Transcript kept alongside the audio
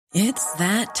It's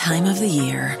that time of the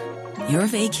year. Your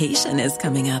vacation is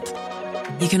coming up.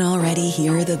 You can already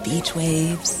hear the beach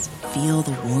waves, feel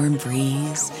the warm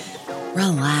breeze,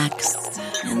 relax,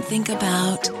 and think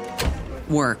about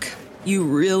work. You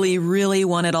really, really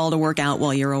want it all to work out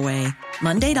while you're away.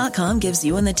 Monday.com gives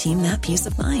you and the team that peace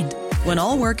of mind. When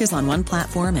all work is on one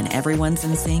platform and everyone's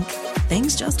in sync,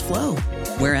 things just flow.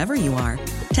 Wherever you are,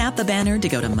 tap the banner to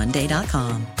go to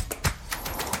Monday.com.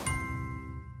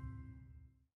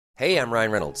 Hey, I'm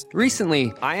Ryan Reynolds.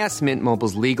 Recently, I asked Mint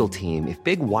Mobile's legal team if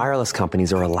big wireless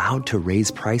companies are allowed to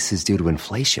raise prices due to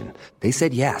inflation. They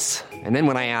said yes. And then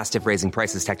when I asked if raising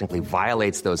prices technically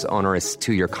violates those onerous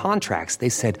two-year contracts, they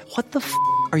said, "What the f***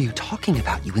 are you talking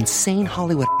about, you insane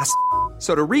Hollywood ass?"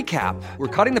 So to recap, we're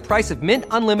cutting the price of Mint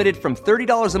Unlimited from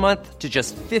 $30 a month to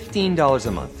just $15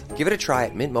 a month. Give it a try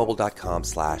at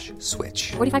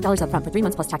mintmobile.com/switch. $45 up front for 3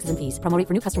 months plus taxes and fees. Promo rate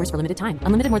for new customers for limited time.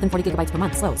 Unlimited more than 40 gigabytes per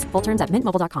month. Slows full terms at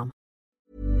mintmobile.com.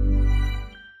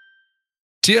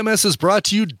 TMS is brought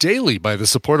to you daily by the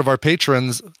support of our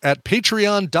patrons at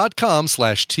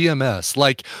patreon.com/TMS,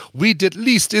 like We Did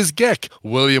Least Is Geck,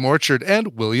 William Orchard,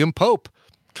 and William Pope.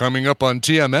 Coming up on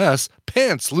TMS,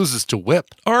 Pants loses to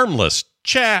Whip. Armless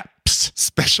chaps.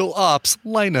 Special Ops,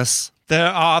 Linus.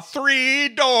 There are 3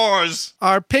 doors.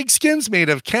 Are pigskins made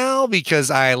of cow?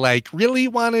 Because I, really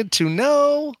wanted to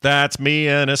know. That's me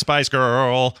and a Spice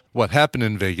Girl. What happened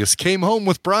in Vegas came home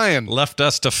with Brian. Left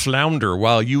us to flounder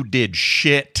while you did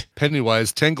shit.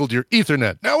 Pennywise tangled your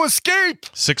Ethernet. Now escape!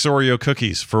 6 Oreo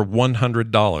cookies for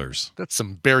 $100. That's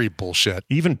some berry bullshit.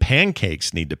 Even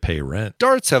pancakes need to pay rent.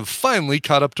 Darts have finally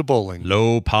caught up to bowling.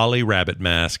 Low poly rabbit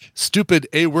mask. Stupid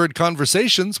A-word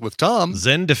conversations with Tom.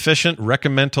 Zen deficient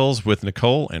recommendals with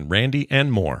Nicole and Randy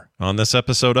and more on this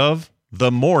episode of The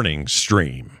Morning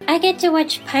Stream. I get to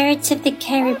watch Pirates of the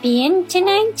Caribbean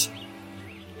tonight?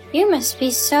 You must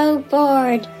be so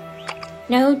bored.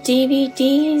 No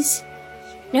DVDs?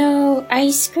 No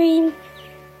ice cream?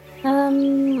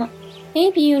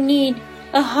 Maybe you need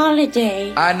a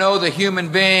holiday. I know the human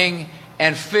being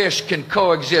and fish can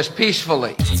coexist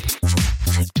peacefully.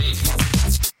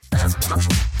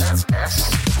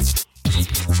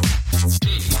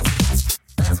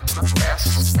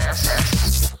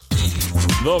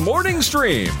 The Morning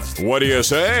Stream. What do you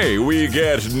say? We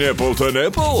get nipple to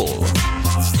nipple.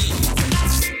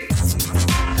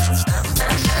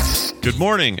 Good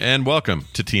morning and welcome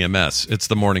to TMS. It's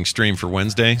the morning stream for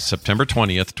Wednesday, September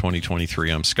 20th,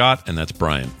 2023. I'm Scott, and that's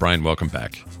Brian. Brian, welcome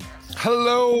back.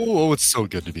 Hello. Oh, it's so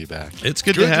good to be back. It's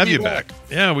good to have you back.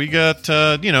 Yeah, we got,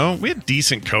 we had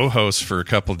decent co-hosts for a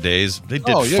couple of days. They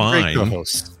did fine. Great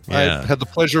co-hosts. Yeah. I had the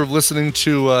pleasure of listening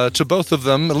to both of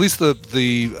them, at least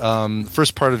the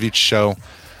first part of each show,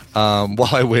 while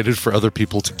I waited for other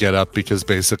people to get up, because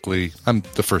basically I'm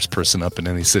the first person up in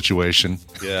any situation.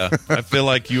 Yeah, I feel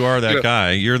like you are that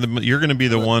guy. You're going to be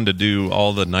the one to do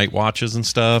all the night watches and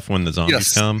stuff when the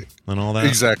zombies come and all that.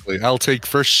 Exactly. I'll take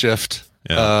first shift.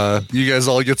 Yeah. You guys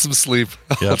all get some sleep.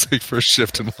 Yep. I'll take first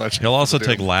shift and watch. He'll also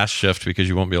take last shift because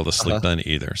you won't be able to sleep then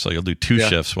either. So you'll do 2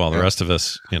 shifts while the rest of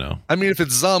us, I mean, if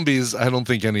it's zombies, I don't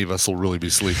think any of us will really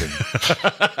be sleeping.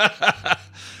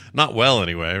 Not well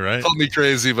anyway, right? Call me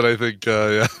crazy, but I think,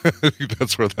 I think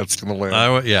that's where that's going to land.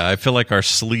 I feel like our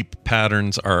sleep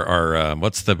patterns are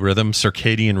what's the rhythm?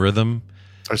 Circadian rhythm.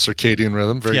 Our circadian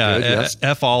rhythm, very good, yes.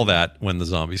 F all that when the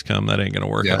zombies come. That ain't going to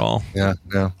work at all. Yeah.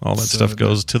 All that stuff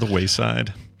goes to the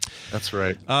wayside. That's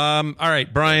right. All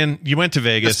right, Brian, you went to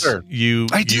Vegas. Yes, sir. You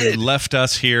left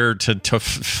us here to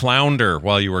flounder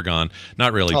while you were gone.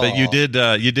 Not really, but you did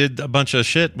a bunch of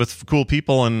shit with cool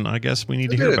people, and I guess we need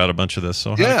to hear about a bunch of this.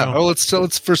 So well,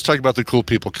 let's first talk about the cool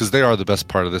people, because they are the best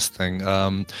part of this thing.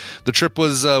 The trip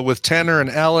was with Tanner and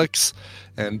Alex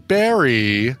and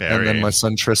Barry, and then my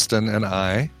son Tristan and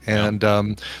I. And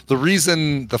the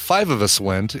reason the 5 of us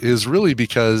went is really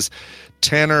because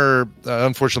Tanner,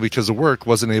 unfortunately because of work,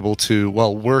 wasn't able to,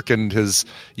 work and his,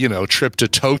 trip to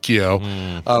Tokyo,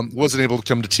 wasn't able to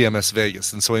come to TMS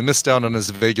Vegas. And so he missed out on his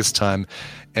Vegas time.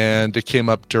 And it came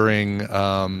up during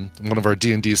one of our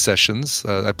D&D sessions.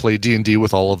 I played D&D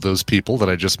with all of those people that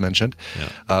I just mentioned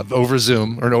over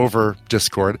Zoom or over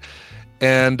Discord.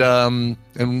 And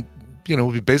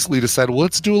we basically decided,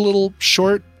 let's do a little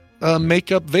short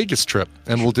makeup Vegas trip,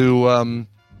 and we'll do a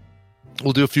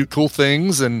few cool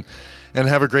things and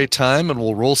have a great time, and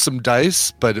we'll roll some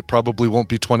dice, but it probably won't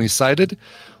be 20-sided.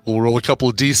 We'll roll a couple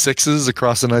of D6s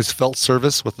across a nice felt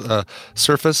surface with a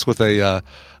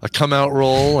come out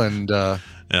roll, and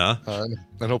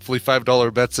hopefully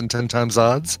 $5 bets and 10 times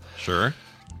odds. Sure.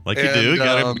 You do. You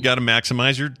got to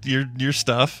maximize your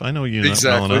stuff. I know you know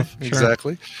well enough. Sure.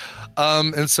 Exactly.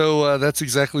 And so that's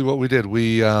exactly what we did.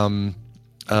 We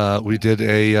did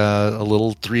a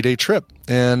little 3-day trip,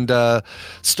 and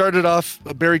started off.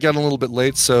 Barry got a little bit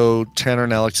late, so Tanner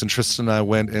and Alex and Tristan and I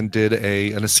went and did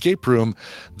an escape room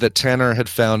that Tanner had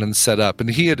found and set up. And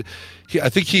I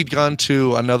think he'd gone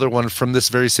to another one from this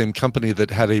very same company that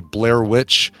had a Blair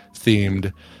Witch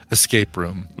themed escape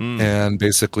room, and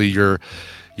basically you're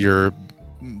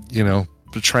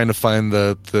trying to find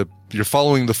you're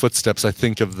following the footsteps, I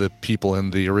think, of the people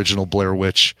in the original Blair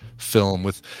Witch film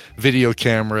with video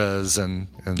cameras and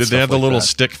did they have the little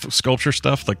stick sculpture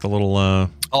stuff, like the little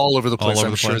all over the place?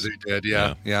 I'm sure they did.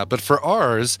 Yeah. But for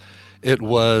ours, it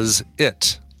was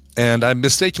it. And I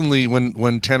mistakenly,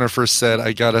 when Tanner first said,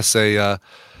 I gotta say,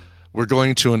 we're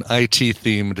going to an IT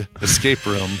themed escape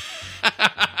room.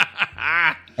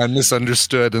 I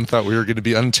misunderstood and thought we were going to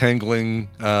be untangling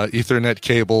Ethernet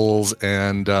cables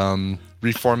and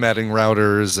reformatting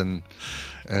routers and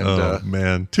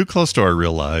man, too close to our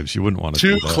real lives. You wouldn't want to.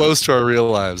 Too close to our real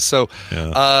lives. So,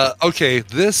 okay,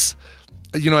 this.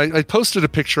 I posted a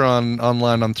picture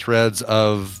online on Threads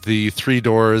of the 3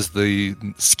 doors, the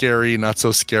scary, not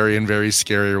so scary, and very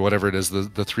scary, or whatever it is,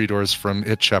 the 3 doors from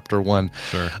It Chapter 1.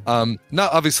 Sure.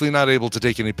 Not able to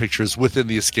take any pictures within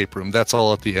the escape room. That's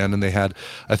all at the end. And they had,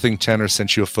 I think Tanner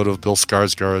sent you a photo of Bill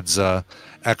Skarsgård's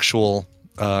actual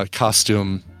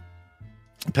costume,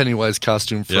 Pennywise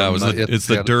costume. From, it's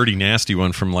the dirty, nasty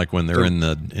one from like when they're in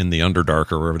the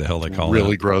Underdark or wherever the hell they call it.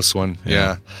 Really gross one.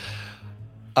 Yeah.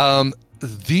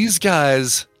 These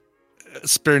guys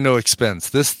spare no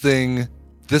expense. This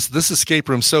escape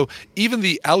room. So even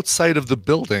the outside of the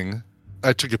building,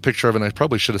 I took a picture of it and I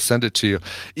probably should have sent it to you.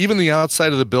 Even the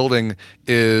outside of the building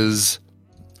is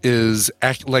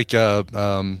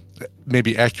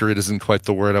maybe accurate isn't quite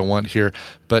the word I want here,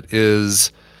 but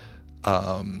is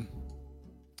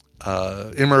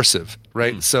immersive,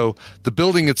 right? So the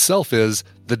building itself is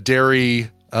the Derry,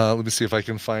 let me see if I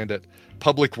can find it,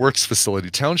 Public Works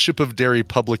Facility, Township of Derry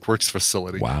Public Works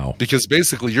Facility. Wow. Because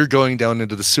basically you're going down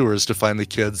into the sewers to find the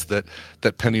kids that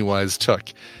Pennywise took.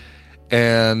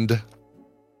 And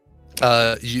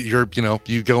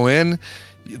you go in,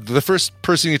 the first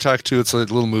person you talk to, it's a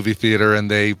little movie theater, and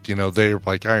they're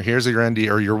like, all right, here's your ND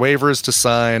or your waivers to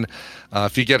sign.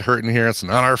 If you get hurt in here, it's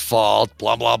not our fault,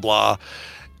 blah, blah, blah.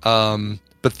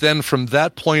 But then from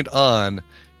that point on,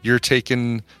 you're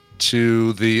taken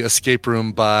to the escape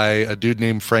room by a dude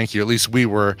named Frankie, or at least we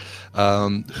were,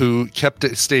 who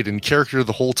stayed in character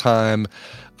the whole time.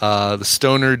 The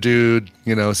stoner dude,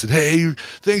 said, hey,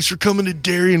 thanks for coming to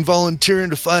Derry and volunteering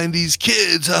to find these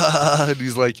kids. And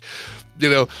he's like,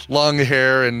 long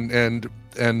hair and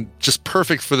just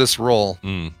perfect for this role.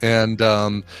 And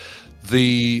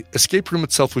the escape room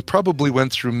itself, we probably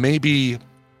went through maybe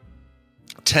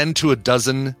 10 to a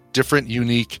dozen different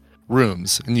unique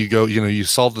rooms, and you go, you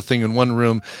solve the thing in one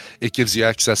room, it gives you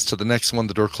access to the next one,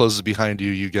 the door closes behind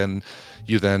you, you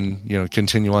then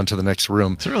continue on to the next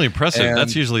room. It's really impressive. And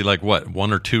that's usually like what,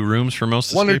 1 or 2 rooms for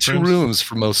most one escape or 2 rooms? rooms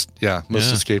for most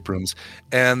escape rooms.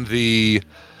 And the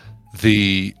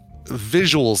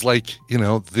visuals, like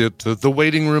the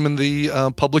waiting room in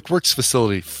the Public Works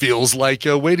facility feels like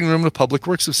a waiting room in a Public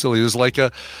Works facility. There's like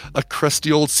a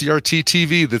crusty old CRT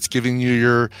TV that's giving you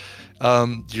your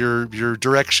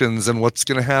directions and what's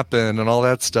going to happen and all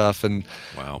that stuff. And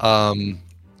wow.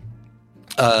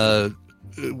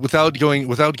 Without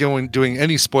doing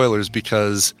any spoilers,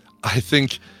 because I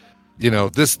think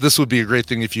this would be a great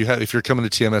thing if you're coming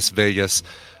to TMS Vegas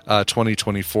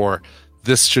 2024.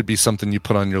 This should be something you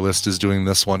put on your list, is doing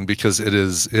this one, because it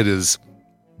is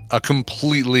a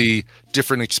completely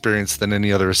different experience than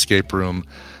any other escape room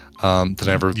that I've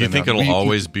ever been. Do you think it'll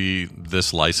always be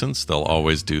this license? They'll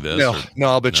always do this? No,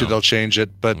 I'll bet you they'll change it.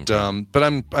 But okay.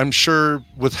 But I'm sure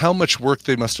with how much work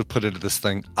they must have put into this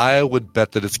thing, I would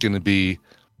bet that it's going to be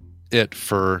it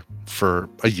for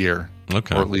a year,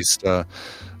 okay, or at least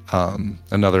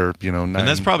another 9 and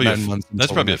that's probably 9 months.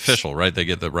 That's probably official, right? They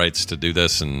get the rights to do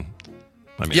this, and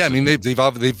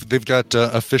they've got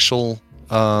official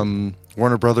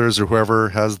Warner Brothers or whoever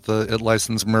has the It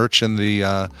licensed merch in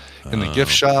the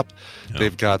gift shop. Yeah.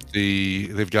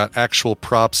 They've got actual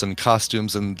props and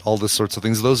costumes and all this sorts of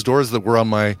things. Those doors that were on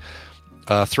my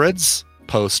Threads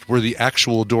post were the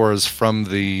actual doors from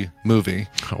the movie.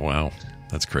 Oh wow,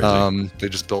 that's crazy. They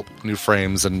just built new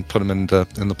frames and put them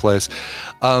into place.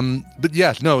 But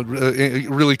yeah, no,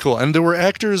 really cool. And there were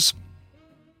actors.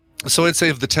 So I'd say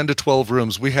of the 10 to 12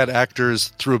 rooms, we had actors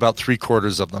through about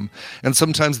 3/4 of them. And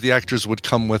sometimes the actors would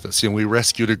come with us. We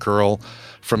rescued a girl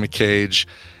from a cage,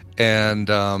 and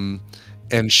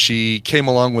she came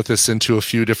along with us into a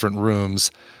few different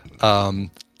rooms.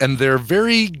 And they're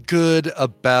very good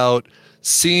about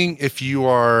seeing if you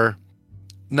are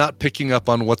not picking up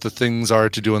on what the things are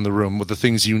to do in the room, what the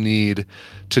things you need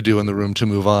to do in the room to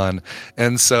move on.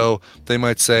 And so they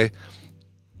might say,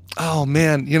 oh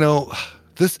man,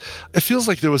 it feels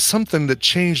like there was something that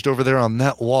changed over there on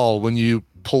that wall when you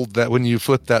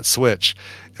flipped that switch.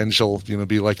 And she'll,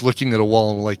 be like looking at a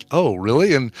wall and like, oh,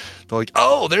 really? And they're like,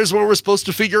 oh, there's what we're supposed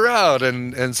to figure out.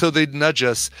 And so they'd nudge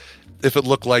us if it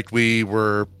looked like we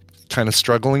were kind of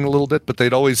struggling a little bit, but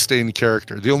they'd always stay in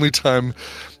character. The only time,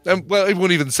 well, I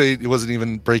wouldn't even say it wasn't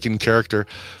even breaking character,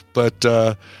 but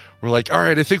we're like, all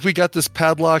right, I think we got this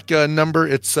padlock number.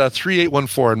 It's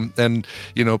 3814. And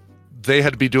they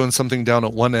had to be doing something down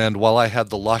at one end while I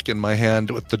had the lock in my hand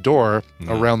with the door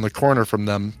around the corner from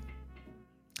them.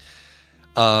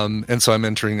 And so I'm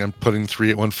entering, I'm putting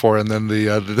 3814, and then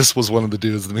this was one of the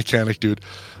dudes, the mechanic dude.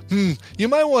 You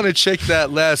might want to check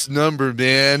that last number,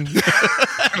 man.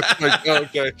 Like, oh,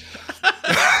 okay.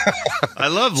 I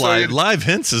love live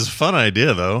hints is a fun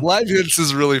idea though. Live hints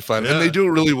is really fun, and they do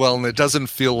it really well, and it doesn't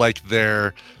feel like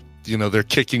they're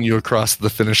kicking you across the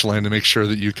finish line to make sure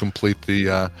that you complete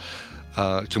the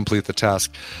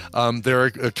task. There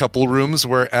are a couple rooms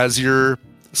where as you're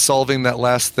solving that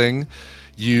last thing,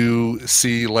 you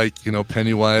see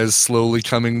Pennywise slowly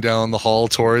coming down the hall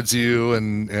towards you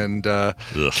and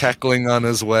cackling on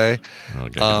his way.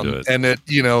 And it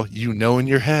in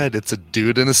your head it's a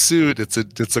dude in a suit,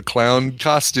 it's a clown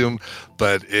costume,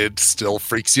 but it still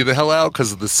freaks you the hell out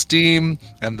because of the steam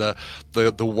and the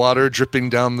water dripping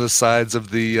down the sides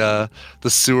of the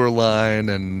sewer line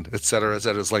and et cetera, et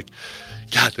cetera. It's like,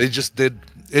 God, they just did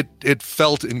it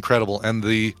felt incredible. And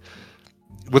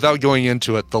without going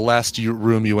into it, the last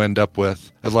room you end up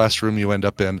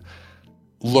in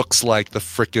looks like the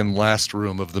frickin' last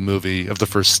room of the movie, of the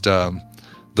first. I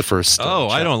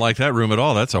don't like that room at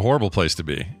all. That's a horrible place to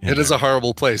be. It is a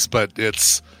horrible place, but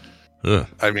it's. Ugh.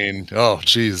 I mean, oh,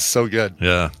 geez, so good.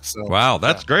 Yeah. So, wow,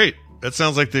 that's great. That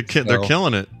sounds like they're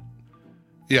killing it.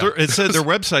 Yeah. It said their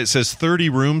website says 30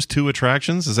 rooms, 2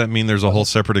 attractions. Does that mean there's a whole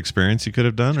separate experience you could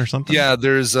have done or something? Yeah,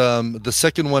 there's the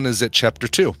second one is at Chapter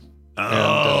 2.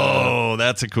 Oh,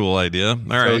 that's a cool idea. All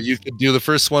right. So you could do the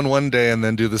first one day and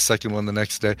then do the second one the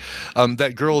next day.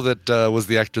 That girl that was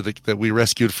the actor that we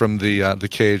rescued from the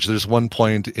cage, there's one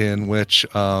point in which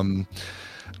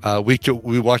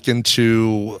we walk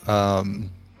into a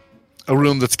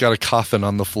room that's got a coffin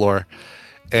on the floor.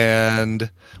 And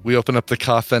we open up the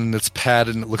coffin, and it's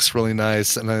padded, and it looks really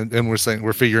nice. And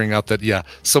we're figuring out that,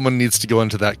 someone needs to go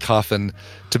into that coffin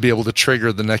to be able to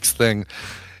trigger the next thing.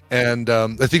 And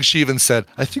I think she even said,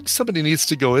 I think somebody needs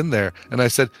to go in there. And I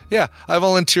said, yeah, I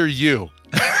volunteer you.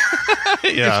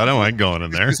 Yeah, I don't mind going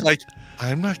in there. She's like,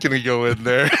 I'm not going to go in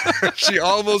there. She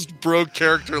almost broke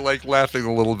character, laughing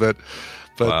a little bit.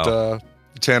 But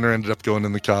Tanner ended up going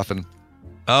in the coffin.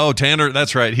 Oh, Tanner,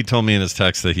 that's right. He told me in his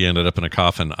text that he ended up in a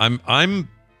coffin. I'm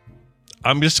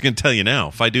just going to tell you now,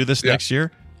 if I do this next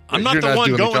year, I'm not the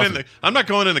one going in I'm not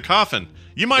going in the coffin.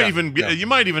 You might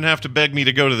even have to beg me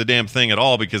to go to the damn thing at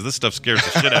all, because this stuff scares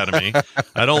the shit out of me.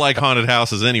 I don't like haunted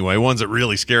houses anyway. Ones that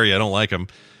really scary, I don't like them.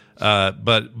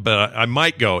 But I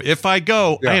might go. If I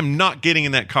go, I am not getting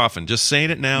in that coffin. Just saying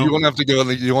it now. You won't have to go in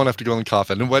the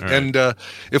coffin. And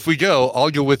if we go, I'll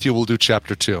go with you. We'll do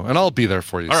Chapter 2, and I'll be there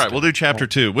for you. All right, we'll do Chapter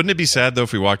 2. Wouldn't it be sad though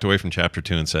if we walked away from Chapter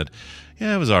 2 and said,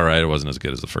 "Yeah, it was all right. It wasn't as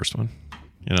good as the first one."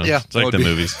 It's like the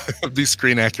movies. It would be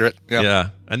screen accurate. Yeah.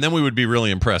 And then we would be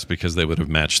really impressed because they would have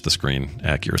matched the screen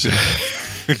accuracy.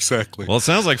 Exactly. Well, it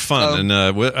sounds like fun.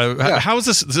 How is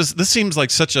this? This seems like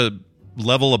such a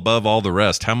level above all the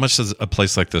rest. How much does a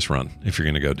place like this run if you're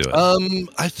going to go do it?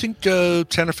 I think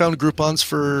Tanner found Groupons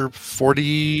for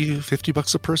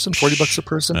 $50 a person, $40 a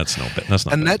person. That's not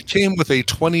bad. And that came with a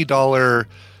 $20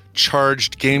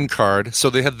 charged game card.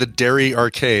 So they had the Dairy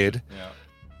Arcade. Yeah.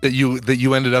 That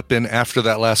you ended up in after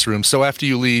that last room. So after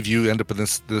you leave, you end up in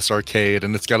this arcade,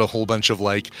 and it's got a whole bunch of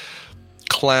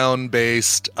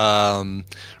clown-based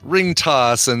ring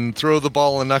toss and throw the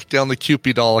ball and knock down the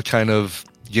Cupid doll kind of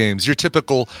games. Your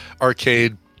typical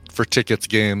arcade for tickets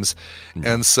games.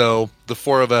 And so the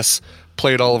four of us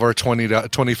played all of our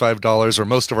 $25 or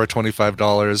most of our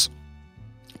 $25,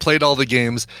 played all the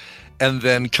games, and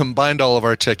then combined all of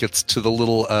our tickets to the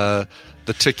little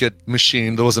the ticket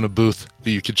machine. There wasn't a booth that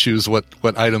you could choose what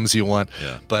items you want,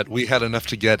 but we had enough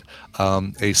to get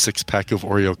a 6-pack of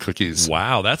Oreo cookies.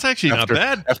 Wow, that's actually not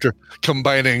bad. After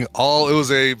combining all, it was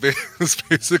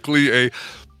basically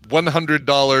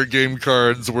 $100 game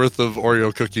cards worth of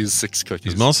Oreo cookies, 6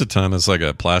 cookies. Most of the time, it's like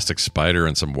a plastic spider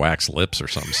and some wax lips or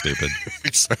something stupid.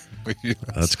 Exactly. Yes.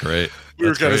 That's great. We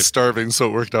were kind of starving, so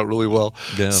it worked out really well.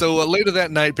 Yeah. So later that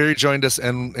night, Barry joined us,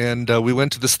 and we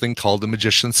went to this thing called the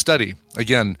Magician's Study.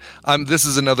 Again, this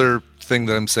is another thing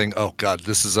that I'm saying, oh, God,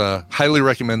 this is highly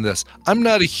recommend this. I'm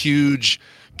not a huge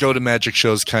go to magic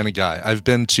shows kind of guy. I've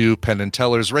been to Penn and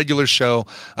Teller's regular show.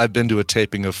 I've been to a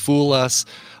taping of Fool Us.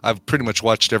 I've pretty much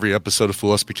watched every episode of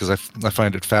Fool Us because I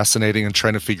find it fascinating and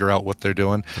trying to figure out what they're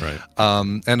doing. Right.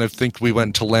 And I think we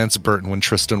went to Lance Burton when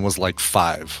Tristan was like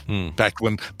 5. Back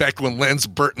when Lance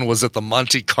Burton was at the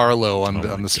Monte Carlo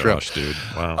on the strip. Gosh, dude.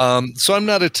 Wow. So I'm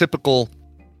not a typical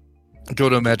go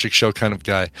to a magic show kind of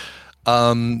guy.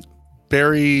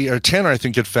 Barry or Tanner, I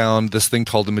think, had found this thing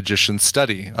called the Magician's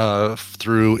Study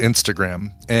through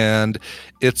Instagram, and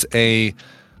it's a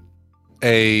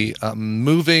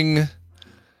moving,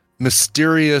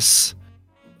 mysterious,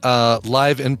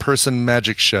 live in-person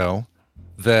magic show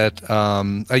that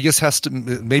I guess has to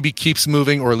maybe keeps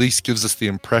moving, or at least gives us the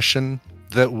impression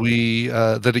that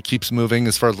that it keeps moving,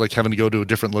 as far as like having to go to a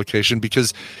different location,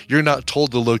 because you're not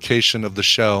told the location of the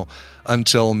show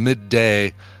until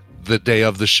midday, the day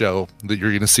of the show that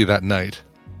you're going to see that night.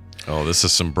 Oh, this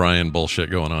is some Brian bullshit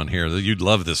going on here. You'd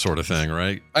love this sort of thing,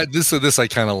 right? This I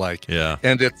kind of like. Yeah.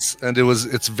 And it's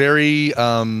very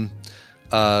kind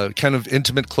of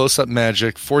intimate close-up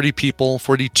magic. 40 people,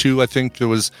 42, I think there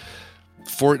was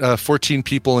 14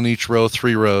 people in each row,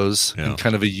 3 rows, in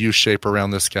kind of a U shape around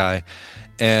this guy.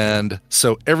 And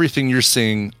so everything you're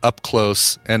seeing up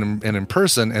close and in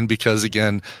person, and because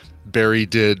again, Barry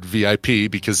did VIP,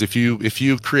 because if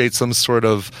you create some sort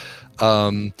of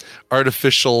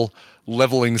artificial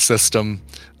leveling system,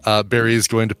 Barry is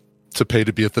going to pay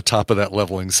to be at the top of that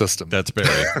leveling system. That's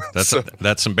Barry.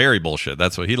 That's some Barry bullshit.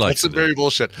 That's what he likes. That's some Barry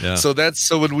bullshit. Yeah. So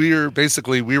when we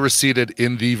were seated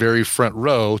in the very front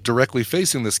row, directly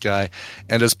facing this guy,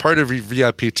 and as part of your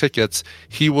VIP tickets,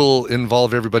 he will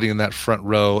involve everybody in that front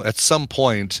row at some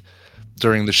point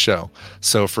during the show.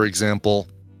 So, for example,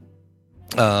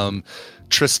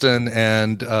 Tristan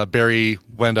and Barry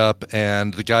went up,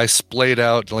 and the guy splayed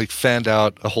out, like fanned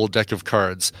out a whole deck of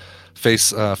cards,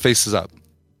 faces up,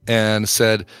 and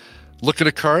said, "Look at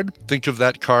a card. Think of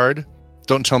that card.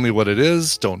 Don't tell me what it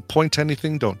is. Don't point to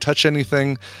anything. Don't touch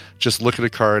anything. Just look at a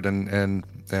card and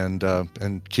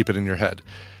keep it in your head."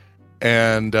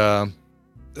 And damn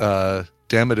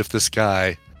it, if this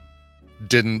guy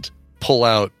didn't pull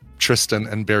out Tristan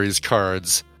and Barry's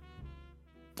cards.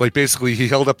 Like, basically, he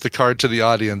held up the card to the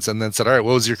audience and then said, "All right,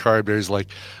 what was your card?" Barry's like,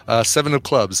 7 of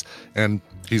clubs. And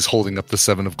he's holding up the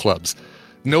 7 of clubs.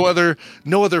 No other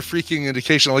freaking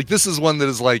indication. Like, this is one that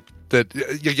is like, that,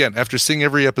 again, after seeing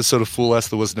every episode of Fool Us,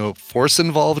 there was no force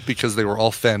involved because they were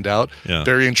all fanned out. Yeah.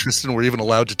 Barry and Tristan were even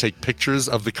allowed to take pictures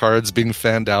of the cards being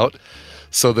fanned out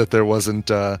so that there wasn't...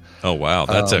 oh, wow.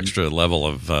 That's extra level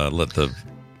of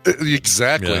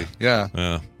Exactly.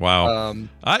 Yeah. Wow.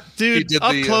 Dude,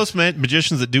 up close, man.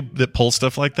 Magicians that pull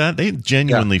stuff like that, they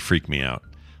genuinely freak me out.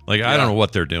 Like, I don't know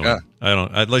what they're doing. Yeah.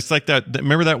 It's like that.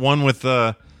 Remember that one with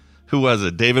who was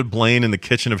it? David Blaine in the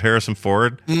kitchen of Harrison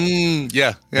Ford.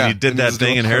 Yeah. And he did that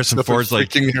thing, and Harrison Ford's like,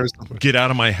 "Get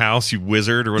out of my house, you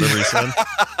wizard," or whatever he said.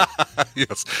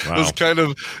 Yes. Wow. It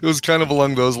was kind of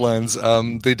along those lines.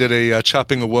 They did a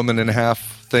chopping a woman in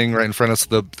half thing right in front of us,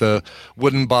 the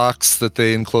wooden box that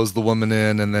they enclose the woman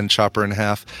in, and then chop her in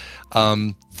half.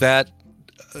 In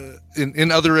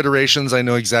other iterations, I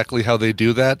know exactly how they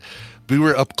do that. We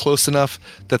were up close enough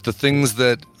that the things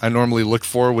that I normally look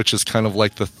for, which is kind of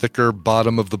like the thicker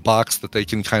bottom of the box that they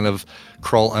can kind of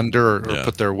crawl under or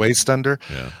put their waist under,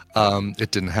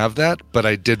 it didn't have that. But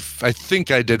I think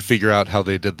I did figure out how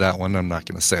they did that one. I'm not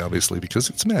going to say, obviously, because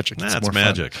it's magic. It's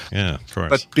magic. Fun. Yeah, of course.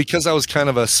 But because I was kind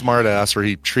of a smart ass, or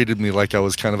he treated me like I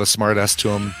was kind of a smart ass to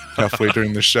him halfway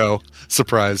during the show,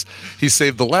 surprise, he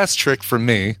saved the last trick for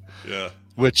me. Yeah.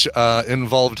 Which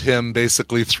involved him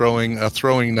basically throwing a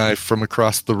throwing knife from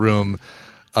across the room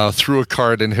through a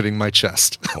card and hitting my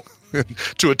chest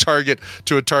to a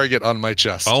target on my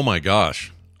chest. Oh my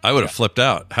gosh! I would have flipped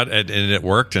out. And it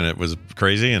worked, and it was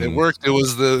crazy. And it worked. It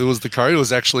was the card. It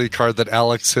was actually a card that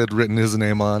Alex had written his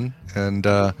name on, and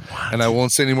I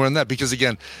won't say any more than that because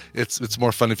again, it's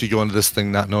more fun if you go into this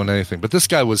thing not knowing anything. But this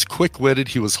guy was quick-witted.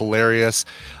 He was hilarious.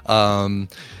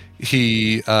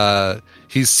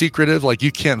 He's secretive. Like, you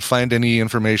can't find any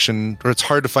information, or it's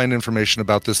hard to find information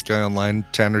about this guy online.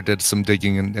 Tanner did some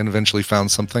digging and eventually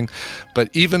found something. But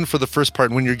even for the first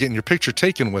part, when you're getting your picture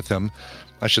taken with him,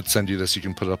 I should send you this. You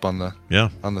can put it up on the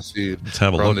feed. Let's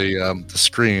have a look. On the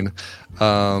screen.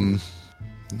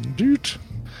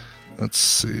 Let's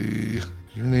see.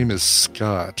 Your name is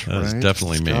Scott, right? That's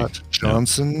definitely Scott me.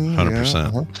 Johnson. 100%. Yeah,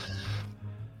 uh-huh.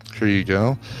 Here you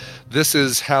go. This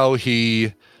is how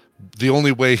the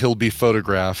only way he'll be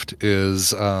photographed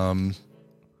is with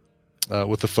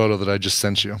the photo that I just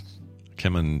sent you.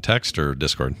 Come in text or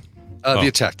Discord?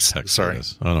 Via text. Sorry.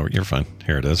 Oh, no, you're fine.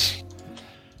 Here it is.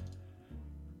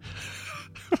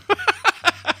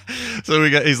 So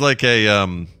he's like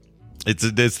a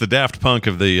it's the Daft Punk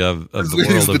of the world.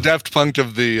 He's the Daft Punk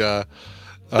of the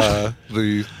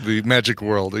magic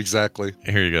world. Exactly.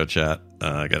 Here you go, chat.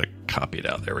 I gotta copy it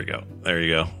out. There we go. There you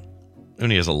go.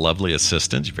 And he has a lovely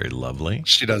assistant. She's very lovely.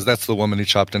 She does. That's the woman he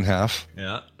chopped in half.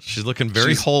 Yeah, she's looking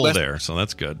very whole there, so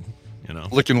that's good. You know,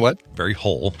 looking what? Very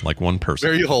whole, like one person.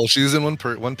 Very whole. She's in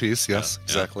one piece. Yes, yeah,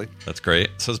 exactly. Yeah. That's great.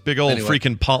 So this big old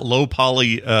freaking low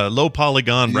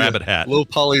polygon rabbit hat, low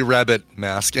poly rabbit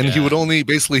mask, and he would only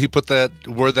he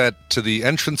wore that to the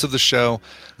entrance of the show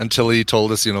until he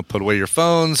told us, put away your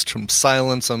phones,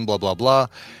 silence them, blah blah blah,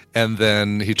 and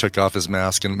then he took off his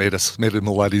mask and made him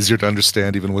a lot easier to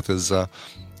understand, even with his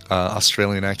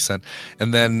Australian accent,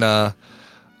 and then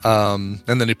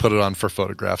he put it on for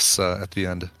photographs at the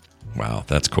end. Wow,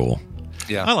 that's cool.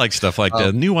 Yeah, I like stuff like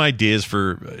that. New ideas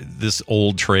for this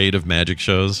old trade of magic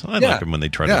shows. I like them when they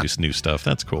try to do new stuff.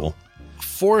 That's cool.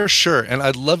 For sure. And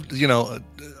I'd love,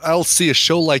 I'll see a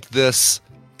show like this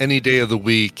any day of the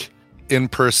week, in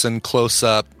person, close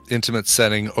up, intimate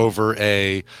setting over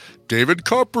a David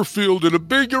Copperfield in a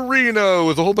big arena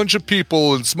with a whole bunch of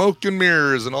people and smoke and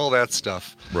mirrors and all that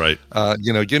stuff. Right.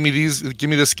 Give me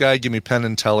this guy, give me Penn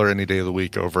and Teller any day of the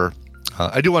week over.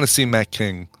 I do want to see Matt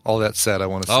King. All that said, I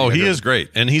want to see. Oh, he is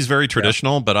great. And he's very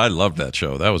traditional, but I loved that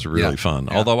show. That was really fun.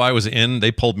 Yeah. Although I was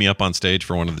they pulled me up on stage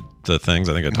for one of the things.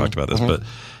 I think I talked about this, but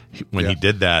when he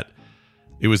did that,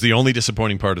 it was the only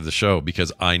disappointing part of the show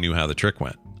because I knew how the trick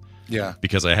went. Yeah.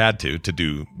 Because I had to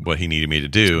do what he needed me to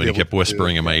do. And he kept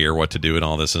whispering in my ear what to do and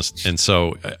all this. And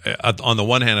so on the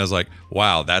one hand, I was like,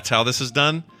 wow, that's how this is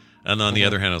done. And on the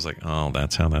other hand, I was like, oh,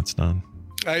 that's how that's done.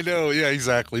 I know, yeah,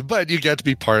 exactly. But you got to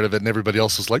be part of it, and everybody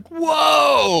else was like,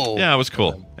 whoa! Yeah, it was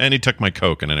cool. And he took my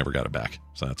Coke, and I never got it back.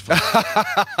 So that's fine.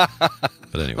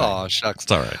 But anyway. Oh, shucks.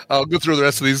 It's all right. I'll go through the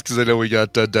rest of these because I know we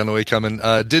got Dunaway coming.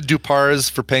 Did Dupar's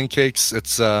for pancakes.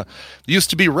 It's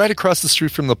used to be right across the street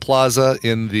from the plaza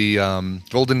in the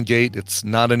Golden Gate. It's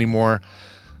not anymore.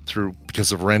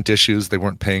 Because of rent issues, they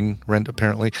weren't paying rent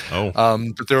apparently. Oh,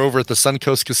 but they're over at the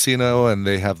Suncoast Casino, and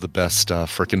they have the best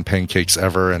frickin' pancakes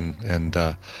ever. And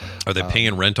are they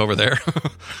paying rent over there?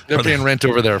 They're paying rent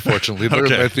over there. Fortunately,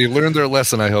 they learned their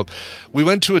lesson. I hope. We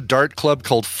went to a dart club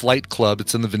called Flight Club.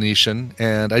 It's in the Venetian,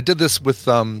 and I did this with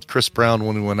Chris Brown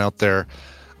when we went out there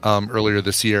earlier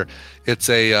this year. It's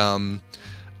a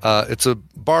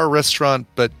bar restaurant,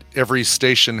 but every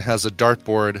station has a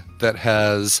dartboard that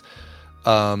has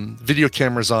video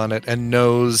cameras on it and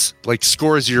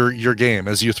scores your game.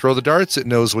 As you throw the darts, it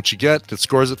knows what you get, it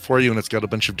scores it for you, and it's got a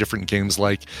bunch of different games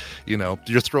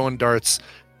you're throwing darts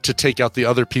to take out the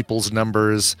other people's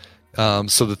numbers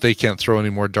so that they can't throw any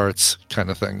more darts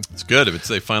kind of thing. It's good. If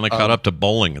they finally caught up to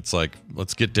bowling, it's like,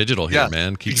 let's get digital here,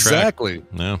 man. Keep track.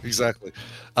 Yeah. Exactly.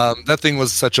 That thing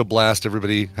was such a blast.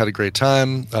 Everybody had a great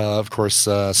time. Of course,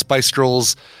 Spice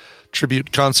Girls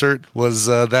tribute concert was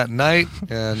that night,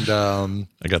 and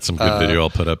I got some good video I'll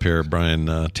put up here.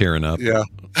 Brian tearing up. Yeah.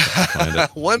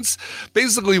 Once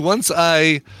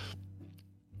I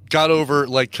got over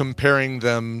comparing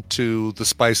them to the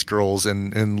Spice Girls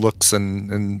in looks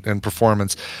and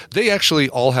performance, they actually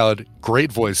all had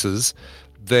great voices.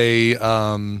 They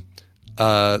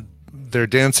their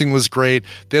dancing was great.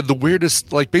 They had the weirdest,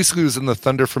 basically it was in the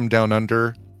Thunder from Down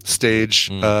Under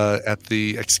stage at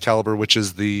the Excalibur, which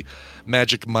is the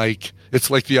Magic Mike.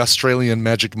 It's like the Australian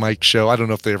Magic Mike show. I don't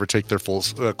know if they ever take their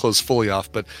clothes fully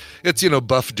off, but it's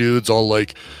buff dudes all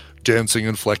dancing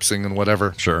and flexing and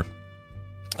whatever. Sure.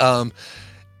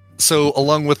 So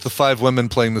along with the 5 women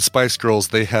playing the Spice Girls,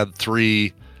 they had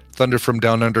 3 Thunder from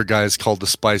Down Under guys called the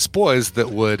Spice Boys that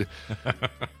would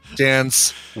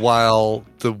dance while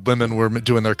the women were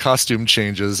doing their costume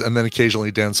changes, and then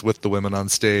occasionally dance with the women on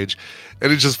stage.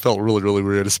 And it just felt really, really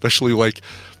weird, especially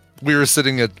we were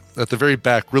sitting at the very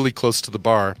back, really close to the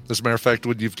bar. As a matter of fact,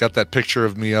 when you've got that picture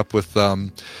of me up with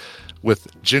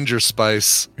Ginger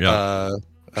Spice. Yeah.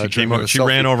 She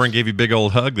ran over and gave you a big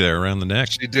old hug there around the neck.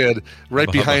 She did. Right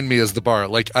behind me is the bar.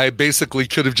 I basically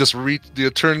could have just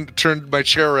turned my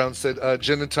chair around, said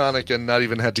gin and tonic, and not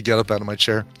even had to get up out of my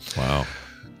chair. Wow.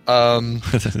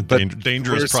 We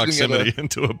Dangerous proximity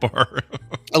into a bar.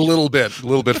 a little bit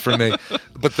for me.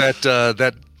 But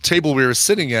that table we were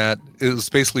sitting at is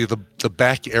basically the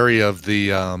back area of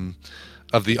the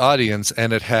the audience,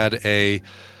 and it had a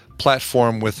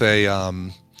platform with a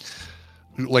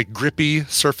like grippy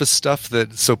surface stuff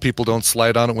so people don't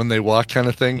slide on it when they walk, kind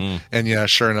of thing. And yeah,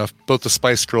 sure enough, both the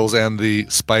Spice Girls and the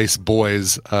Spice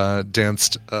Boys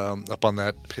danced up on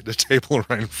that table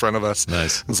right in front of us.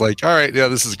 Nice. It was like, all right, yeah,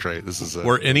 this is great. This is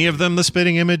were any of them the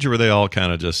spitting image, or were they all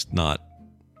kind of just not?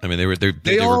 I mean,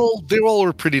 they all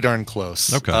were pretty darn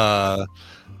close. Okay.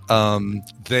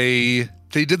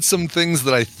 They did some things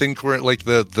that I think were like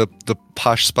the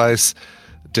Posh Spice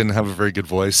didn't have a very good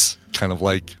voice, kind of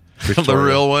like Victoria, the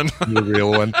real one. The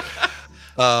real one.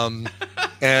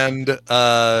 And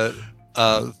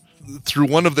through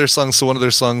one of their songs, so one of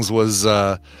their songs was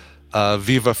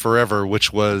Viva Forever,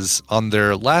 which was on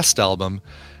their last album,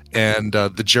 and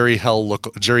the Jerry Halliwell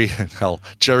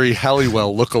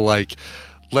lookalike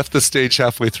left the stage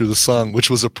halfway through the song, which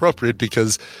was appropriate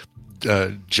because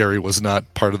Jerry was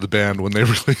not part of the band when they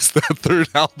released that third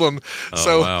album.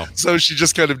 So she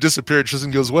just kind of disappeared.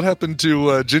 Tristan goes, "What happened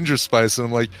to Ginger Spice?" And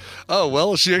I'm like, "Oh,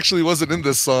 well, she actually wasn't in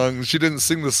this song. She didn't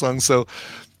sing this song." So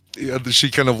she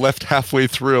kind of left halfway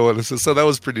through. And so that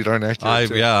was pretty darn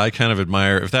accurate. I kind of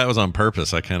admire, if that was on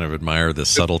purpose, I kind of admire the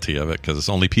subtlety of it, because it's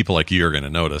only people like you are going to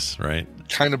notice, right?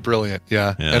 Kind of brilliant,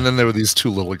 yeah. And then there were these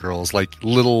two little girls, like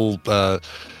little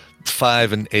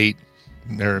 5 and 8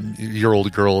 year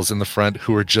old girls in the front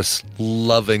who were just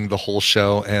loving the whole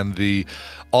show, and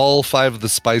all 5 of the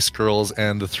Spice Girls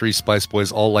and the 3 Spice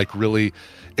Boys all like really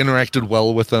interacted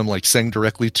well with them, like sang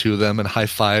directly to them and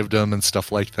high-fived them and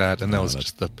stuff like that. And that was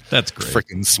just that's great.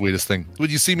 Freaking sweetest thing. When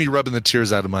you see me rubbing the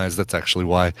tears out of my eyes, that's actually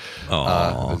why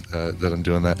that I'm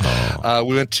doing that.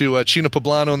 We went to Chino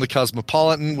Poblano and the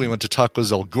Cosmopolitan. We went to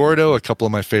Tacos El Gordo, a couple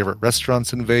of my favorite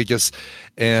restaurants in Vegas,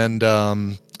 and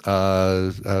I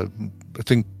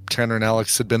think Tanner and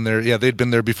Alex had been there. Yeah, they'd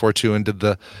been there before too, and did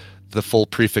the full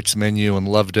prefix menu and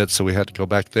loved it, so we had to go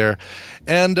back there.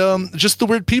 And just the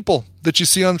weird people that you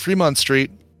see on Fremont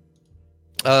Street.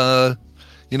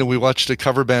 We watched a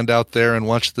cover band out there and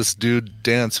watched this dude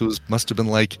dance who must have been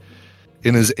like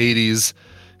in his 80s,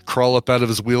 crawl up out of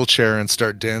his wheelchair and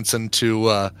start dancing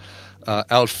to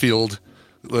Outfield,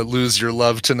 Lose Your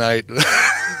Love Tonight.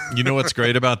 You know what's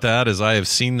great about that is I have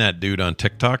seen that dude on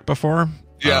TikTok before.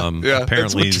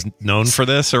 Apparently he's known for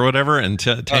this or whatever, and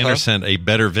Tanner sent a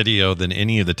better video than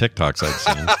any of the TikToks I've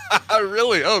seen.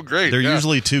 Really? Oh, great. They're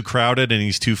usually too crowded and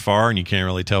he's too far and you can't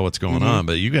really tell what's going on,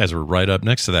 but you guys were right up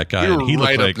next to that guy. He looked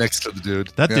right like up next to the dude.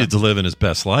 That dude's living his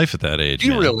best life at that age.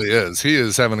 He really is. He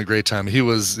is having a great time. He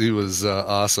was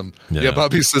awesome. Yeah,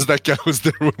 Bobby says that guy was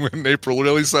there in April,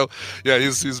 really. So yeah,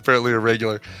 he's apparently a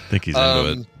regular. I think he's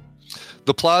into it.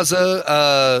 The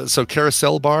Plaza, so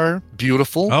Carousel Bar,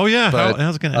 beautiful. Oh yeah, I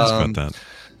was going to ask about that.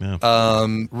 Yeah.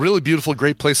 Really beautiful,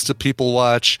 great place to people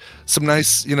watch. Some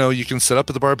nice, you can sit up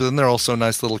at the bar, but then there are also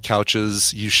nice little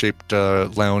couches, U-shaped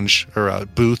lounge or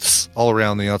booths all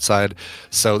around the outside.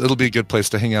 So it'll be a good place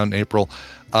to hang out in April.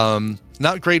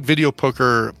 Not great video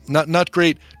poker, not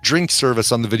great drink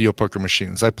service on the video poker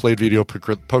machines. I played video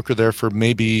poker there for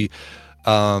maybe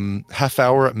half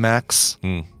hour at max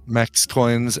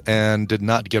coins, and did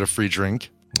not get a free drink.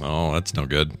 Oh, that's no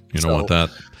good. You don't want that.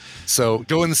 So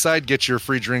go inside, get your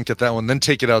free drink at that one, then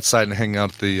take it outside and hang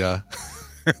out at the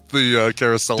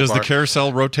carousel bar. Does the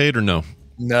carousel rotate or no?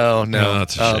 No.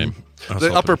 That's a shame.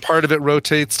 The upper part of it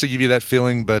rotates to give you that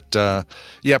feeling, but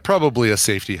probably a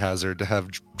safety hazard to have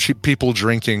people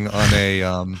drinking on a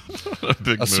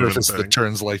surface that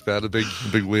turns like that, a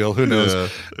big wheel. Who knows? Yeah.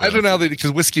 I don't know how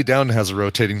because Whiskey Down has a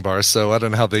rotating bar, so I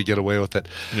don't know how they get away with it.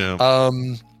 Yeah.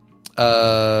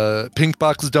 Pink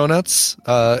Box Donuts,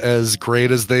 as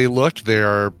great as they look, they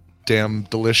are damn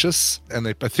delicious, and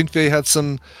I think they had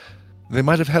some. They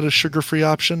might have had a sugar-free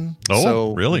option. Oh,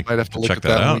 so really? You might have to look check at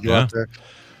that out. when you go out there.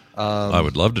 I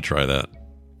would love to try that.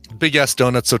 Big ass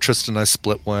donuts. So Tristan and I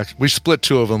split one. We split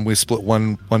 2 of them. We split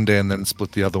one day and then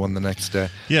split the other one the next day.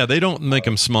 Yeah, they don't make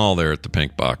them small there at the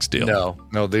Pink Box deal.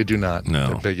 No, they do not. No.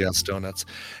 They're big ass donuts.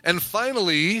 And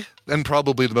finally, and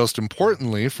probably the most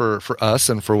importantly for us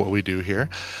and for what we do here,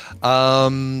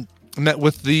 met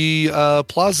with the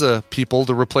Plaza people,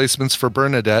 the replacements for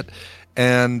Bernadette,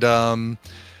 and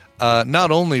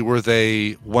not only were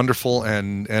they wonderful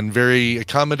and very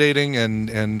accommodating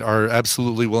and are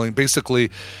absolutely willing,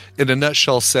 basically in a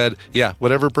nutshell said, yeah,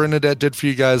 whatever Bernadette did for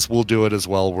you guys, we'll do it as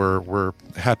well. We're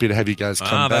happy to have you guys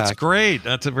come back. That's great.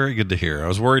 That's very good to hear. I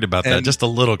was worried about that just a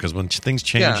little, because when things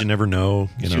change, you never know.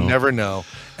 You never know.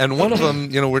 And one of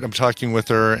them, I'm talking with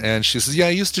her, and she says, yeah,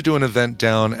 I used to do an event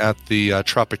down at the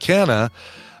Tropicana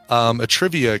a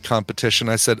trivia competition.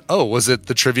 I said, "Oh, was it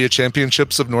the Trivia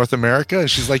Championships of North America?" And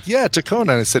she's like, "Yeah, Tacona."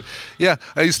 And I said, "Yeah,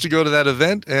 I used to go to that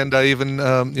event, and I even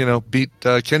beat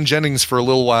Ken Jennings for a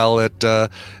little while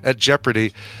at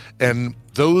Jeopardy." And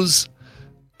those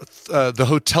the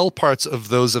hotel parts of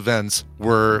those events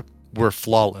were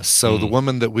flawless. So the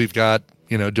woman that we've got,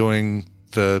 doing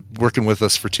working with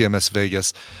us for TMS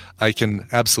Vegas, I can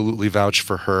absolutely vouch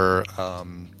for her.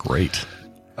 Great.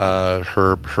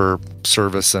 Her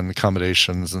service and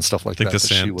accommodations and stuff like that. I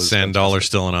think the sand dollar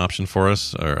still an option for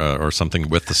us, or something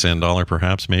with the sand dollar,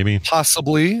 perhaps, maybe?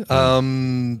 Possibly.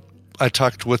 I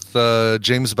talked with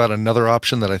James about another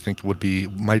option that I think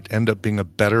might end up being a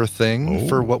better thing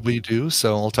for what we do.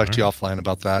 So I'll talk to you offline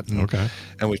about that,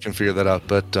 and we can figure that out.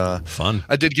 But fun.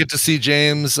 I did get to see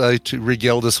James.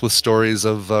 Regaled us with stories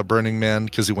of Burning Man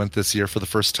because he went this year for the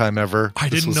first time ever. I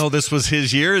didn't know this was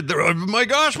his year. Oh my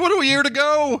gosh, what a year to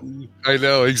go! I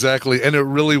know, exactly, and it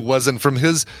really wasn't from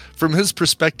his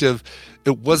perspective.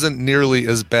 It wasn't nearly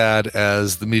as bad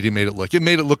as the media made it look. It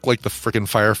made it look like the freaking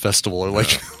Fire Festival, or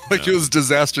it was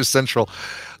Disaster Central.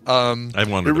 I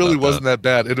wondered. It really wasn't that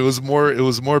bad. It was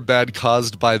more bad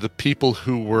caused by the people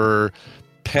who were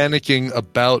panicking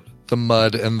about the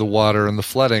mud and the water and the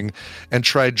flooding, and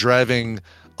tried driving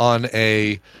on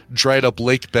a dried up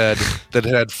lake bed that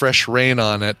had fresh rain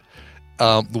on it.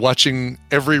 Watching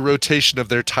every rotation of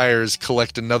their tires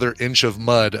collect another inch of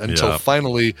mud until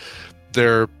finally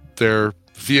their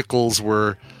vehicles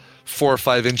were 4 or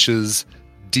 5 inches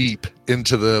deep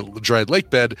into the dried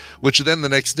lake bed, which then the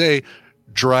next day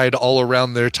dried all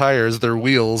around their tires, their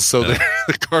wheels, so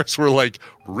the cars were like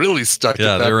really stuck.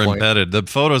 Yeah, at that they were point. embedded. The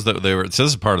photos that they were. So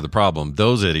this is part of the problem.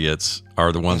 Those idiots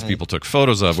are the ones people took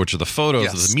photos of, which are the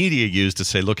photos that the media used to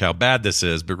say, "Look how bad this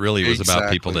is." But really, it was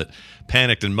about people that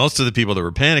panicked, and most of the people that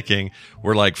were panicking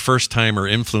were like first-timer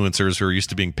influencers who are used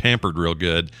to being pampered real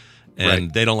good,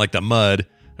 and they don't like the mud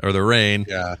or the rain.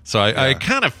 Yeah. So I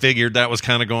kind of figured that was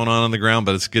kind of going on the ground,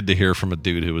 but it's good to hear from a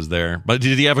dude who was there. But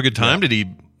did he have a good time? He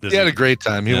had a great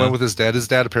time. He went with his dad. His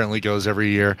dad apparently goes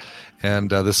every year,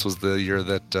 and this was the year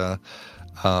that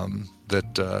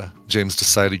James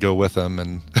decided to go with him,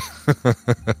 and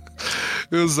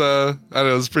it was I don't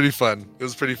know, it was pretty fun. It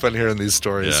was pretty fun hearing these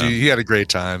stories. Yeah. He had a great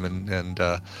time, and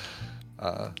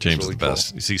James really is the best.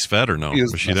 cool. You see Svet or no?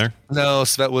 Was she there? No,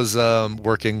 Svet was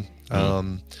working.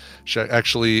 She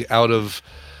actually out of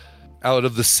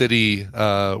the city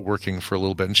working for a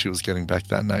little bit, and she was getting back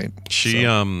that night. She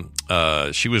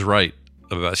was right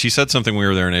about. She said something when we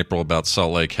were there in April about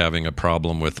Salt Lake having a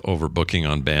problem with overbooking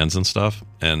on bands and stuff,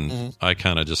 and I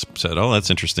kind of just said, "Oh,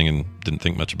 that's interesting," and didn't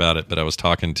think much about it. But I was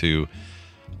talking to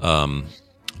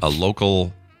a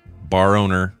local bar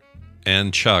owner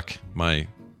and Chuck, my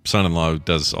son-in-law, who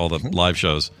does all the live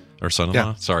shows, or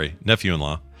son-in-law, sorry,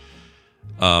 nephew-in-law.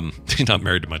 He's not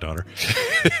married to my daughter.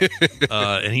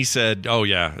 And he said, "Oh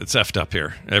yeah, it's effed up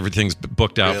here. Everything's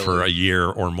booked out for a year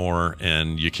or more,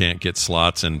 and you can't get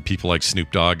slots. And people like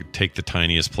Snoop Dogg take the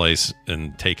tiniest place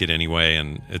and take it anyway.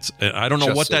 And I don't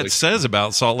know what that says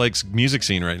about Salt Lake's music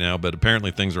scene right now, but apparently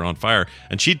things are on fire."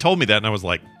 And she told me that, and I was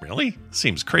like, "Really?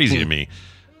 Seems crazy to me."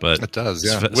 But it does.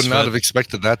 Yeah, would not have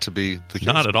expected that to be the case.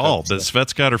 Not at all. But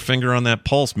Svet's got her finger on that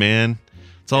pulse, man.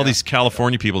 It's all these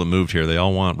California people that moved here. They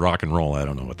all want rock and roll. I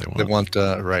don't know what they want. They want,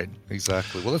 right,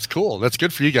 exactly. Well, that's cool. That's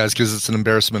good for you guys because it's an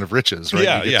embarrassment of riches,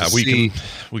 right? Yeah.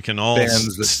 We can all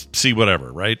see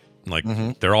whatever, right? Like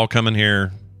they're all coming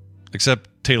here, except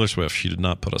Taylor Swift. She did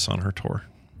not put us on her tour.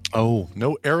 Oh,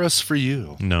 no Eras for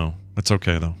you. No, it's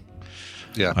okay though.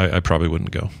 Yeah, I probably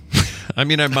wouldn't go. I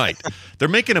mean, I might. They're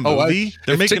making a movie.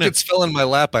 If tickets fell in my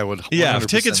lap, I would. Yeah, if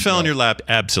tickets fell in your lap,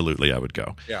 absolutely, I would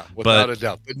go. Yeah, without a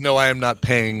doubt. But no, I am not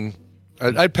paying.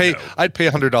 I'd pay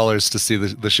 $100 to see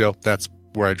the show. That's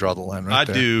where I draw the line. Right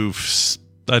there.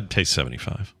 I'd pay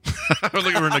 $75. I don't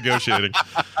think we're negotiating.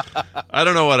 I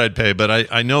don't know what I'd pay,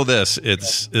 but I know this.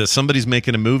 It's somebody's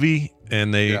making a movie,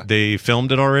 and they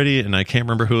filmed it already, and I can't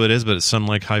remember who it is, but it's some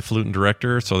like highfalutin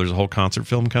director. So there's a whole concert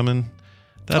film coming.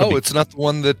 It's not the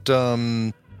one that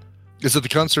is it the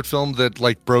concert film that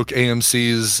like broke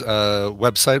AMC's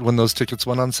website when those tickets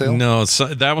went on sale? No,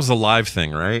 that was a live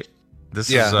thing, right? It was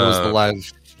the live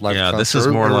concert. This is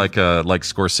more like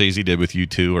Scorsese did with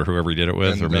U2 or whoever he did it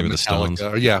with, or maybe the Stones.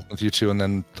 With U2, and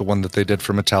then the one that they did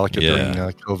for Metallica during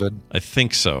COVID. I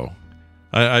think so.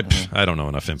 I don't know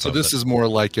enough info. So this is more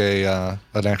like an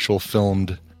actual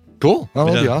filmed. Cool. Oh,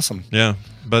 that'll be awesome. Yeah.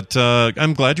 But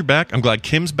I'm glad you're back. I'm glad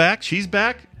Kim's back. She's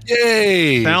back.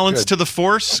 Yay! Balance to the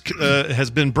force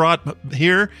has been brought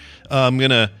here. I'm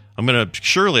gonna.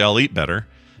 Surely I'll eat better.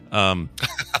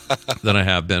 than I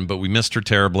have been. But we missed her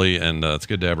terribly, and it's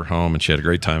good to have her home. And she had a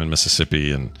great time in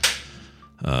Mississippi. And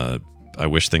I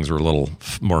wish things were a little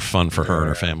more fun for her and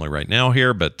her family right now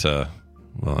here. But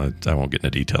well, I won't get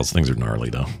into details. Things are gnarly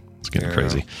though. It's getting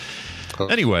crazy.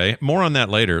 Anyway, more on that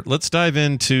later. Let's dive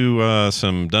into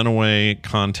some Dunaway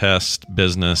contest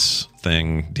business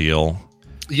thing deal.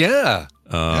 Yeah.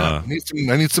 I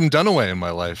need some Dunaway in my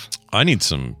life. I need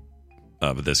some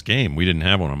of this game. We didn't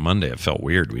have one on Monday. It felt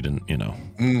weird. We didn't,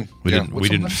 we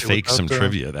didn't fake some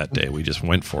trivia that day. We just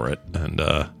went for it. And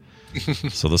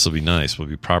so this will be nice. We'll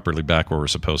be properly back where we're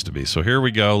supposed to be. So here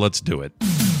we go. Let's do it.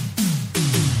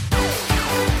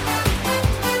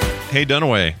 Hey,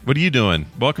 Dunaway, what are you doing?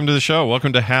 Welcome to the show.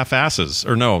 Welcome to Half Asses.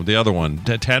 Or no, the other one,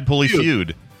 Tadpooley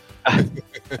Feud.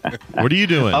 What are you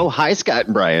doing? Oh, hi, Scott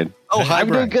and Brian. Oh, hi, I'm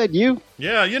Brian. doing good. You?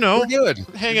 Yeah, We're good.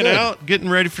 Hanging out, getting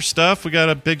ready for stuff. We got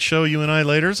a big show, you and I,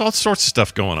 later. There's all sorts of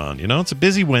stuff going on. It's a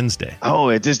busy Wednesday. Oh,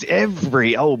 it's just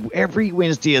every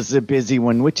Wednesday is a busy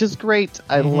one, which is great.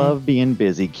 I love being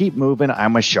busy. Keep moving.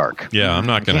 I'm a shark. Yeah, I'm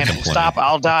not going to complain. Stop,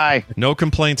 I'll die. No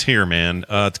complaints here, man.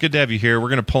 It's good to have you here. We're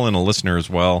going to pull in a listener as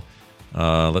well.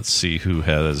 Let's see who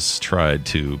has tried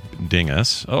to ding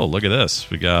us. Oh, look at this.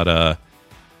 We got a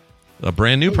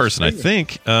brand new person, I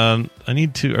think. Are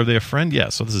they a friend? Yeah,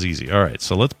 so this is easy. All right,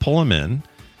 so let's pull them in.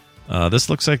 This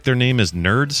looks like their name is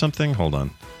Nerd something. Hold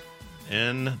on.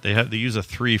 They use a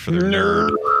 3 for their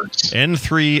nerd.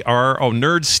 N3R. Oh,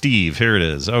 Nerd Steve. Here it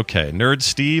is. Okay, Nerd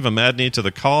Steve, I'm adding you to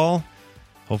the call.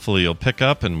 Hopefully you'll pick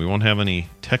up and we won't have any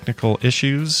technical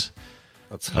issues.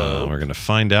 Let's hope. We're going to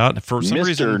find out. For some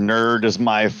reason, Mr. Nerd is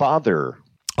my father.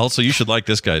 Also, you should like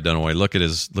this guy, Dunaway. Look at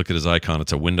his icon.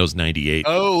 It's a Windows 98.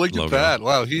 Oh, look logo. at that!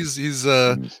 Wow, he's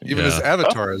even his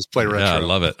avatar is play retro. Yeah, I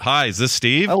love it. Hi, is this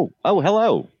Steve? Oh,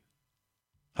 hello.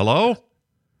 Hello.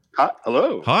 Hi,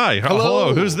 hello. Hi,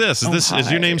 hello. Who's this? Is hi.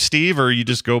 Is your name Steve, or you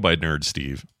just go by Nerd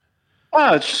Steve?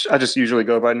 I just usually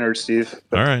go by Nerd Steve.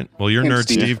 All right. Well, you're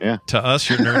Nerd Steve. Yeah. To us,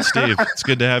 you're Nerd Steve. It's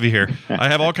good to have you here. I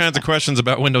have all kinds of questions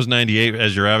about Windows 98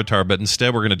 as your avatar, but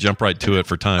instead we're going to jump right to it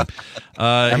for time.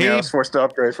 I was forced to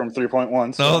upgrade from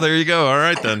 3.1. So. Oh, there you go. All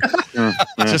right, then.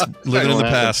 Just living in the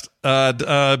past.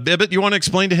 Bibbit, you want to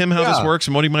explain to him how this works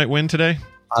and what he might win today?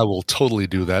 I will totally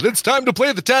do that. It's time to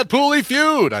play the Tadpooley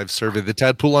Feud. I've surveyed the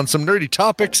Tadpool on some nerdy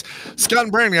topics. Scott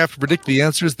and Brian have to predict the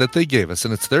answers that they gave us,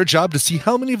 and it's their job to see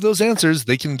how many of those answers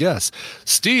they can guess.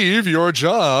 Steve, your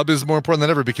job is more important than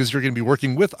ever because you're going to be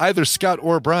working with either Scott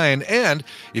or Brian, and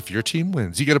if your team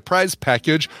wins, you get a prize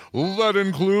package that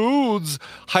includes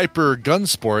Hyper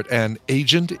Gunsport and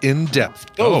Agent in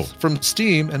Depth, both from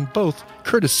Steam and both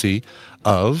courtesy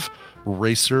of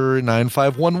Racer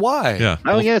 951Y. Yeah.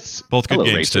 Yes. Both good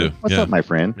games, Racer. too. What's up, my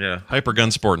friend? Yeah. Hyper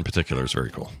Gunsport in particular is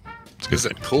very cool. It's good. Is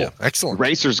it cool? Yeah. Excellent.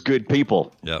 Racer's good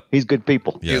people. Yep. He's good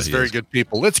people. Yeah, he is very good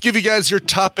people. Let's give you guys your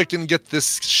topic and get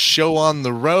this show on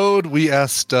the road. We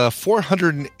asked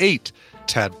 408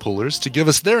 Tadpoolers to give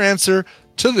us their answer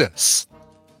to this.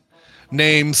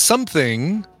 Name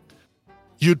something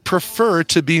you'd prefer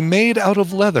to be made out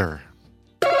of leather.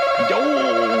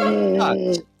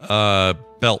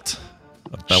 Belt.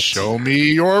 A belt. Show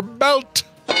me your belt.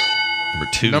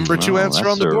 Number two answer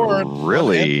on the board.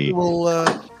 Really?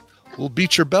 We'll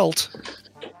beat your belt.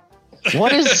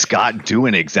 What is Scott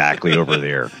doing exactly over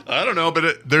there? I don't know, but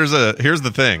here's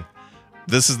the thing.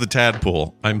 This is the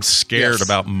Tadpool. I'm scared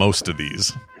about most of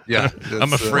these. Yeah.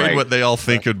 I'm afraid what they all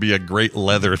think would be a great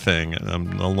leather thing.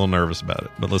 I'm a little nervous about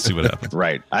it, but let's see what happens.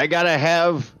 Right.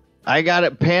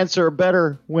 Pants are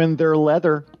better when they're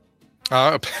leather.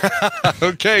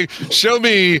 Okay, show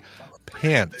me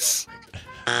pants.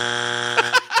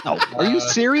 Oh, are you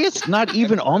serious? Not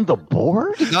even on the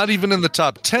board? Not even in the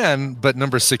top 10, but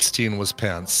number 16 was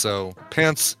pants. So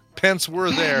pants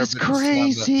were there. That's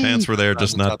crazy. Pants were there,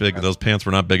 just not big. Those pants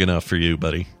were not big enough for you,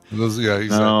 buddy. Those, yeah,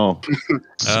 exactly. No.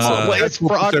 It's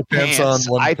frog pants.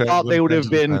 I thought they would have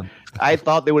been. I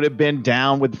thought they would have been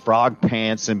down with frog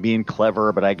pants and being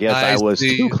clever, but I guess I was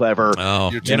too clever.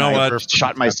 Oh, you know what?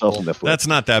 Shot myself in the foot. That's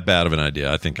not that bad of an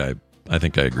idea. I think I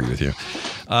agree with you.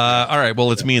 All right.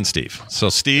 Well, it's me and Steve. So,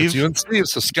 Steve. It's you and Steve.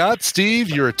 So, Scott, Steve,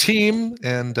 you're a team,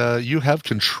 and you have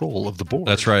control of the board.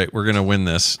 That's right. We're going to win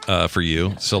this for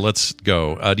you. So, let's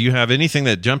go. Do you have anything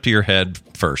that jumped to your head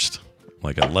first?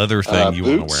 Like a leather thing you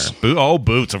want to wear?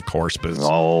 Boots, of course, boots.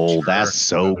 Oh, that's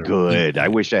so good. I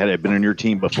wish I had been on your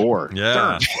team before.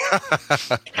 Yeah.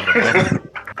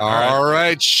 All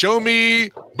right. Show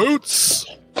me boots.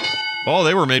 Oh,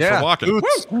 they were made for walking.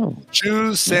 Boots,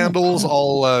 shoes, sandals,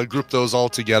 all group those all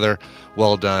together.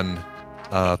 Well done.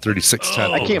 36 10.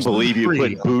 I can't believe you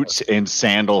put boots and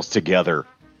sandals together.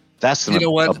 That's an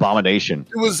abomination.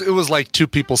 It was like two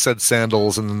people said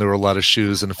sandals, and then there were a lot of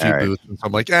shoes and a few boots. And so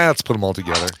I'm like, let's put them all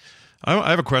together. I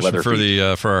have a question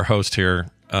for our host here.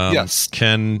 Yes.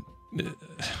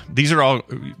 These are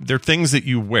they're things that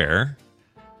you wear.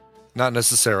 Not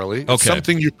necessarily. Okay. It's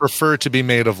something you prefer to be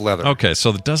made of leather. Okay, so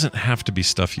it doesn't have to be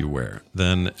stuff you wear.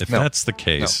 Then if that's the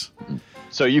case... No.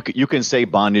 So you can say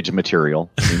bondage material.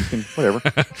 I mean, you can,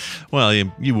 whatever. Well,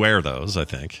 you wear those, I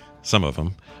think. Some of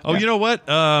them. Oh, you know what?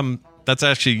 That's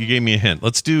actually, you gave me a hint.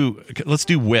 Let's do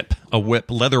whip. A whip.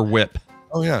 Leather whip.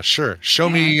 Oh, yeah, sure. Show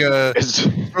me...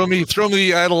 throw me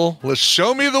the idol. Let's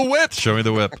show me the whip. Show me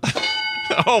the whip.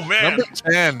 Oh, man. Number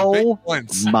 10. Oh,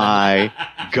 my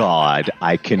God.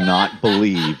 I cannot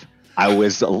believe I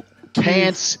was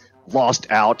pants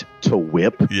lost out to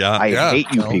whip. Yeah. I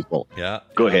hate you people. Yeah.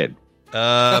 Go ahead.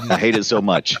 I hate it so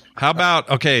much. How about,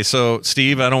 okay, so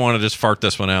Steve, I don't want to just fart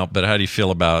this one out, but how do you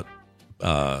feel about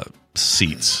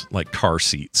seats, like car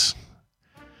seats?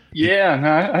 Yeah,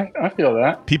 no, I feel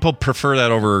that. People prefer that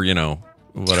over,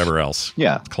 whatever else.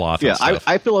 Yeah. Cloth. Yeah, and stuff.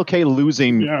 I feel okay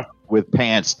losing with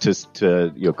pants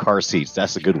to car seats.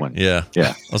 That's a good one. Yeah.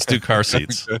 Yeah. Let's do car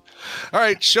seats. All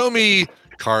right, show me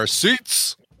car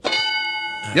seats.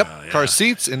 Yep, car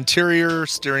seats, interior,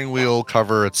 steering wheel,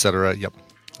 cover, etc. Yep.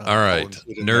 All right,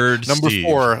 Nerd Number Steve.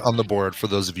 4 on the board for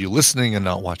those of you listening and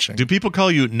not watching. Do people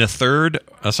call you Nethird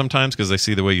sometimes because they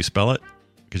see the way you spell it?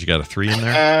 Because you got a 3 in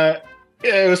there?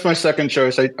 Yeah, it was my second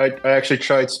choice. I actually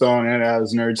tried spelling it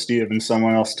as Nerd Steve, and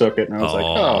someone else took it, and I was like,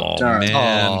 oh, darn.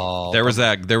 Man. There was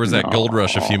that gold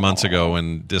rush a few months ago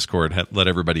when Discord let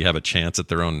everybody have a chance at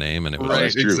their own name, and it was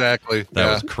right, exactly.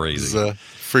 That was crazy. It was,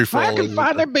 free for all. I can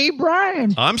finally be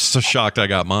Brian. I'm so shocked I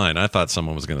got mine. I thought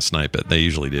someone was going to snipe it. They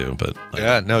usually do, but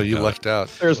you lucked out.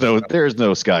 There's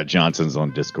no Scott Johnsons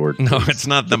on Discord. No, it's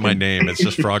not that my name. It's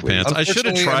just Frog Pants. I should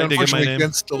have tried to get my name.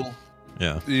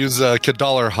 Use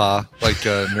Kadallar like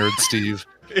Nerd Steve.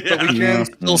 But we can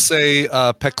still say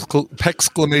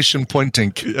pexclamation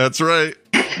pointink. That's right.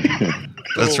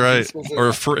 That's right.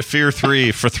 Or Fear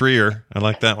 3 for threer. I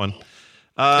like that one.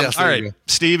 All right.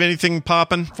 Steve, anything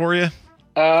popping for you?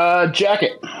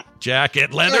 Jacket.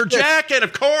 Leather jacket,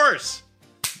 of course.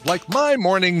 Like my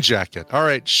morning jacket. All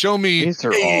right, show me. These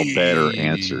are all better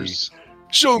answers.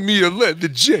 Show me a leather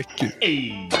jacket.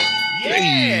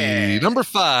 Yeah. Number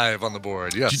 5 on the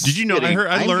board. Yes. Did you know?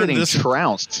 I learned this.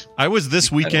 Trounced. I was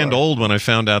this weekend old when I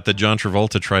found out that John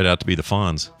Travolta tried out to be the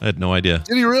Fonz. I had no idea.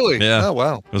 Did he really? Yeah. Oh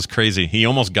wow. It was crazy. He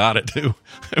almost got it too.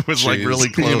 It was like really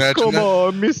close. Come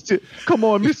on,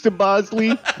 Mr.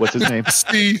 Bosley. What's his name?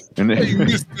 Steve. Hey,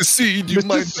 Mr. C, do you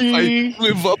mind if I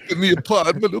live up in the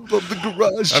apartment above the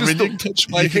garage? Just don't touch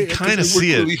my hair. You can kind of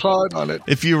see it. Really hard on it.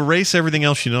 If you erase everything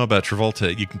else you know about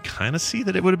Travolta, you can kind of see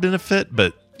that it would have been a fit,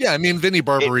 but. Yeah, I mean, Vinnie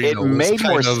Barbarino was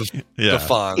kind of the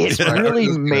Fonz. It really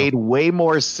made way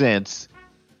more sense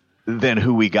than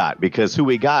Who We Got, because Who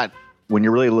We Got, when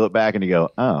you really look back and you go,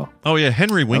 oh yeah,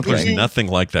 Henry Winkler's nothing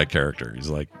like that character. He's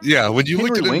like, when you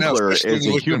look at Henry it now, Winkler especially when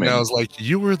you look at it now, it's like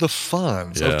you were the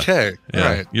Fonz. Okay,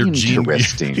 right. You're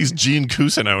Interesting. He's Gene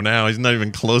Cousineau now. He's not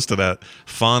even close to that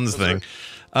Fonz thing.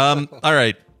 All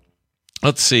right.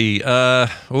 Let's see.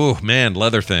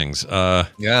 Leather things.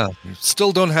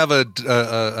 Still don't have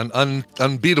an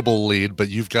unbeatable lead, but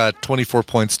you've got 24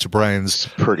 points to Brian's.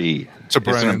 It's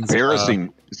an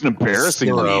embarrassing. It's an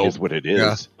embarrassing lead, is what it is.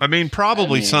 Yeah. I mean,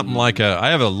 probably something like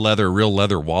I have a real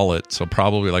leather wallet, so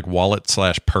probably like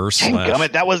wallet/purse.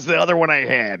 Gummit, that was the other one I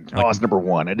had. Like, it's number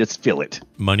 1. I just feel it.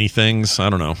 Money things.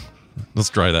 I don't know. Let's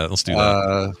try that. Let's do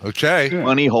that. Okay.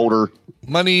 Money holder.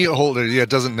 Yeah, it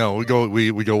doesn't know. We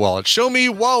go wallet. Show me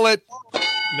wallet.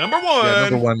 Number 1. Yeah,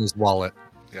 number 1 is wallet.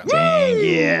 Yeah. Dang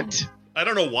it. I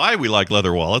don't know why we like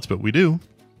leather wallets, but we do.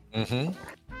 Mm-hmm.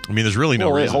 I mean, there's really no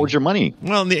reason. It holds your money.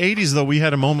 Well, in the 80s, though, we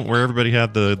had a moment where everybody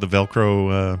had the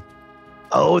Velcro.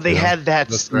 They had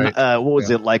that. Right. What was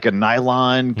it, like a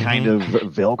nylon kind of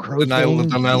Velcro? The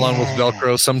nylon with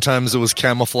Velcro. Sometimes it was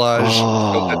camouflage.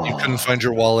 So that you couldn't find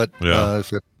your wallet. Yeah.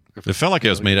 It felt like it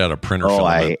was made out of printer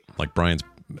filament, like Brian's.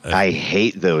 I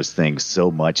hate those things so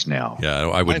much now. Yeah,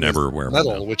 I would never wear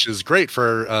metal, which is great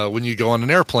for when you go on an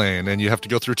airplane and you have to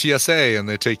go through TSA and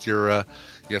they take your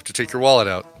you have to take your wallet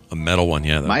out. A metal one,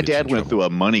 yeah. My dad went through a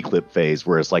money clip phase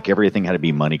where it's like everything had to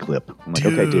be money clip. I'm like,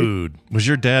 okay, dude. Was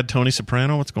your dad Tony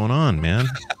Soprano? What's going on, man?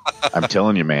 I'm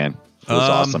telling you, man. It was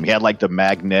awesome. He had like the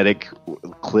magnetic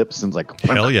clips and like.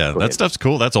 Hell yeah, that stuff's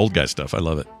cool. That's old guy stuff. I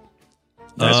love it.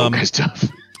 That's old guy stuff.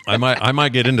 I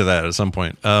might get into that at some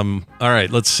point. All right,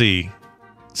 let's see.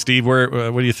 Steve, what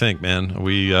do you think, man?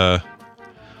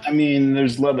 I mean,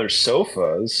 there's leather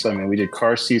sofas. I mean, we did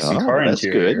car seats and car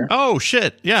interior. Good. Oh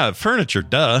shit! Yeah, furniture.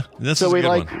 Duh. This is a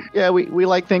good one. We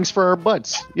like things for our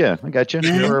butts. Yeah, I got you.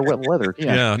 For our wet leather.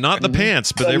 Yeah, not the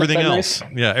pants, but everything else.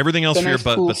 Yeah, everything else for your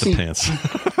butt, but the pants.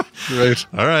 Right.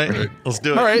 All right. Let's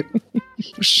do it. All right.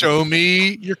 Show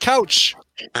me your couch.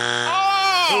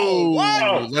 Oh,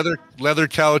 wow. Leather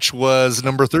couch was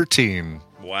number 13.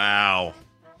 Wow.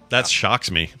 That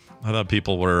shocks me. I thought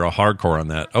people were hardcore on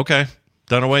that. Okay.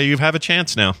 Dunaway, you have a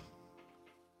chance now.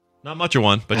 Not much of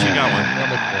one, but you got one.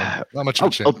 Not much of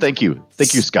a chance. Oh, thank you.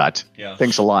 Thank you, Scott. Yeah.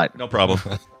 Thanks a lot. No problem.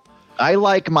 I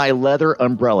like my leather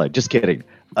umbrella. Just kidding.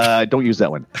 Don't use that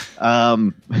one.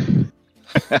 I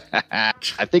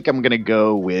think I'm going to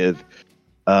go with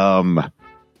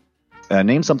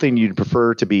name something you'd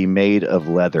prefer to be made of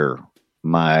leather.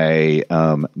 My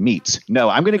meats. No,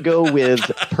 I'm going to go with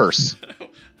purse.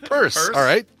 Purse. All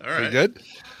right. Very good.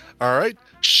 All right.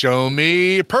 Show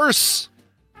me purse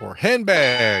or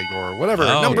handbag or whatever.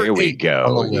 Number here 8 we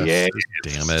go. Yeah.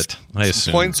 Damn it. I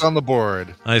assumed points on the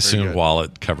board. I assumed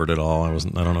wallet covered it all. I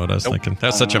don't know what I was thinking.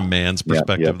 That's such a man's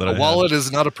perspective that I have. A wallet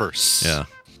is not a purse. Yeah.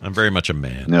 I'm very much a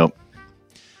man. Nope.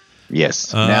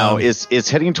 Yes. Now it's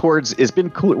heading towards. It's been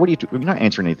cool. What are you? You're not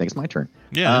answering anything. It's my turn.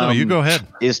 Yeah. No, you go ahead.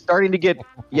 It's starting to get.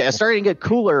 Yeah, it's starting to get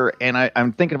cooler, and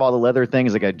I'm thinking of all the leather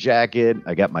things. I got jacket.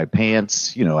 I got my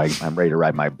pants. You know, I'm ready to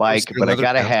ride my bike, but I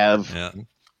gotta have.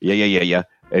 Yeah.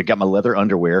 I got my leather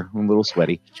underwear. I'm a little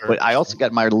sweaty, but I also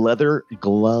got my leather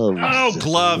gloves. Oh,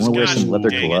 gloves! I want to wear some leather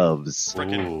gloves.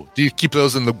 Do you keep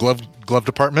those in the glove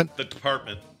department? The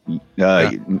department.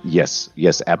 Yes,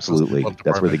 absolutely.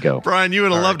 That's where they go. Brian, you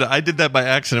would have loved it. I did that by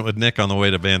accident with Nick on the way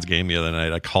to Van's game the other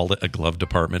night. I called it a glove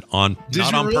department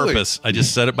not on purpose. I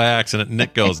just said it by accident.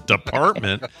 Nick goes,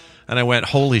 department? And I went,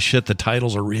 holy shit, the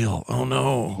titles are real. Oh,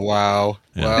 no. Wow.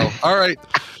 All right.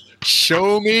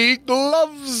 Show me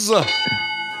gloves.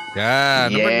 Yeah,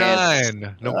 number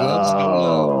 9. No gloves, no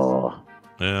gloves.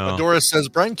 Yeah. Doris says,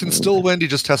 Brian can still win. He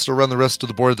just has to run the rest of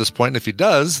the board at this point. And if he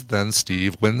does, then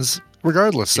Steve wins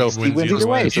regardless. So Steve wins either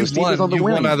way. So Steve is on the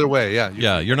win. Won either way. Yeah.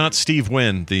 Yeah. You're not Steve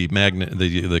Wynn, the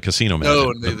casino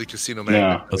magnet. No, the casino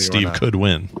magnet. But Steve could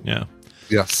win. Yeah.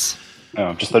 Yes.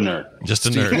 Oh, just a nerd. Just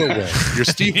a Steve nerd. Will win. Your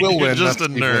Steve will win. Just a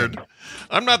nerd.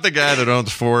 I'm not the guy that owns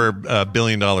 $4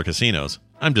 billion casinos.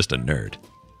 I'm just a nerd.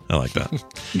 I like that.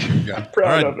 I'm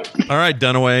proud of it. All right,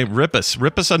 Dunaway,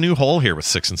 rip us a new hole here with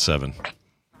 6 and 7.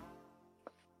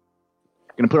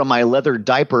 Going to put on my leather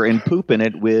diaper and poop in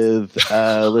it with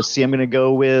let's see, I'm going to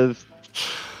go with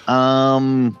I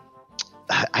don't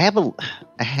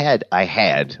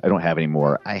have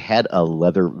anymore. I had a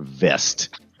leather vest,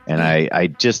 and I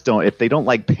just don't, if they don't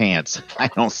like pants, I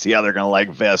don't see how they're going to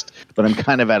like vest, but I'm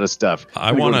kind of out of stuff.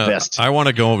 I want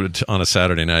to go on a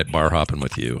Saturday night bar hopping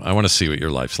with you. I want to see what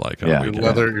your life's like.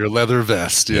 Your leather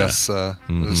vest. Yes. Up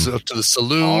to the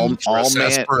saloon.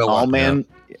 All man.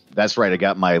 That's right. I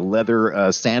got my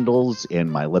leather sandals and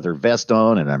my leather vest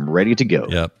on, and I'm ready to go.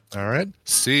 Yep. All right.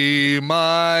 See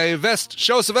my vest.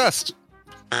 Show us a vest.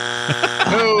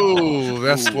 No,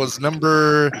 vest was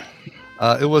number.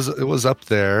 It was up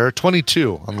there,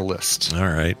 22 on the list. All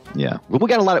right. Yeah. Well, we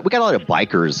got a lot of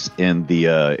bikers in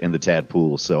the Tad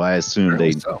pool, so I assume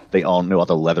they all know all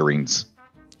the leatherings.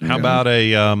 How about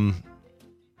a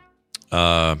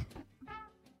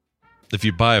if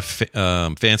you buy a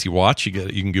fancy watch, you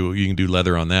can do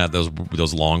leather on that.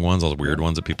 Those long ones, those weird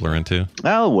ones that people are into.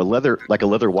 Oh, a leather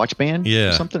watch band,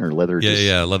 or something, or leather.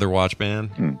 Yeah, leather watch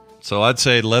band. So I'd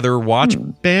say leather watch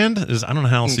band is. I don't know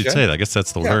how else you'd say that. I guess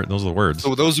that's the word. Those are the words.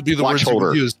 So those would be the words you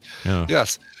would use. Yeah.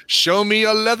 Yes. Show me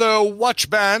a leather watch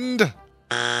band.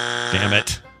 Damn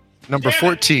it. Number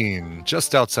 14,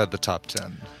 just outside the top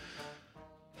 10.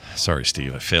 Sorry,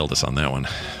 Steve. I failed us on that one.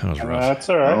 That was rough. That's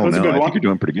all right. Oh, That's a good I one. think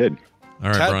you're doing pretty good. All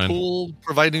right, Brian. Tadpool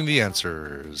providing the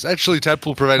answers. Actually,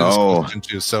 Tadpool providing the question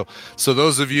too. So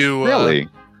those of you, really,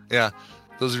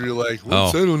 those of you like,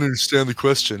 I don't understand the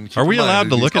question. Are we allowed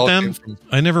to look at them?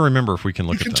 I never remember if we can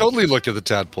look at them. You can totally look at the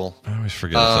Tadpool. I always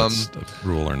forget if that's a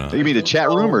rule or not. You mean the chat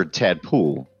room or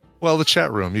Tadpool? Well, the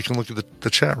chat room. You can look at the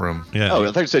chat room. Yeah. Oh,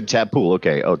 I thought you said Tadpool.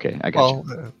 Okay, I got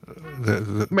you.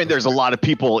 I mean, there's a lot of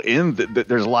people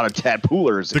there's a lot of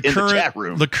Tadpoolers in the chat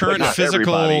room. The current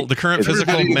physical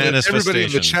manifestation. Everybody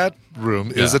in the chat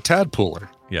room is a Tadpooler.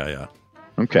 Yeah.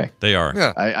 Okay. They are.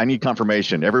 Yeah. I need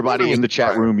confirmation. Everybody in the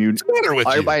chat room,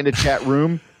 everybody in the chat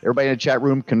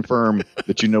room, confirm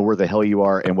that you know where the hell you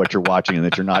are and what you're watching, and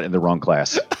that you're not in the wrong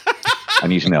class. I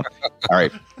need to know. All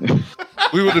right.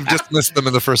 We would have dismissed them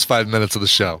in the first 5 minutes of the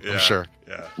show. I'm sure.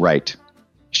 Yeah. Right.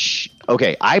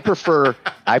 Okay. I prefer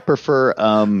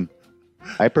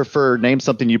I prefer name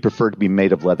something you prefer to be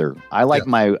made of leather. I like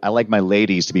my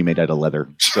ladies to be made out of leather.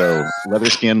 So leather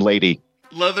skinned lady.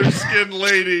 Leather skinned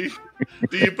lady.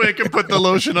 Do you make him put the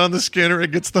lotion on the skin or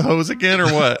it gets the hose again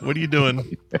or what? What are you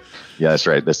doing? Yeah, that's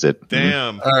right. That's it.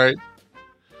 Damn. All right.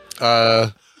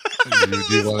 Do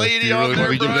you lady really on there,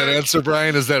 want to give that Brian? answer,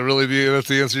 Brian? Is that really that's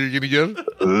the answer you're going to give?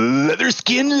 Leather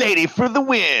skinned lady for the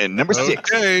win. Number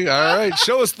 6. Okay, all right.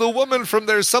 Show us the woman from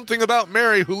There's Something About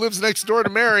Mary who lives next door to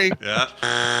Mary. Yeah.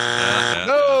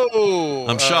 No.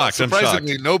 I'm shocked.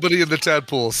 Surprisingly, nobody in the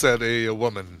tadpole said a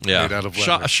woman made out of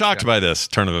leather. Shocked by this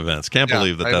turn of events. Can't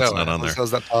believe that's not on there. How's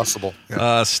that possible?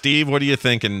 Steve, what are you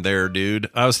thinking there, dude?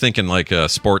 I was thinking like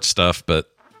sports stuff,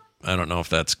 but I don't know if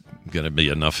that's going to be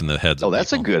enough in the heads. Oh,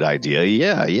 that's a good idea.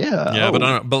 Yeah.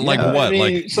 But like what? I mean,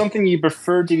 like something you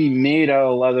prefer to be made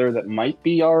out of leather that might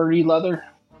be already leather.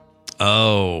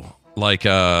 Oh, like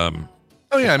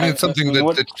Oh yeah, I mean something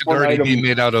that could already be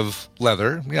made out of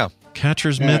leather. Yeah.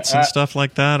 Catcher's mitts and stuff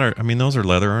like that. Those are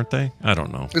leather, aren't they? I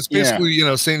don't know. It's basically,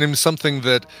 saying him something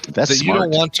that you don't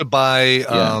want to buy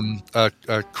a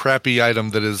crappy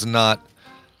item that is a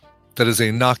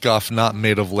knockoff, not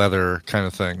made of leather kind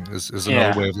of thing is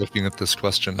another way of looking at this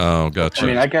question. Oh, gotcha. I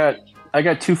mean, I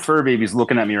got 2 fur babies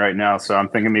looking at me right now, so I'm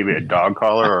thinking maybe a dog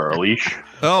collar or a leash.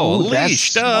 Oh, a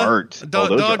leash. Smart.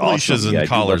 Dog leashes and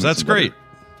collars. That's great.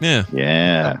 Yeah.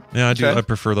 Yeah. Yeah, I do. Okay. I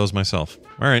prefer those myself.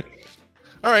 All right.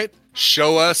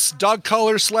 Show us dog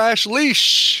collar /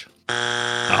 leash.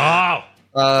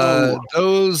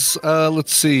 Those,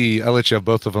 let's see. I'll let you have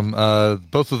both of them.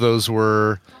 Both of those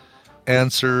were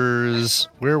answers.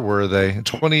 Where were they?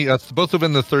 20. Both of them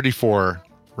in the 34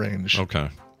 range. Okay.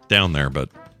 Down there, but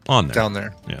on there. Down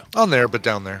there. Yeah. On there, but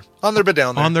down there. On there, but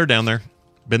down there. On there, down there.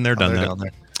 Been there, done that. Down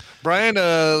there. Brian,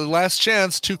 last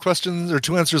chance. 2 questions or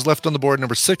 2 answers left on the board.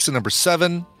 Number 6 and number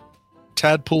 7.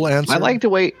 Tadpole answer. I like the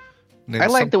way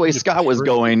Scott was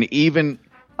going. I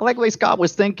like the way Scott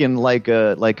was thinking, like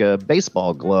a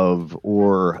baseball glove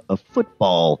or a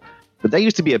football. But that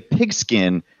used to be a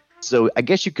pigskin, so I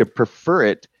guess you could prefer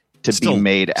it to be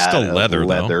made out of leather.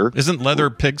 Though. Isn't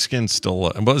leather pigskin still?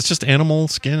 Well, it's just animal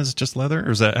skin. Is it just leather, or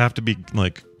does that have to be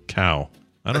like cow?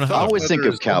 I don't know. I always think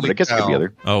of cow, but I guess it could be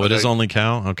other. Oh, it is only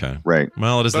cow? Okay. Right.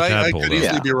 Well, it is the tadpole. I could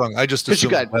easily be wrong. I just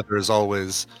assume leather is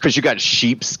always... Because you got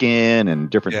sheepskin and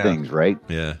different things, right?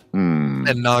 Yeah.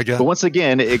 And naga. But once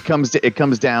again, it comes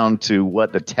down to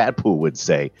what the tadpole would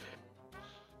say.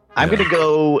 I'm going to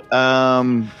go...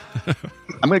 I'm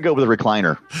going to go with a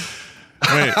recliner.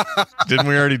 Wait, didn't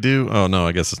we already do? Oh no,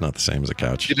 I guess it's not the same as a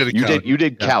couch. You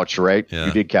did couch, right? Yeah.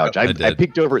 You did couch. I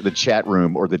peeked over at the chat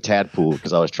room or the tadpole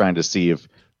because I was trying to see if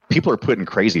people are putting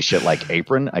crazy shit like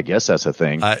apron. I guess that's a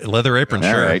thing. Leather apron,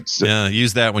 sure. Right, so, yeah,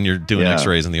 use that when you're doing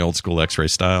X-rays in the old school X-ray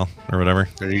style or whatever.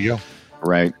 There you go.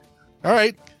 Right. All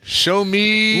right. Show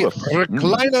me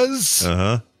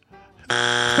recliners.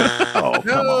 Oh,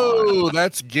 no,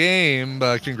 that's game.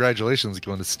 Congratulations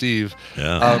going to Steve.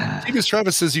 Yeah.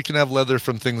 Travis says you can have leather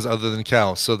from things other than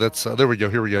cow. So that's there we go.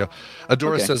 Here we go.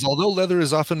 Adora says, although leather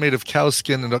is often made of cow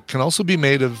skin, it can also be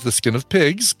made of the skin of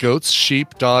pigs, goats,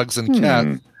 sheep, dogs, and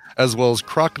cats, as well as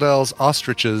crocodiles,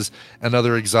 ostriches, and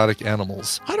other exotic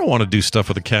animals. I don't want to do stuff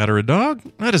with a cat or a dog.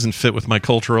 That doesn't fit with my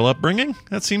cultural upbringing.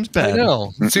 That seems bad. I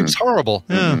know. It seems horrible.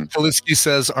 Yeah. Kaliski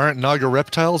says, aren't naga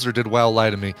reptiles, or did WoW lie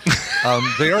to me?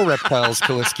 They are reptiles,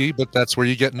 Kaliski, but that's where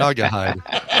you get naga hide.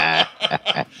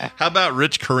 How about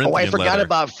rich Corinthian I forgot leather?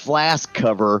 about flask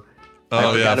cover.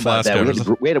 Oh, yeah, about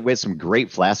that. We had some great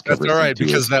flask covers. That's all right,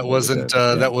 because that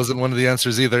wasn't one of the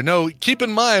answers either. No, keep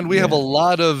in mind, we have a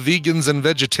lot of vegans and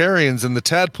vegetarians in the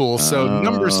tadpole, so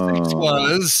number 6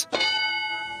 was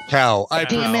cow.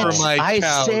 Damn it. I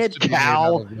said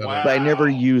cow, but I never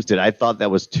used it. I thought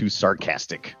that was too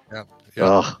sarcastic.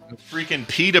 Yeah. Freaking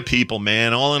PETA people,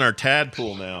 man, all in our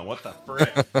tadpole now. What the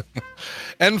frick?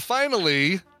 And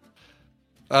finally...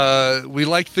 we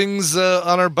like things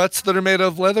on our butts that are made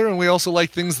of leather, and we also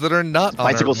like things that are not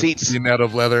bicycle seats made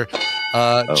of leather.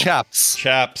 Chaps.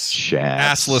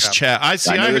 Assless chap. I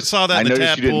saw that in the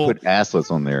tadpole. You didn't put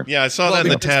assless on there. Yeah, I saw that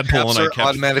in the tadpole, and I kept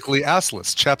automatically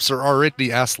assless. Chaps are already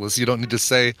assless. You don't need to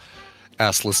say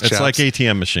assless. It's chaps. like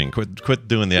ATM machine. Quit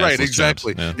doing the assless. Right,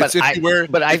 exactly. Yeah.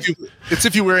 It's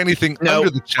if you wear anything under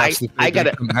the chaps.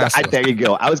 There you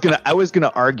go. I was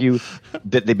gonna argue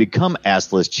that they become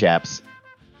assless chaps.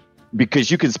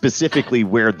 Because you can specifically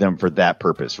wear them for that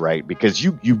purpose, right? Because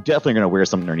you definitely going to wear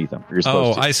something underneath them. You're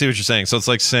supposed to. I see what you're saying. So it's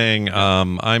like saying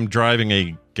I'm driving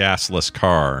a gasless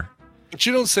car. But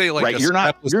you don't say like you're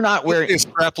not wearing a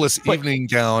strapless evening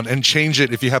gown and change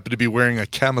it if you happen to be wearing a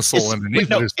camisole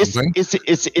underneath it or something. It's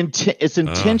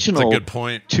intentional. That's a good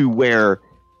point. To wear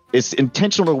it's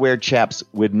intentional to wear chaps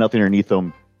with nothing underneath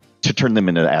them to turn them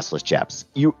into assless chaps.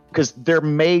 Because they're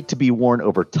made to be worn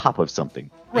over top of something.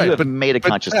 Right, you have but made a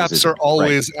conscious chaps decision. are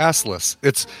always assless.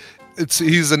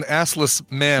 He's an assless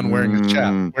man wearing a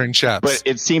chap, wearing chaps. But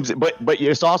it seems, but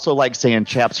it's also like saying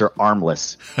chaps are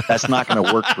armless. That's not going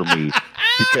to work for me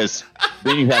because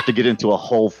then you have to get into a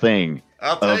whole thing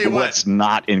of what's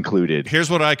not included. Here's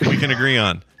what we can agree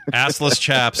on. Assless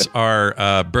chaps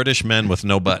are British men with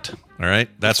no butt. All right?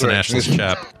 That's an assless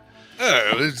chap.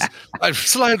 I've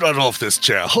slid right off this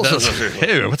chair.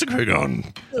 Hey, what's going on?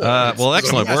 Well,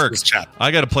 excellent work.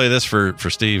 I got to play this for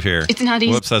Steve here. It's not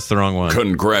easy. Whoops, that's the wrong one.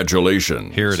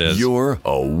 Congratulations. Here it is. You're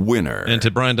a winner. And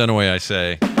to Brian Dunaway, I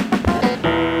say,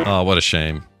 oh, what a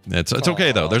shame. It's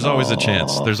okay, though. There's always a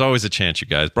chance. There's always a chance, you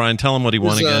guys. Brian, tell him what he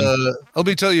won again. Let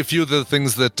me tell you a few of the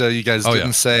things that you guys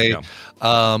didn't say. Yeah.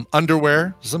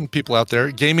 Underwear, some people out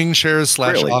there. Gaming chairs /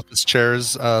 office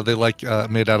chairs. They like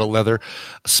made out of leather.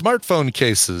 Smartphone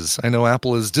cases. I know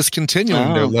Apple is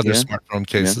discontinuing their leather smartphone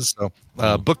cases. So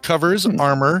book covers,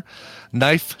 armor,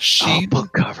 knife sheath,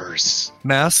 book covers,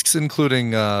 masks, including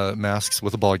masks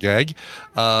with a ball gag,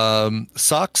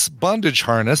 socks, bondage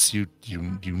harness. You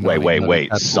know.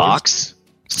 Wait, socks,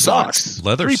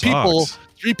 leather socks.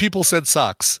 Three people said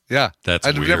socks. Yeah,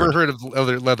 I've weird. Never heard of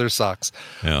leather socks.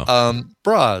 Yeah.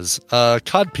 Bras,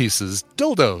 cod pieces,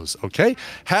 dildos. Okay,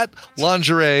 hat,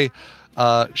 lingerie,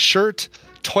 shirt,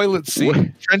 toilet seat,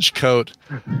 trench coat.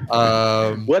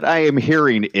 What I am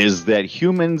hearing is that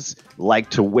humans like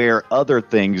to wear other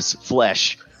things,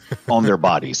 flesh, on their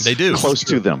bodies. They do. Close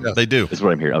to them. Yeah. They do. Is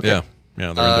what I'm hearing. Okay. Yeah.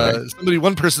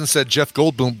 One person said Jeff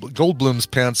Goldblum's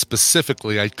pants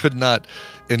specifically. I could not,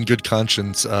 in good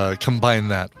conscience, combine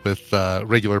that with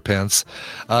regular pants.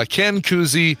 Can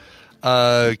koozie,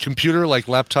 computer like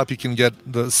laptop. You can get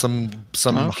some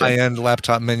high-end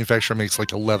laptop manufacturer makes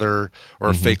like a leather or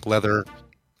a fake leather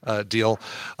deal.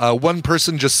 One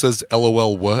person just says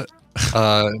LOL what?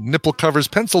 Nipple covers,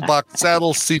 pencil box,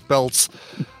 saddle, seat belts,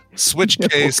 switch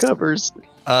case, covers,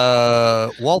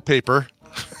 wallpaper.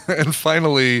 And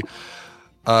finally,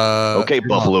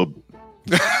 Buffalo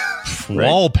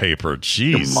wallpaper.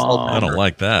 Jeez, I don't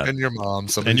like that. And your mom.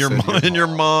 And your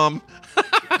mom.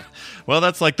 Well,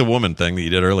 that's like the woman thing that you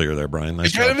did earlier there, Brian.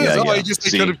 Nice job. I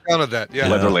could have counted that. Yeah,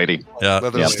 leather lady.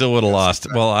 Yeah, still would have lost.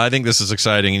 Well, I think this is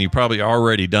exciting, and you probably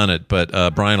already done it.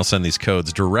 But Brian will send these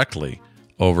codes directly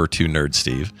over to Nerd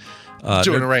Steve.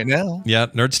 Doing it right now. Yeah,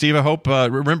 Nerd Steve, I hope.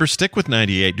 Remember, stick with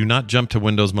 98. Do not jump to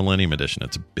Windows Millennium Edition.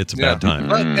 It's a bad time.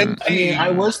 I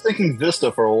was thinking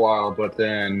Vista for a while, but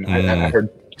then I heard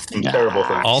some terrible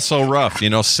things. Also rough.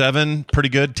 7, pretty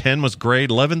good. 10 was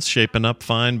great. 11's shaping up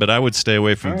fine, but I would stay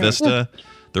away from Vista.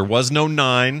 There was no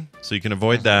 9, so you can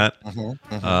avoid that.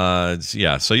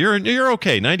 So you're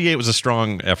okay. 98 was a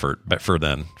strong effort for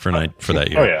that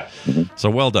year. Oh, yeah.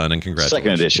 So well done, and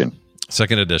congratulations.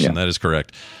 Second edition, that is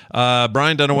correct.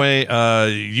 Brian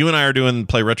Dunaway, you and I are doing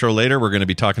Play Retro later. We're going to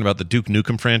be talking about the Duke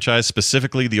Nukem franchise,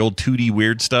 specifically the old 2D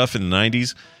weird stuff in the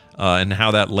 90s, and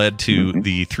how that led to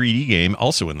the 3D game,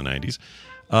 also in the 90s.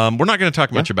 We're not going to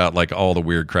talk much about like all the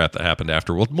weird crap that happened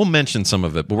after. We'll mention some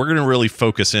of it, but we're going to really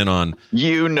focus in on...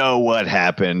 You know what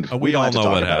happened. We all know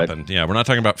what happened. Yeah, we're not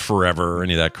talking about Forever or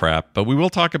any of that crap, but we will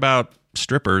talk about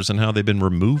strippers and how they've been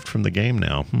removed from the game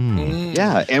now.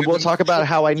 Yeah, and we'll talk about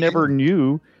how I never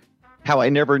knew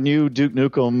Duke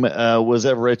Nukem was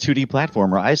ever a 2D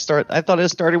platformer. I thought it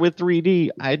started with 3D.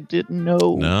 I didn't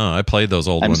know. No, I played those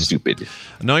old ones. I'm stupid.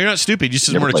 No, you're not stupid. You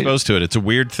just weren't exposed to it. It's a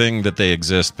weird thing that they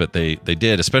exist, but they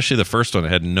did. Especially the first one.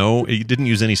 It didn't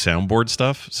use any soundboard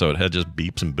stuff, so it had just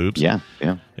beeps and boops. Yeah.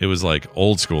 It was like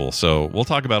old school. So we'll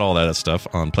talk about all that stuff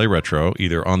on Play Retro,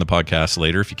 either on the podcast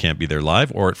later if you can't be there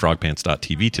live, or at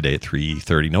frogpants.tv today at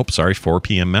 3:30. Nope, sorry, 4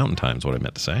 p.m. Mountain Time is what I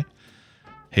meant to say.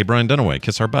 Hey, Brian Dunaway,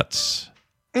 kiss our butts.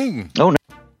 Oh, no.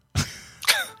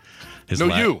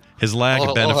 His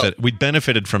lag benefit. We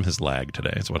benefited from his lag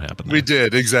today. Is what happened there. We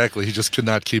did, exactly. He just could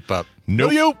not keep up. No,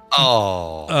 you.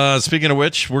 Oh. Speaking of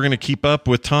which, we're going to keep up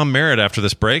with Tom Merritt after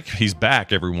this break. He's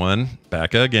back, everyone.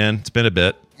 Back again. It's been a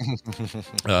bit.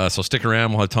 So stick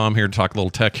around. We'll have Tom here to talk a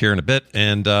little tech here in a bit.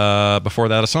 And before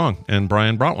that, a song. And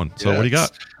Brian brought one. So what do you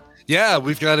got? Yeah,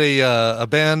 we've got a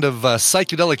band of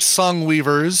psychedelic song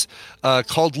weavers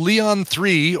called Leon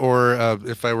 3, or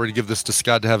if I were to give this to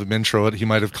Scott to have him intro it, he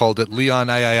might have called it Leon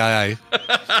I.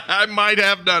 I might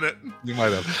have done it. You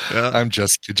might have. Yeah. I'm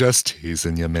just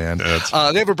teasing you, man.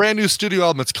 They have a brand new studio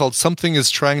album. It's called Something Is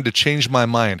Trying to Change My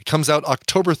Mind. It comes out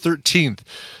October 13th.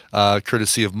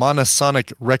 Courtesy of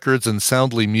Monosonic Records and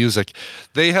Soundly Music.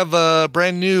 They have a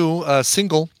brand new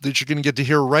single that you're going to get to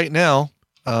hear right now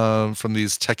from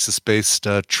these Texas-based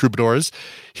troubadours.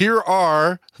 Here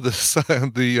are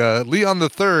the Leon the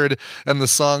Third and the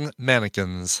song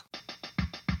Mannequins.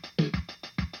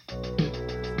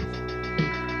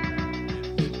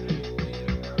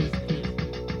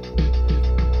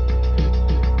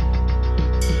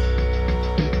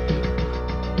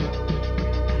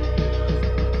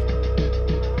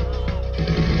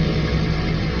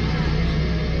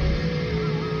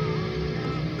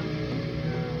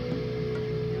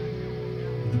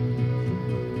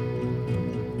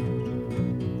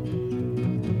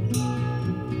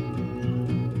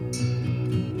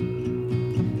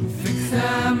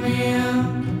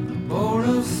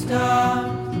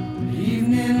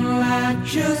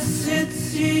 Just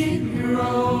sits here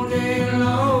all day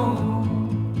long.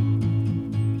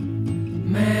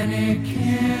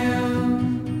 Mannequins,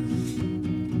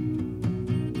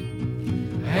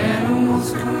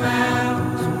 animals come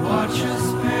out to watch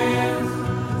us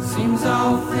pass. Seems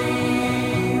all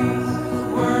things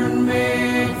weren't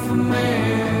made for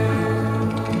man.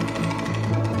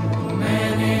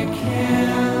 Mannequins.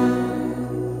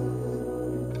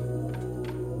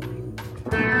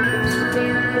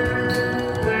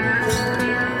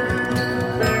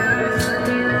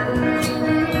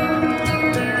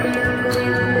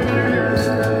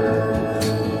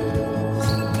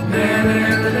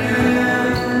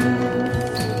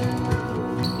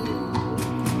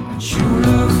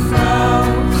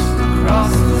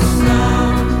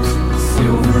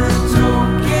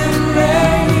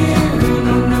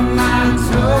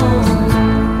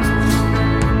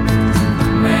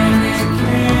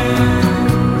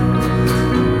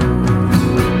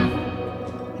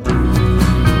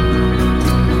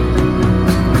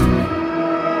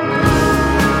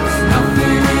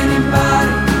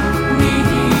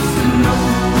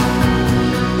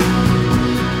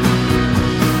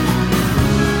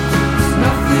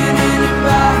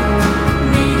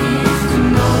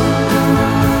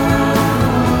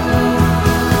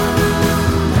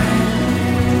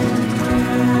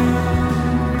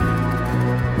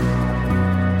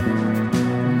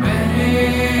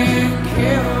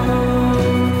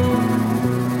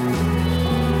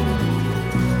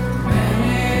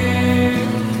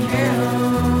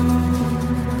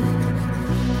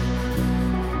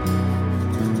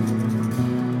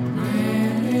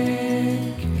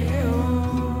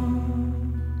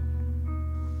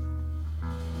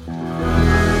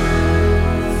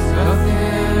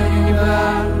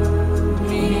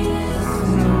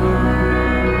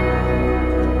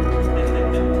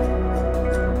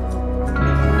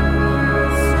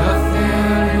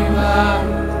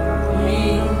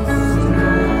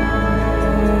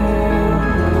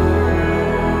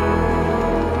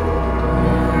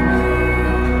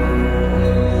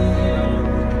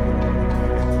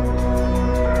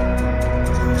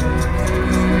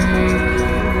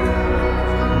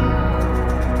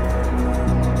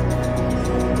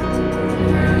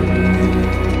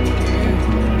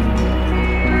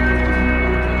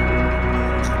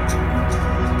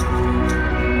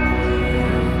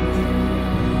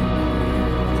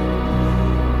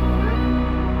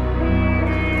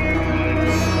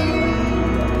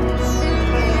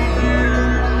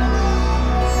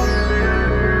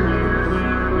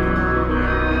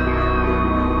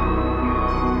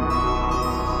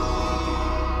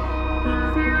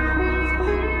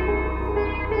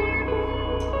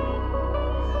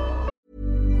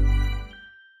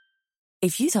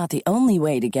 If you thought the only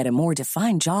way to get a more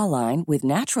defined jawline with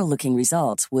natural-looking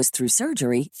results was through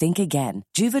surgery, think again.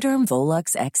 Juvederm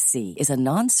Volux XC is a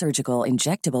non-surgical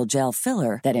injectable gel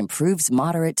filler that improves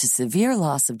moderate to severe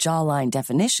loss of jawline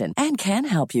definition and can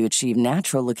help you achieve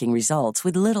natural-looking results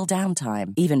with little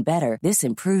downtime. Even better, this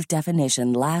improved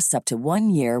definition lasts up to 1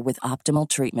 year with optimal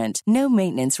treatment. No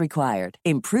maintenance required.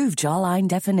 Improve jawline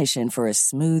definition for a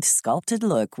smooth, sculpted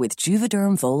look with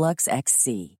Juvederm Volux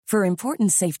XC. For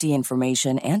important safety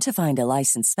information and to find a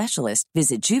licensed specialist,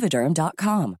 visit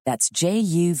Juvederm.com. That's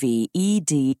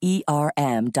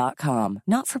JUVEDERM.com.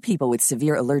 Not for people with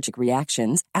severe allergic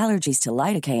reactions, allergies to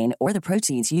lidocaine, or the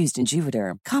proteins used in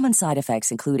Juvederm. Common side effects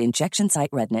include injection site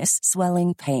redness,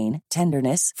 swelling, pain,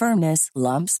 tenderness, firmness,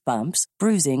 lumps, bumps,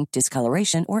 bruising,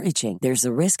 discoloration, or itching. There's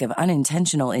a risk of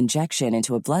unintentional injection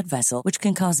into a blood vessel, which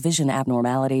can cause vision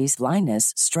abnormalities,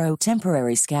 blindness, stroke,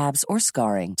 temporary scabs, or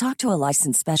scarring. Talk to a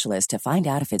licensed specialist to find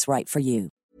out if it's right for you.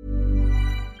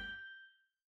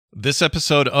 This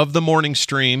episode of The Morning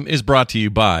Stream is brought to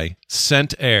you by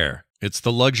Scent Air. It's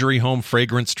the luxury home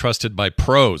fragrance trusted by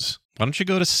pros. Why don't you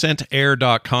go to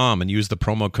scentair.com and use the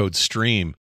promo code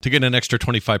STREAM to get an extra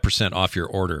 25% off your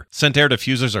order. Scent Air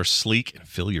diffusers are sleek and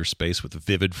fill your space with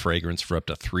vivid fragrance for up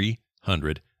to 3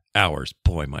 hours.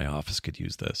 Boy, my office could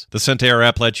use this. The Scent Air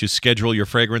app lets you schedule your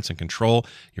fragrance and control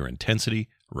your intensity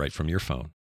right from your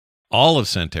phone. All of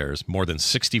Scent Air's more than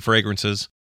 60 fragrances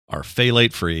are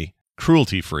phthalate-free,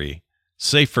 cruelty-free,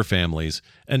 safe for families,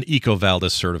 and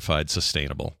EcoVadis certified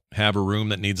sustainable. Have a room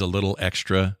that needs a little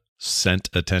extra scent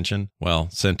attention? Well,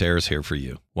 Scent Air is here for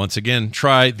you. Once again,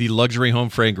 try the luxury home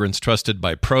fragrance trusted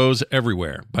by pros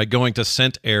everywhere by going to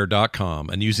scentair.com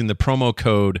and using the promo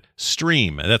code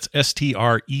STREAM, that's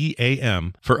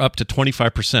STREAM, for up to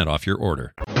 25% off your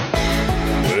order. Where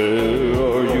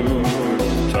are you,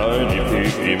 tiny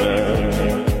piggy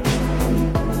man?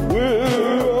 Where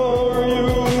are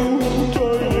you,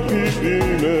 tiny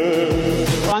piggy man?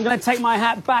 Well, I'm going to take my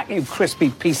hat back, you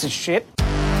crispy piece of shit.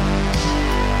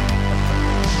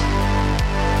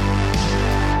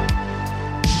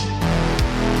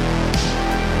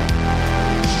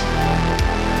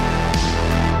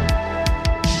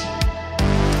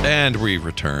 And we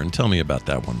return. Tell me about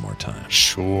that one more time.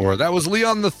 Sure. That was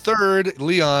Leon the Third.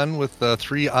 Leon with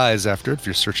 3 eyes after it, if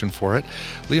you're searching for it.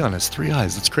 Leon has 3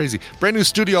 eyes. It's crazy. Brand new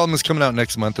studio album is coming out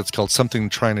next month. It's called Something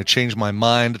Trying to Change My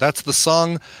Mind. That's the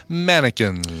song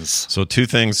Mannequins. So 2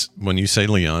 things, when you say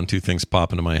Leon, 2 things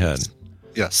pop into my head.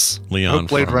 Yes. Leon.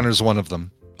 Blade Runner's one of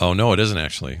them. Oh, no, it isn't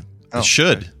actually. It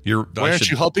should. Okay. Why aren't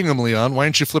you helping him, Leon? Why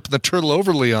aren't you flipping the turtle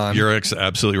over, Leon? You're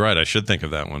absolutely right. I should think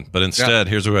of that one. But instead,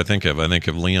 here's who I think of. I think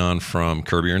of Leon from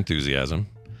Curb Your Enthusiasm.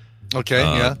 Okay,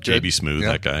 JB Smooth,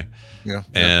 that guy. Yeah.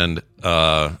 And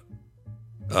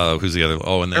who's the other?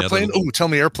 Oh, and the Airplane? other. Oh, tell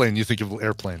me Airplane. You think of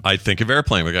Airplane. I think of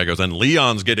Airplane. The guy goes, and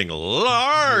Leon's getting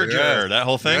larger. Yes. That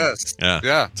whole thing? Yes.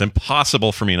 Yeah. It's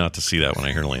impossible for me not to see that when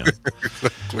I hear Leon.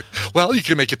 Well, you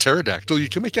can make a pterodactyl. You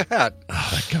can make a hat. Oh,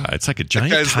 that guy. It's like a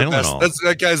giant Tylenol.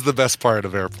 That guy's the best part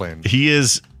of Airplane. He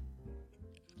is...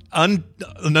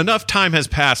 enough time has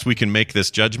passed we can make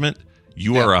this judgment.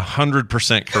 You are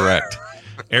 100% correct.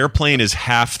 Airplane is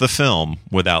half the film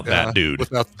without that dude.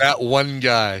 Without that one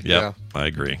guy. Yep, Yeah. I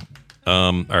agree.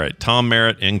 All right, Tom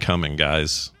Merritt incoming,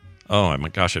 guys. Oh my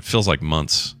gosh, it feels like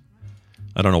months.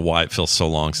 I don't know why it feels so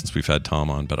long since we've had Tom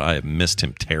on, but I have missed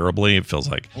him terribly. It feels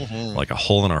like a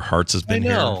hole in our hearts has been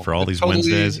here for all these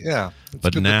Wednesdays. Yeah.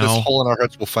 But now this hole in our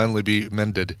hearts will finally be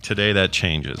mended. Today that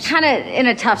changes. Kind of in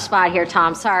a tough spot here,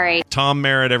 Tom. Sorry. Tom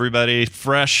Merritt, everybody.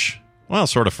 Fresh. Well,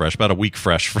 sort of fresh. About a week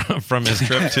fresh from his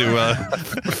trip to...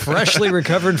 Freshly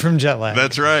recovered from jet lag.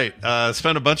 That's right.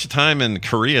 Spent a bunch of time in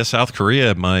Korea, South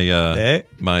Korea. My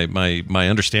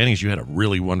understanding is you had a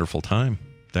really wonderful time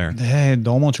there.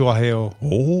 너무 좋아해요.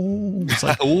 Oh, it's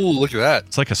like, look at that.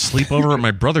 It's like a sleepover at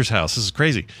my brother's house. This is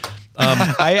crazy.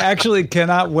 I actually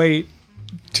cannot wait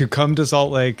to come to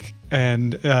Salt Lake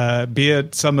and be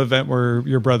at some event where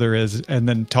your brother is and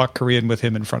then talk Korean with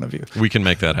him in front of you. We can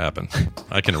make that happen.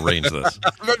 I can arrange this.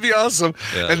 That'd be awesome.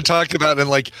 Yeah. And talk about it and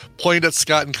like point at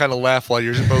Scott and kind of laugh while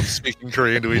you're both speaking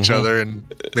Korean to each other and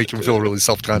make him feel really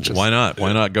self-conscious. Why not?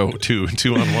 Why not go two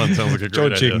on one? Sounds like a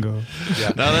great idea.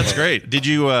 Yeah. No, that's great. Did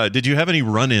you have any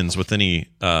run-ins with any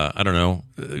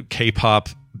K-pop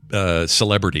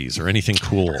celebrities or anything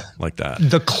cool like that?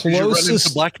 The closest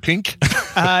to Blackpink?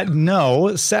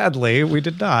 No, sadly, we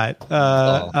did not.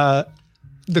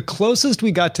 The closest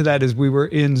we got to that is we were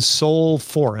in Seoul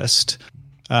Forest,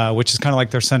 which is kind of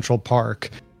like their central park.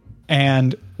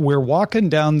 And we're walking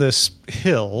down this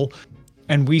hill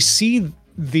and we see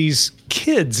these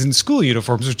kids in school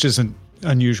uniforms, which isn't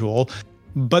unusual.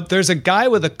 But there's a guy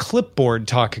with a clipboard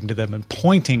talking to them and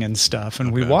pointing and stuff.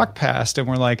 And we walk past and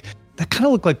we're like, that kind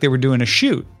of looked like they were doing a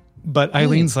shoot. But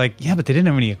Eileen's like, yeah, but they didn't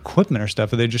have any equipment or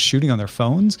stuff. Are they just shooting on their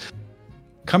phones?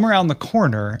 Come around the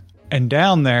corner, and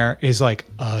down there is like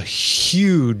a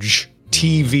huge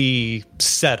TV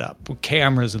setup with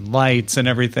cameras and lights and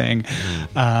everything.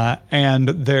 And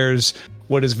there's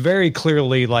what is very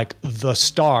clearly like the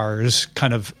stars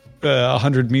kind of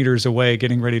 100 meters away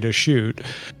getting ready to shoot.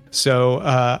 So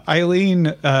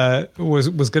Eileen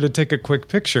was going to take a quick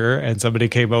picture, and somebody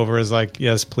came over and was like,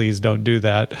 "Yes, please don't do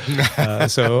that."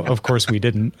 So of course we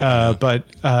didn't. But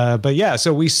yeah,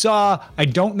 so we saw. I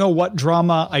don't know what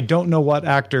drama. I don't know what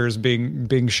actors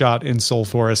being shot in Seoul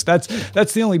Forest. That's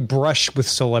the only brush with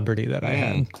celebrity that I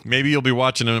had. Maybe you'll be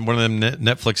watching one of them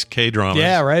Netflix K-dramas.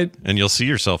 Yeah, right. And you'll see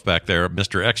yourself back there,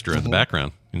 Mr. Extra in the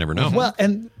background. You never know. Well,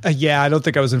 and I don't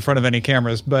think I was in front of any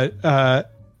cameras, but.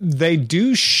 They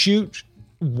do shoot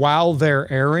while they're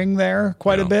airing there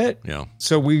quite a bit. Yeah.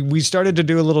 So we started to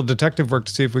do a little detective work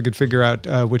to see if we could figure out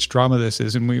which drama this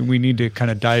is, and we need to kind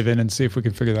of dive in and see if we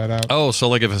can figure that out. Oh, so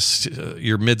like if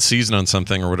you're mid-season on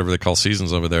something or whatever they call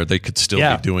seasons over there, they could still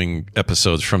be doing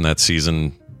episodes from that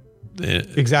season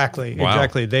Exactly.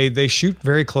 They shoot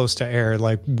very close to air,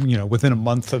 like within a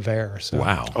month of air. So.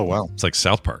 Wow. Oh wow. It's like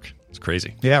South Park. It's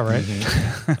crazy. Yeah. Right.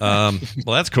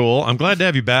 Well, that's cool. I'm glad to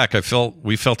have you back.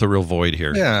 We felt a real void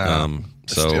here. Yeah.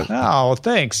 Oh,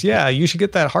 thanks. Yeah, you should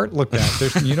get that heart looked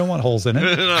at. You don't want holes in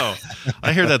it. No,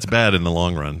 I hear that's bad in the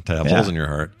long run to have holes in your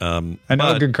heart. I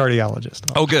know a good cardiologist.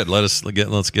 Oh, good.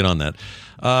 Let's get on that.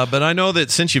 But I know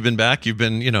that since you've been back, you've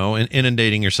been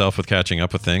inundating yourself with catching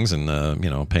up with things and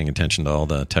paying attention to all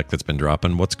the tech that's been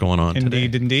dropping. What's going on today?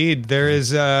 Indeed. There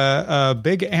is a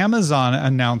big Amazon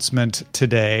announcement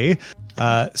today.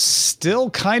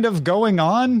 Still kind of going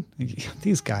on.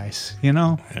 These guys, they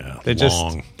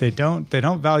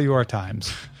don't value our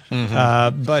times.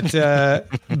 But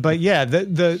yeah,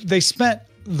 they spent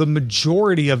the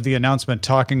majority of the announcement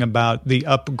talking about the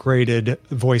upgraded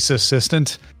voice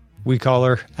assistant. We call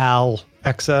her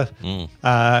Alexa.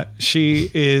 She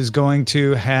is going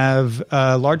to have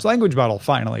a large language model.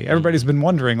 Finally, everybody's been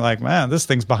wondering, like, man, this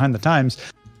thing's behind the times.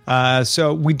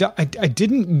 So I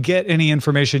didn't get any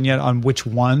information yet on which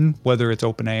one, whether it's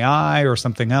OpenAI or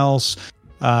something else.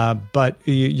 But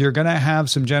you're going to have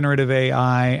some generative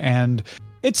AI, and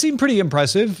it seemed pretty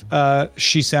impressive.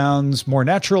 She sounds more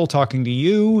natural talking to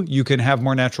you. You can have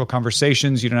more natural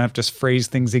conversations. You don't have to phrase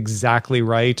things exactly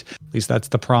right. At least that's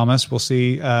the promise. We'll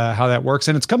see how that works.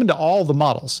 And it's coming to all the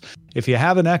models. If you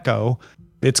have an Echo,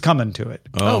 it's coming to it.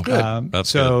 Oh, good.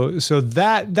 That's good. So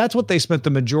that's what they spent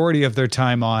the majority of their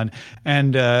time on,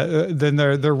 and then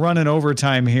they're running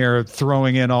overtime here,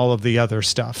 throwing in all of the other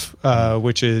stuff,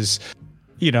 which is,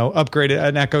 upgraded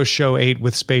an Echo Show 8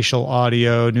 with spatial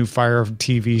audio, new Fire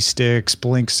TV sticks,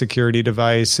 Blink security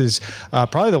devices.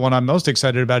 Probably the one I'm most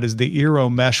excited about is the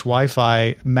Eero Mesh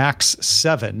Wi-Fi Max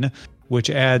 7. Which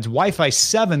adds Wi-Fi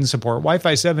 7 support.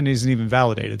 Wi-Fi 7 isn't even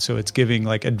validated, so it's giving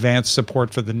like advanced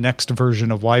support for the next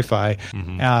version of Wi-Fi,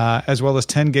 as well as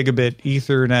 10 gigabit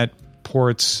Ethernet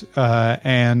ports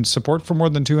and support for more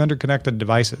than 200 connected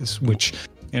devices, which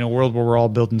in a world where we're all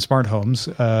building smart homes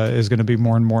is going to be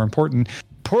more and more important.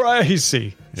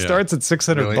 Pricey. Starts at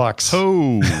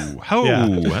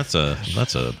 $600.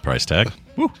 That's a price tag.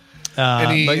 Woo.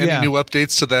 Any new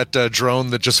updates to that drone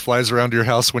that just flies around your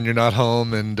house when you're not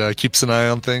home and keeps an eye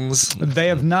on things? They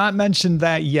have not mentioned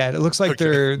that yet. It looks like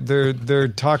they're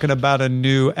talking about a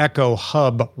new Echo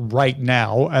Hub right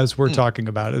now as we're talking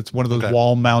about it. It's one of those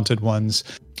wall-mounted ones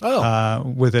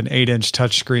with an 8-inch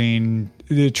touchscreen,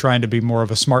 trying to be more of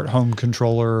a smart home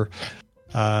controller.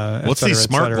 What's these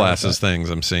smart glasses things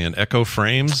I'm seeing? Echo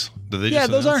frames?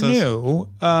 Those aren't new.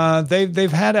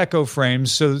 They've had Echo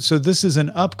frames, so this is an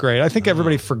upgrade. I think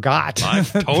everybody forgot. I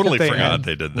totally forgot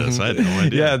they did this. I had no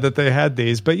idea. Yeah, that they had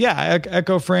these. But yeah,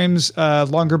 Echo frames,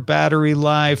 longer battery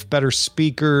life, better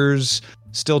speakers,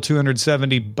 still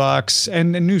 $270,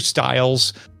 and new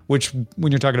styles. Which,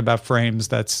 when you're talking about frames,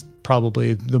 that's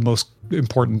probably the most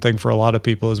important thing for a lot of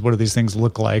people. Is what do these things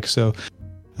look like? So.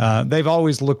 They've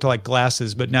always looked like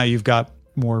glasses, but now you've got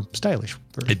more stylish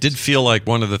versions. It did feel like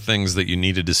one of the things that you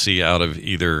needed to see out of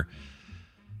either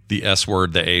the S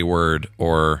word, the A word,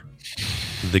 or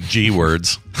the G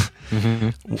words.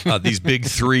 These big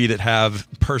three that have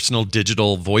personal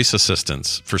digital voice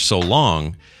assistants for so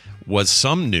long was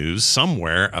some news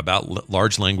somewhere about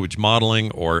large language modeling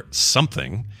or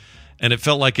something. And it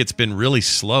felt like it's been really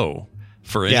slow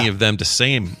for any of them to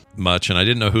say much, and I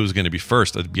didn't know who was going to be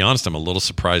first. To be honest, I'm a little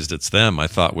surprised it's them. I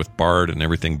thought with Bard and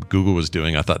everything Google was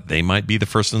doing, I thought they might be the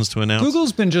first ones to announce.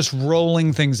 Google's been just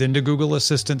rolling things into Google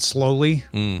Assistant slowly,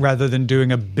 rather than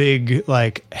doing a big,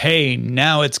 like, hey,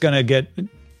 now it's going to get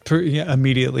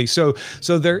immediately. So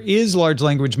there is large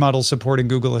language models supporting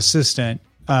Google Assistant.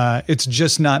 It's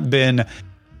just not been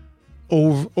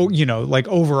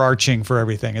overarching for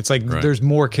everything. It's like there's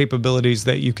more capabilities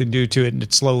that you can do to it, and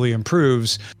it slowly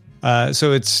improves.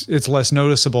 So it's less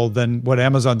noticeable than what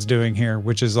Amazon's doing here,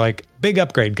 which is like big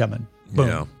upgrade coming. Boom.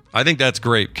 Yeah, I think that's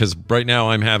great because right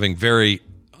now I'm having very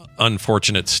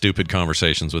unfortunate, stupid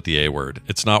conversations with the A word.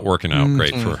 It's not working out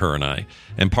great for her and I.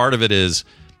 And part of it is,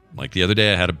 like the other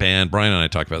day I had a band, Brian and I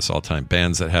talk about this all the time,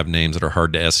 bands that have names that are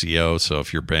hard to SEO. So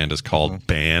if your band is called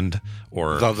Band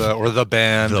or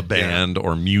the band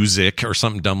or Music or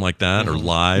something dumb like that or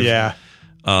Live. Yeah.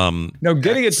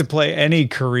 Getting it to play any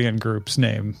Korean group's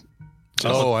name.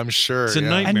 I'm sure. It's a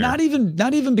nightmare. And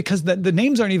not even because the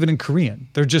names aren't even in Korean.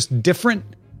 They're just different.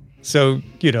 So,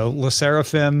 Le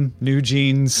Seraphim, New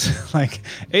Jeans, like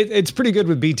it's pretty good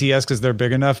with BTS because they're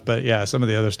big enough. But yeah, some of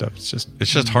the other stuff, it's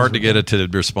just hard to get it to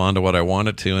respond to what I want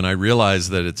it to. And I realize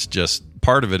that it's just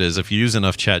part of it is if you use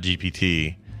enough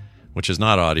ChatGPT, which is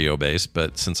not audio based,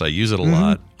 but since I use it a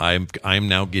lot, I'm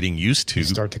now getting used to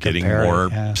getting more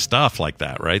stuff like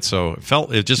that, right? So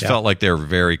it just felt like they were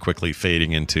very quickly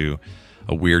fading into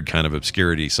a weird kind of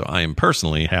obscurity. So I am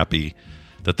personally happy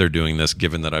that they're doing this,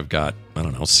 given that I've got, I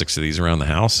don't know, 6 of these around the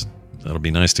house. That'll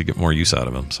be nice to get more use out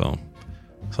of them. So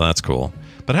that's cool.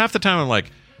 But half the time I'm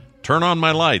like, turn on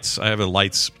my lights. I have a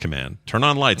lights command. Turn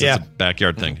on lights. It's a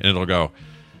backyard thing. And it'll go,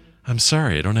 I'm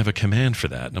sorry, I don't have a command for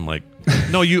that. And I'm like,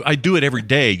 no, I do it every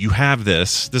day. You have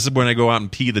this. This is when I go out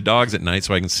and pee the dogs at night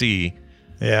so I can see.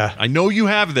 Yeah. I know you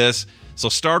have this. So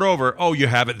start over. Oh, you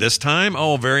have it this time?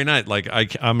 Oh, very nice. Like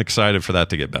I'm excited for that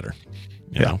to get better.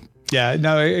 You know? Yeah,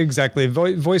 no, exactly.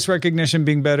 Voice recognition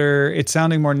being better, it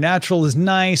sounding more natural is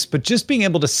nice, but just being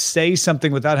able to say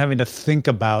something without having to think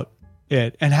about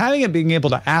it and having it being able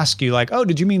to ask you like, oh,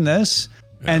 did you mean this?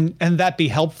 And that be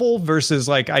helpful versus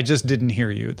like, I just didn't hear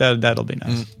you. That'll be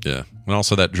nice. Yeah. And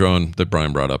also that drone that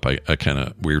Brian brought up, I kind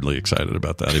of weirdly excited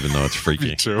about that, even though it's freaky.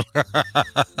 Me too.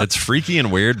 It's freaky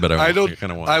and weird, but I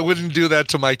kind of want. I wouldn't do that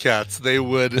to my cats. They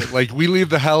would, like, we leave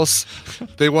the house,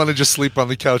 they want to just sleep on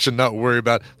the couch and not worry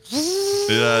about.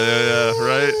 Yeah,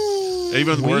 right.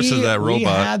 Even worse is that robot. We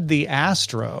had the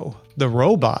Astro, the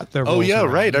robot.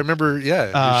 Right. I remember. Yeah,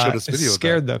 you showed us video.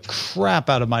 Scared the crap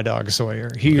out of my dog Sawyer.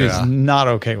 He is not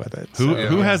okay with it.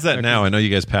 Who has that now? I know you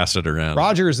guys passed it around.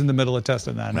 Roger is in the middle of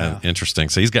testing that now. Interesting.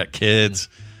 So he's got kids.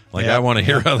 Like, I want to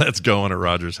hear how that's going at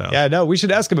Roger's house. Yeah, no, we should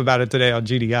ask him about it today on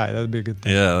GDI. That would be a good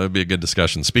thing. Yeah, that would be a good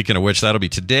discussion. Speaking of which, that'll be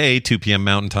today, 2 p.m.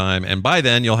 Mountain Time. And by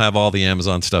then, you'll have all the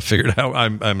Amazon stuff figured out,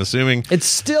 I'm assuming. It's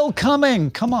still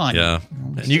coming. Come on. Yeah.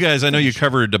 And you guys, I know you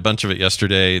covered a bunch of it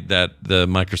yesterday, that the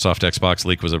Microsoft Xbox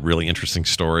leak was a really interesting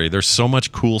story. There's so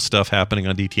much cool stuff happening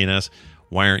on DTNS.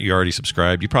 Why aren't you already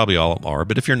subscribed? You probably all are.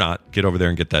 But if you're not, get over there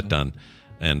and get that done.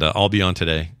 And I'll be on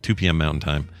today, 2 p.m. Mountain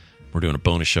Time. We're doing a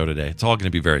bonus show today. It's all going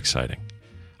to be very exciting.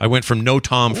 I went from no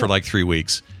Tom for like 3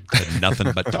 weeks to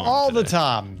nothing but Tom. All the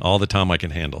Tom. All the Tom I can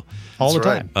handle. All the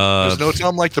time. There's no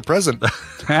Tom like the present.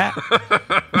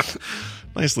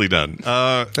 Nicely done.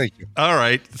 Thank you. All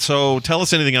right. So tell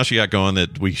us anything else you got going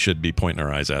that we should be pointing our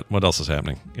eyes at. What else is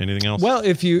happening? Anything else? Well,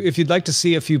 if you'd like to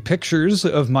see a few pictures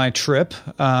of my trip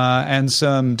and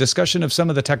some discussion of some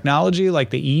of the technology,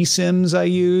 like the eSIMs I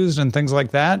used and things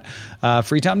like that,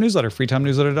 Freetime Newsletter,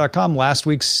 freetimenewsletter.com. Last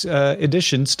week's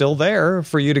edition still there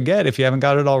for you to get if you haven't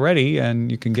got it already,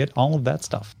 and you can get all of that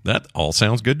stuff. That all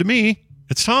sounds good to me.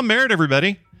 It's Tom Merritt,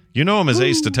 everybody. You know him as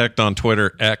Ace Detect on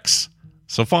Twitter, X.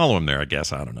 So follow him there, I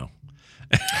guess. I don't know.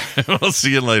 We'll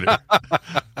see you later.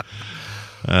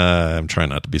 I'm trying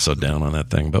not to be so down on that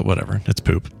thing, but whatever. It's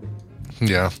poop.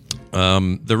 Yeah.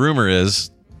 The rumor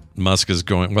is Musk is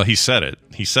going... Well, he said it.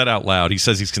 He said out loud. He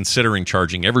says he's considering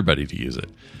charging everybody to use it.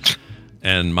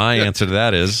 And my answer to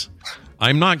that is,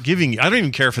 I'm not giving... I don't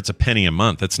even care if it's a penny a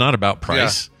month. It's not about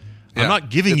price. Yeah. I'm not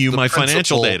giving you my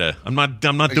financial data. I'm not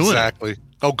doing it. Exactly.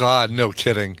 Oh, God. No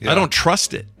kidding. Yeah. I don't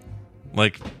trust it.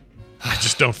 Like... I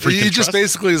just don't freaking He just trust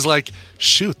basically is like,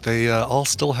 shoot, they all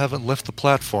still haven't left the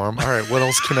platform. All right, what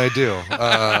else can I do?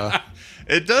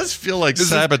 It does feel like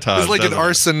sabotage. It's like an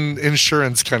arson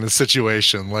insurance kind of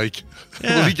situation. Like,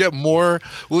 will he get more?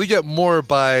 Will he get more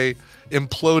by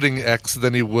imploding X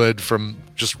than he would from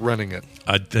just running it?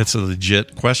 That's a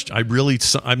legit question.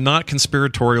 I'm not a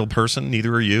conspiratorial person.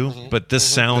 Neither are you. But this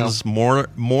sounds more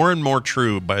and more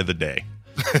true by the day.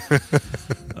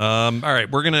 All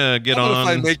right, we're gonna get on. If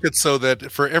I make it so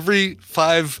that for every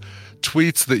 5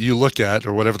 tweets that you look at,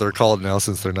 or whatever they're called now,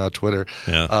 since they're not Twitter,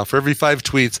 for every 5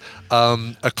 tweets,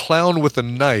 a clown with a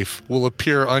knife will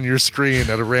appear on your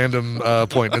screen at a random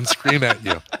point and scream at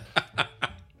you.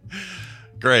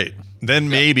 Great. Then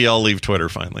maybe I'll leave Twitter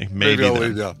finally. Maybe I'll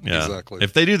leave, exactly.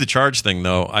 If they do the charge thing,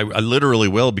 though, I literally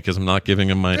will, because I'm not giving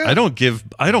them my. Yeah. I don't give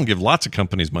lots of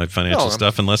companies my financial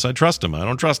stuff unless I trust them. I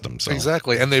don't trust them. So.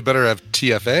 Exactly, and they better have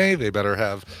TFA. They better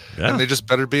have, and they just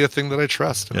better be a thing that I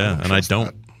trust. And I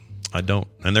don't.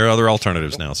 And there are other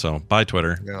alternatives now. So buy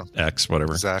Twitter, X,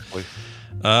 whatever. Exactly.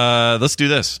 Let's do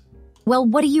this. Well,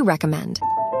 what do you recommend?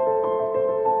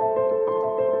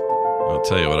 I'll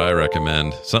tell you what I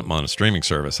recommend. Something on a streaming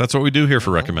service. That's what we do here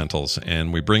for Recommendals.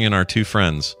 And we bring in our 2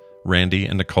 friends, Randy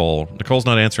and Nicole. Nicole's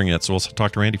not answering yet, so we'll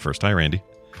talk to Randy first. Hi, Randy.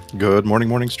 Good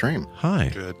morning stream.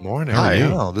 Hi. Good morning. Hi.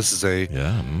 Wow, this is a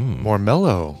more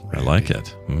mellow. Randy. I like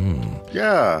it.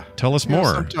 Yeah. Tell us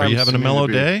more. Are you having a mellow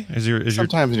day?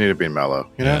 Sometimes you need to be mellow.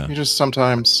 You know, you just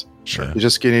sometimes. Sure. You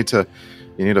just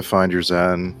you need to find your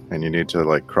zen, and you need to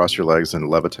like cross your legs and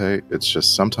levitate. It's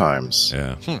just sometimes.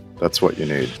 Yeah. That's what you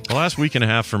need. The last week and a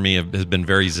half for me has been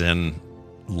very zen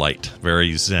light,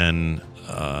 very zen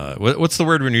what's the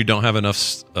word when you don't have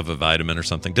enough of a vitamin or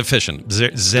something? Deficient.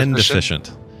 Zen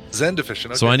deficient. Zen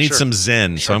deficient. Okay, so I need some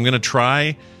Zen. Sure. So I'm going to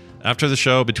try after the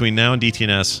show between now and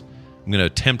DTNS. I'm going to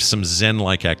attempt some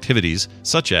Zen-like activities,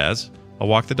 such as I'll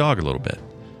walk the dog a little bit,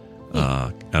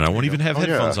 and I won't even have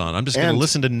headphones on. I'm just going to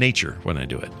listen to nature when I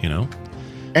do it.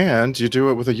 And you do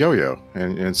it with a yo-yo,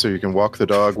 and so you can walk the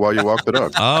dog while you walk the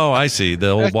dog. Oh, I see. The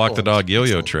old walk the dog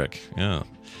yo-yo trick. Yeah.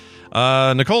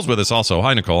 Nicole's with us also.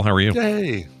 Hi, Nicole. How are you?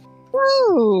 Yay.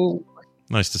 Woo.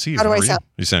 Nice to see you. How do I are sound?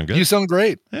 You sound good. You sound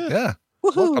great. Yeah.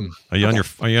 Welcome. Are you on your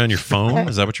phone?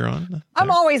 Is that what you're on? I'm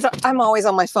always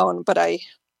on my phone, but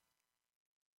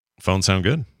Phone sound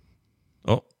good?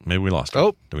 Oh, maybe we lost it.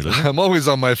 Oh, do we lose it? I'm always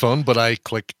on my phone, but I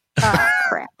click.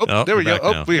 Crap. Oh, there we go.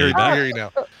 Now. We hear you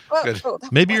now. Good.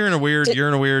 Maybe you're in a weird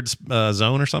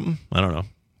zone or something. I don't know.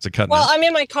 Is it cutting out? I'm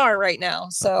in my car right now,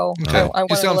 so okay. I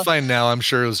you sound fine now. I'm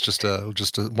sure it was just a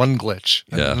one glitch,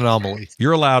 an anomaly.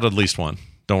 You're allowed at least one.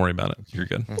 Don't worry about it. You're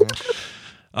good.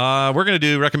 Mm-hmm. We're going to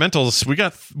do recommendals. We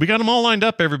got them all lined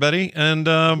up, everybody, and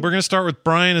we're going to start with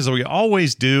Brian as we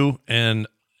always do. And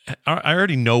I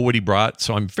already know what he brought,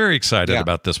 so I'm very excited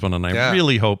about this one, and I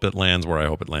really hope it lands where I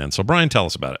hope it lands. So, Brian, tell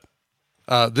us about it.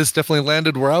 This definitely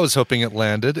landed where I was hoping it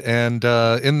landed, and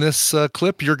in this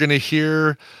clip, you're going to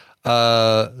hear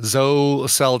Zoe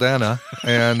Saldana,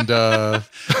 and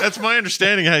that's my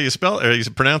understanding how you spell or you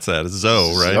pronounce that. It's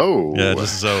Zoe, right? Zoe. Yeah,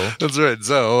 just Zoe. That's right,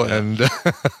 Zoe.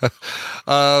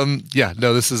 Yeah. And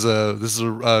this is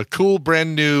a cool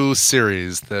brand new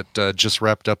series that just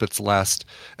wrapped up its last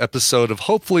episode of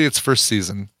hopefully its first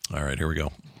season. All right, here we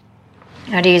go.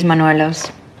 Adios,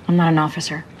 Manuelos. I'm not an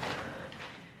officer.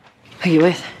 Who you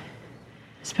with?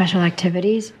 Special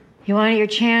activities. You wanted your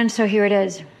chance, so here it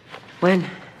is. When?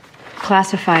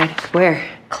 Classified. Where?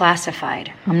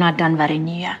 Classified. I'm not done vetting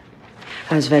you yet.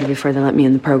 I was vetted before they let me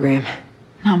in the program.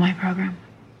 Not my program.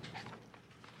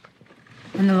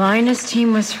 When the Lioness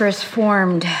team was first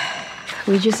formed,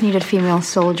 we just needed female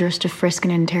soldiers to frisk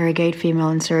and interrogate female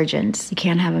insurgents. You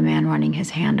can't have a man running his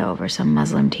hand over some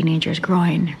Muslim teenager's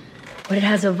groin. What it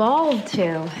has evolved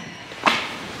to,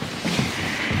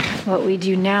 what we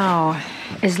do now,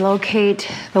 is locate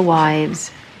the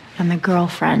wives and the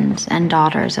girlfriends and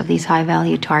daughters of these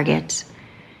high-value targets,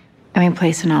 and we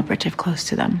place an operative close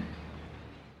to them.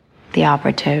 The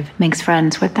operative makes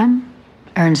friends with them,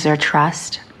 earns their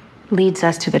trust, leads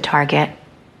us to the target,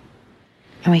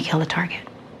 and we kill the target.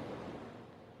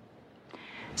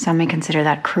 Some may consider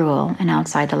that cruel and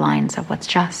outside the lines of what's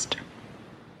just.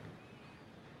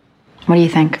 What do you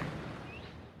think?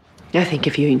 I think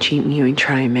if you ain't cheating, you ain't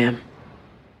trying, ma'am.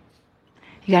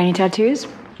 You got any tattoos?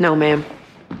 No, ma'am.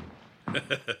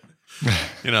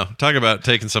 Talk about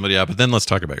taking somebody out, but then let's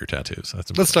talk about your tattoos.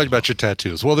 Let's talk about your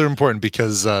tattoos. Well, they're important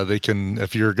because they can,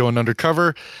 if you're going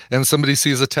undercover and somebody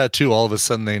sees a tattoo, all of a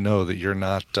sudden they know that you're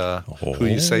not who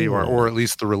you say you are, or at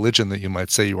least the religion that you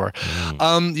might say you are.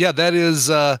 That is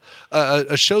a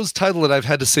show's title that I've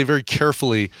had to say very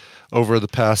carefully over the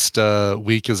past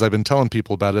week as I've been telling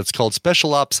people about it. It's called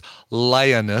Special Ops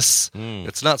Lioness.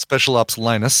 It's not Special Ops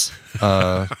Linus.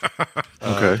 Okay.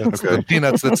 That's the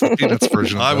Peanuts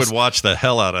version of I this. would watch the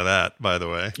hell out of that, by the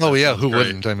way. Oh, yeah, who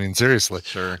wouldn't? I mean, seriously.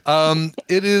 Sure.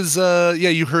 It is,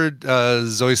 you heard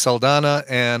Zoe Saldana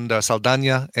and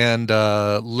Saldana and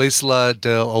Leisla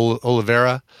de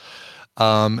Oliveira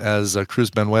as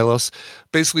Cruz Manuelos.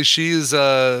 Basically,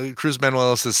 Cruz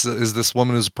Manuelos is this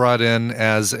woman who's brought in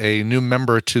as a new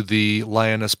member to the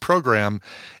Lioness program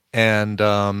and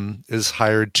is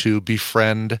hired to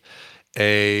befriend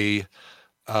the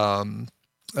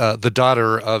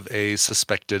daughter of a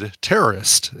suspected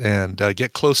terrorist and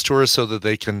get close to her so that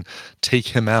they can take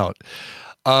him out.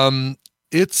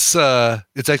 It's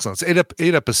excellent. It's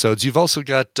eight episodes. You've also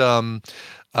got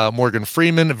Morgan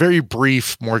Freeman, a very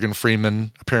brief Morgan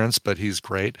Freeman appearance, but he's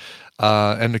great.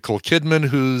 And Nicole Kidman,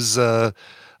 who's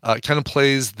kind of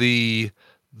plays the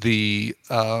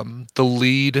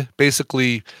lead.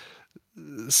 Basically,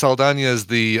 Saldana is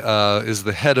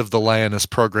the head of the Lioness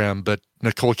program, but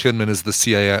Nicole Kidman is the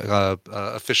CIA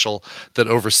official that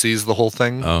oversees the whole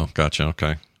thing. Oh, gotcha.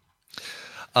 Okay.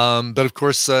 But of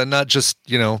course, not just,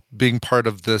 being part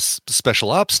of this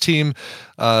special ops team,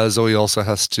 Zoe also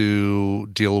has to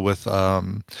deal with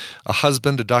a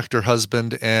doctor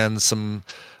husband, and some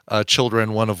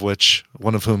children, one of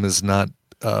whom is not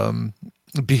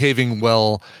behaving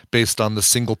well based on the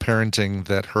single parenting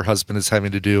that her husband is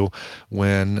having to do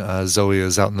when Zoe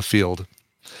is out in the field.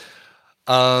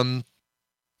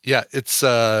 It's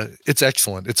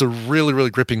excellent. It's a really, really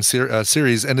gripping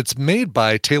series, and it's made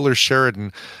by Taylor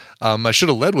Sheridan, I should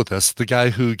have led with this. The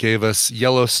guy who gave us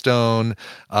Yellowstone,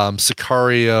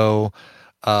 Sicario,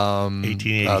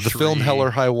 the film Hell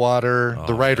or High Water,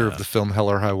 the writer of the film Hell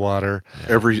or High Water.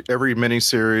 Yeah. Every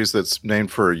miniseries that's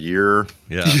named for a year.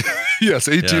 Yeah. Yes,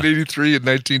 1883 and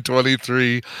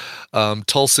 1923.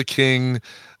 Tulsa King.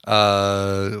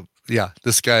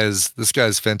 This guy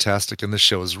is fantastic, and this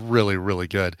show is really, really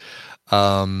good.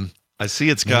 I see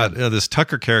it's got this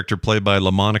Tucker character played by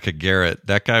LaMonica Garrett.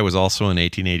 That guy was also in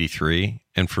 1883,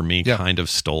 and for me, kind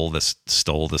of stole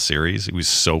the series. He was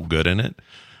so good in it.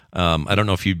 I don't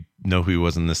know if you know who he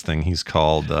was in this thing. He's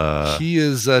called. He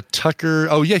is Tucker.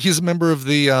 Oh yeah, he's a member of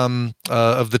the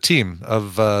team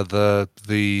of the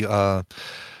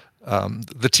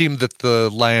team that the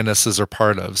Lionesses are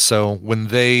part of. So when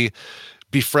they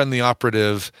befriend the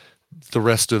operative, the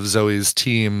rest of Zoe's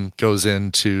team goes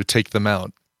in to take them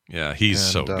out. Yeah, he's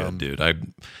so good, dude. I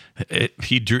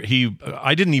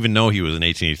didn't even know he was in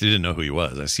 1883. I didn't know who he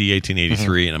was. I see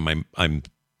 1883, and I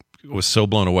was so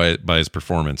blown away by his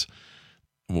performance.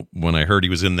 When I heard he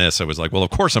was in this, I was like, well, of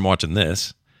course I'm watching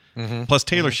this. Plus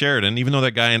Taylor Sheridan, even though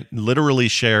that guy literally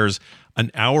shares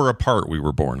an hour apart, we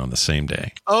were born on the same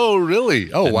day. Oh,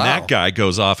 really? Oh, wow. That guy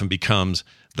goes off and becomes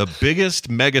the biggest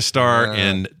megastar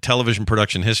in television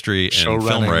production history and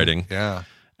film writing. Yeah.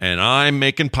 And I'm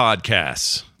making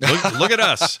podcasts. Look at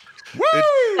us.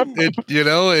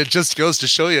 It just goes to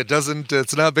show you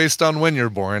it's not based on when you're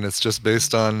born. It's just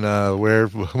based on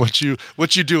what you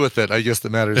do with it. I guess that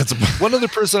matters. One other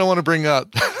person I want to bring up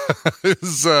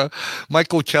is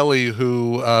Michael Kelly,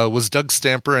 who was Doug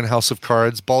Stamper in House of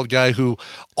Cards, bald guy who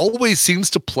always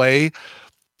seems to play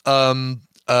either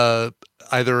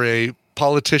a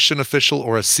politician official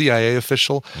or a CIA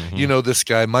official. You know this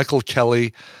guy, Michael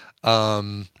Kelly.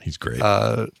 He's great.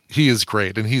 He is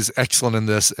great, and he's excellent in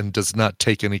this and does not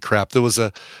take any crap. There was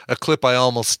a clip I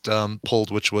almost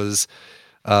pulled, which was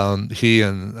he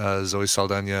and Zoe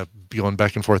Saldana going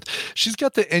back and forth. She's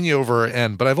got the Enya over her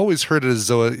N, but I've always heard it as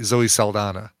Zoe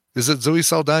Saldana. Is it Zoe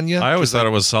Saldana? I always thought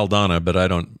it was Saldana, but I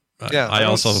don't. Yeah, I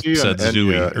also said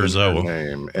Zoe or Zoe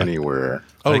name anywhere.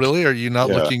 Oh, really? Are you not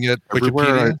looking at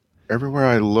Wikipedia? Everywhere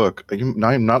I look,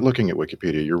 I'm not looking at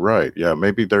Wikipedia. You're right. Yeah,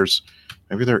 maybe there is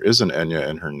an Enya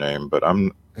in her name, but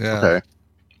I'm okay.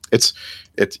 It's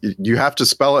you have to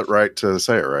spell it right to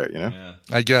say it right, you know? Yeah.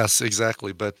 I guess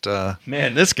exactly, but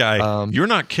man, this guy, you're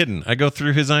not kidding. I go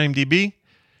through his IMDb.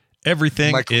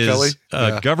 Everything Michael is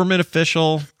Kelly? Government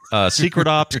official, secret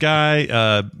ops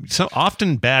guy, so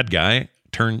often bad guy.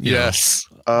 Yes.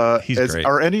 He's great.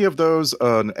 Are any of those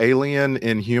an alien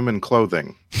in human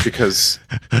clothing? Because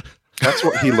that's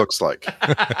what he looks like.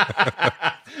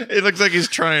 It looks like he's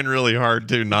trying really hard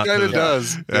to not. Kind of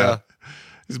does. Yeah.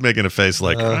 He's making a face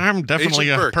like I'm definitely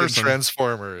Agent a Burke person. in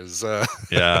Transformers.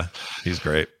 Yeah, he's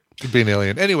great. Could be an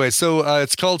alien. Anyway, so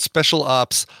it's called Special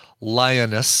Ops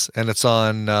Lioness, and it's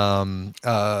on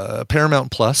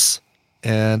Paramount Plus,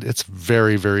 and it's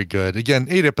very, very good. Again,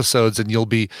 8 episodes, and you'll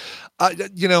be,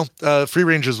 Free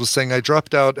Rangers was saying I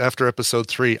dropped out after episode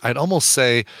 3. I'd almost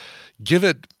say give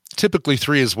it. Typically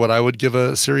 3 is what I would give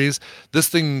a series. This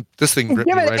thing ripped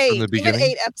me right from the beginning. Give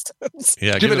it 8 episodes.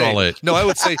 Yeah, give it all 8. No, I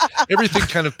would say everything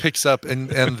kind of picks up, and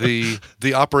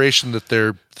the operation that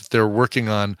they're working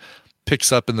on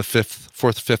picks up in the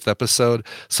 5th episode.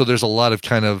 So there's a lot of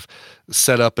kind of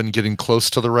setup and getting close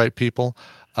to the right people.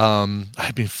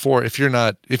 If you're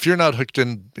not hooked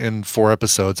in 4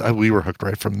 episodes, we were hooked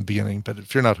right from the beginning. But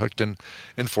if you're not hooked in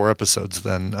 4 episodes,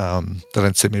 then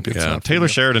I'd say maybe it's not. Taylor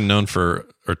Sheridan known for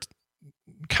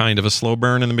kind of a slow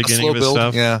burn in the beginning of his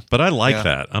stuff. Yeah, but I like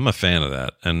that. I'm a fan of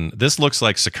that. And this looks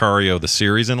like Sicario the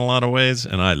series in a lot of ways,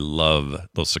 and I love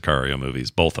those Sicario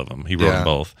movies, both of them. He wrote them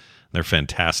both. They're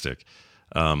fantastic.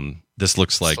 This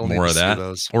looks like more of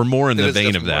that, or more in the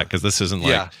vein of that, because this isn't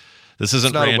like. This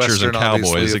isn't ranchers and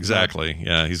cowboys, exactly.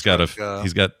 Yeah, he's got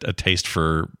a taste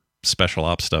for special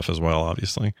ops stuff as well.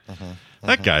 Obviously,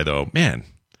 that guy though, man,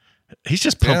 he's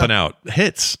just pumping out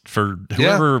hits for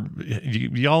whoever.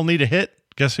 Y'all need a hit.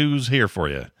 Guess who's here for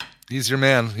you? He's your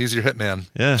man. He's your hit man.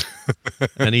 Yeah,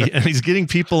 and he's getting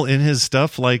people in his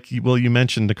stuff. Like, well, you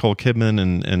mentioned Nicole Kidman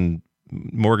and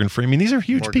Morgan Freeman. These are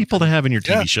huge people to have in your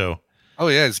TV show. Oh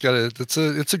yeah,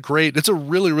 it's a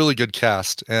really, really good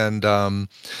cast. And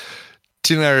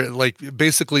Tina and I are like,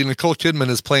 basically Nicole Kidman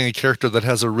is playing a character that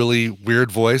has a really weird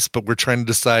voice, but we're trying to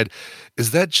decide, is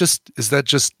that just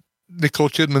Nicole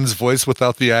Kidman's voice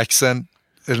without the accent?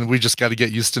 And we just got to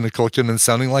get used to Nicole Kidman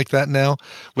sounding like that now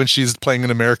when she's playing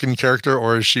an American character,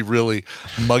 or is she really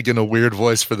mugging a weird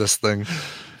voice for this thing?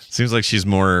 Seems like she's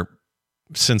more,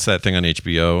 since that thing on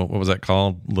HBO, what was that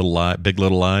called? Big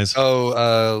Little Lies?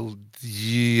 Oh,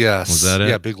 Yes. Was that it?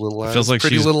 Yeah, Big Little Lies. It feels like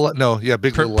Pretty she's Little. No, yeah,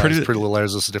 Big Little Lies. Pretty Pretty Little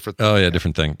Liars is a different thing. Oh yeah,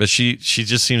 different thing. But she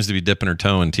just seems to be dipping her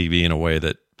toe in TV in a way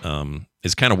that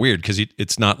is kind of weird because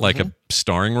it's not like a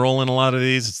starring role in a lot of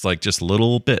these. It's like just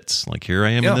little bits. Like here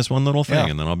I am in this one little thing,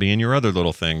 and then I'll be in your other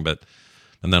little thing,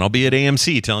 and then I'll be at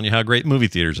AMC telling you how great movie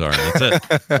theaters are. And that's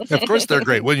it. Of course they're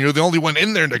great when you're the only one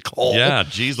in there, Nicole. Yeah,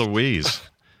 geez Louise.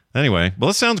 Anyway, well,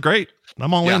 this sounds great.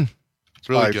 I'm all in. It's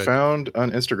really good. I found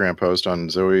an Instagram post on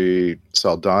Zoe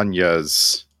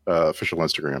Saldana's official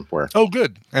Instagram where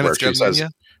good, and where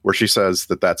she says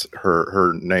that that's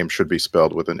her name should be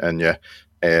spelled with an Enya,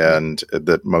 and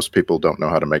that most people don't know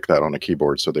how to make that on a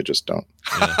keyboard, so they just don't.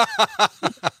 Yeah.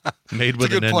 Made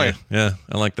with an Enya. Yeah,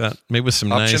 I like that. Made with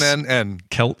some Option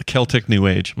nice Celtic New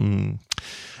Age.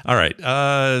 All right,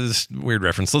 this weird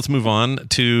reference. Let's move on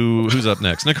to who's up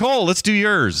next. Nicole, let's do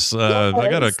yours. I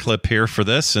got a clip here for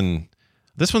this, and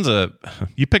this one's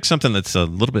you picked something that's a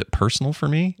little bit personal for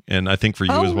me, and I think for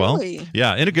you as well. Really?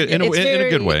 Yeah, in a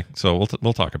good way. So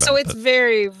we'll talk about it. So it's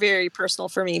very, very personal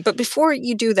for me. But before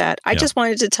you do that, I just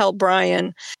wanted to tell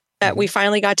Brian that we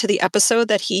finally got to the episode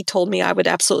that he told me I would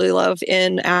absolutely love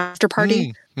in After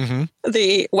Party,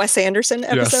 the Wes Anderson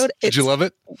episode. Yes. Did you love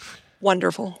it?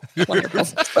 Wonderful.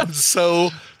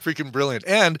 So freaking brilliant.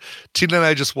 And Tina and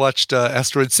I just watched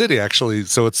Asteroid City, actually.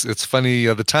 So it's funny,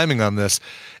 the timing on this.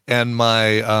 And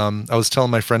I was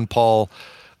telling my friend Paul,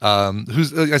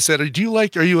 I said,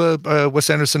 are you a Wes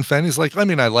Anderson fan? He's like, I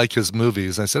mean, I like his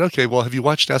movies. And I said, okay, well, have you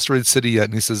watched Asteroid City yet?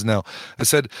 And he says, no. I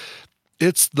said,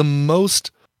 it's the most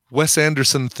Wes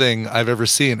Anderson thing I've ever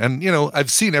seen. And,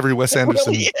 I've seen every Wes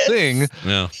Anderson thing.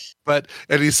 Yeah.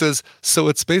 And he says, so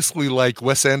it's basically like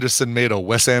Wes Anderson made a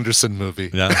Wes Anderson movie.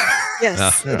 Yeah.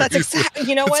 Yes. Yeah. That's exactly,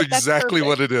 you know what? That's exactly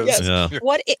what it is. Yes. Yeah.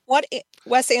 What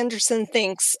Wes Anderson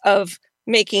thinks of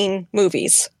making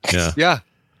movies. Yeah. Yeah.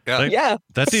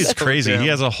 That dude's crazy. He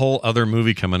has a whole other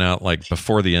movie coming out like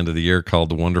before the end of the year called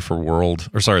The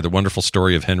Wonderful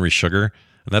Story of Henry Sugar.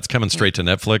 And that's coming straight to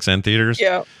Netflix and theaters.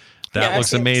 Yeah. That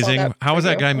looks amazing. How does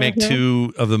that guy make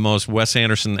two of the most Wes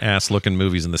Anderson ass looking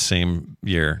movies in the same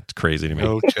year? It's crazy to me.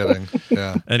 No kidding.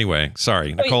 Yeah. Anyway,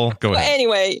 sorry, Nicole, go ahead.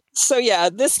 Anyway, so yeah,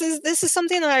 this is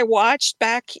something that I watched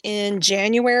back in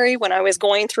January when I was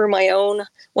going through my own.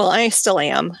 Well, I still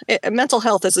am. Mental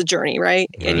health is a journey, right?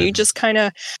 And you just kind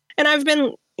of, and I've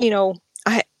been, a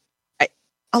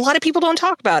lot of people don't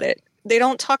talk about it. They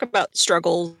don't talk about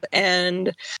struggles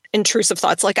and intrusive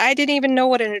thoughts. Like I didn't even know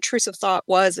what an intrusive thought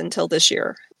was until this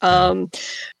year.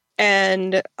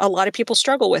 And a lot of people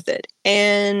struggle with it.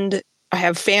 And I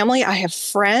have family, I have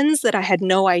friends that I had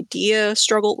no idea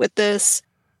struggled with this.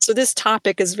 So this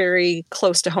topic is very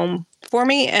close to home for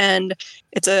me. And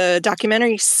it's a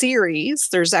documentary series.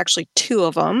 There's actually 2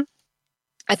 of them.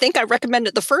 I think I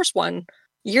recommended the first one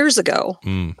years ago.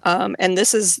 And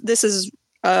this is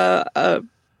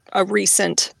a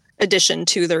recent addition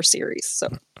to their series. So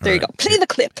there you go. Play the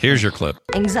clip. Here's your clip.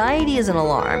 Anxiety is an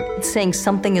alarm. It's saying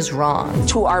something is wrong.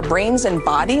 To our brains and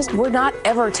bodies, we're not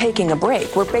ever taking a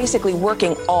break. We're basically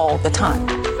working all the time.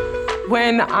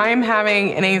 When I'm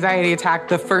having an anxiety attack,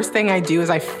 the first thing I do is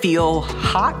I feel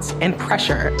hot and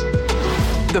pressure.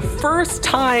 The first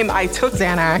time I took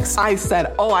Xanax, I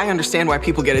said, I understand why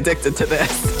people get addicted to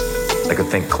this. I could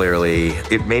think clearly.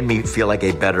 It made me feel like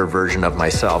a better version of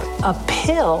myself. A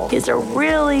pill is a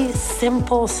really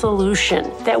simple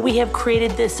solution that we have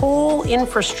created this whole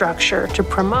infrastructure to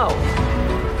promote.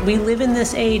 We live in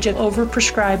this age of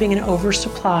overprescribing and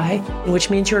oversupply, which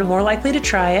means you're more likely to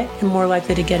try it and more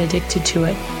likely to get addicted to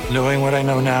it. Knowing what I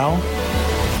know now,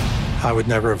 I would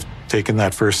never have taken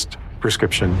that first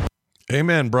prescription.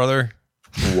 Amen, brother.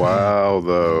 Wow,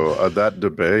 though, that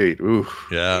debate. Ooh.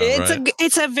 Yeah.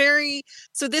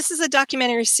 So this is a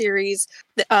documentary series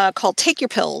called Take Your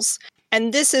Pills.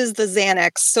 And this is the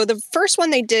Xanax. So the first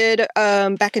one they did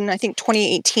back in, I think,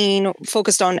 2018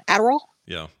 focused on Adderall.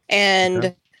 Yeah.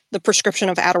 And the prescription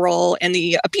of Adderall and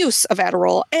the abuse of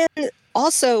Adderall. And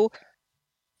also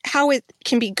how it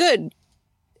can be good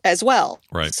as well.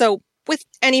 Right. So with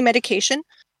any medication,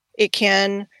 it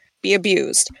can be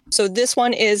abused. So this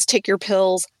one is Take Your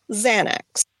Pills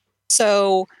Xanax.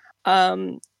 So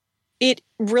it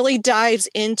really dives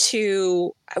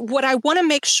into what I want to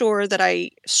make sure that I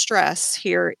stress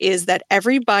here is that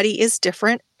everybody is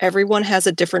different. Everyone has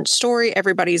a different story.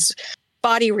 Everybody's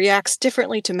body reacts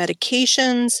differently to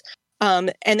medications.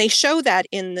 And they show that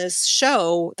in this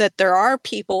show that there are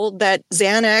people that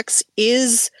Xanax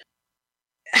is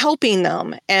helping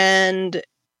them, and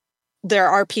there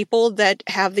are people that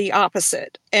have the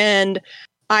opposite. And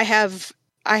I have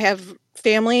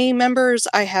family members,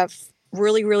 I have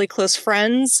really, really close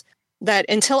friends that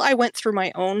until I went through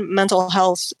my own mental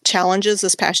health challenges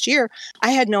this past year,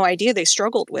 I had no idea they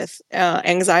struggled with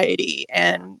anxiety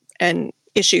and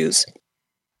issues.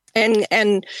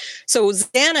 And so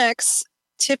Xanax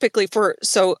typically for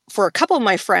a couple of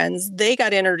my friends, they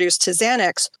got introduced to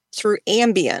Xanax through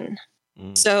Ambien.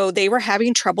 So they were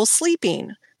having trouble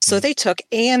sleeping. So they took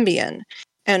Ambien.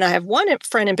 And I have one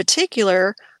friend in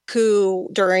particular who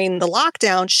during the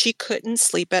lockdown, she couldn't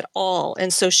sleep at all.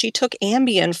 And so she took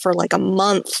Ambien for like a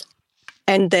month.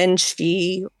 And then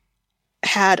she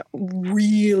had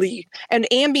and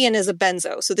Ambien is a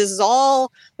benzo. So this is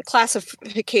all the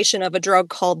classification of a drug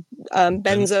called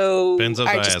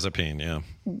benzodiazepine.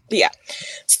 Yeah.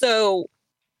 So,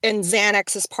 and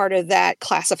Xanax is part of that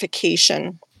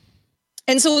classification.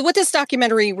 And so what this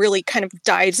documentary really kind of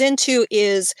dives into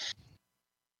is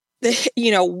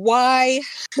why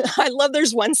I love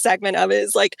there's one segment of it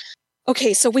is like,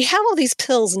 okay, so we have all these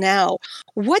pills now.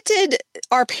 What did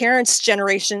our parents'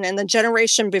 generation and the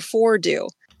generation before do?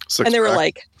 And they were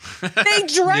like, they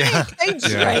drank.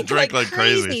 They drank like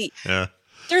crazy. Yeah.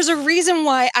 There's a reason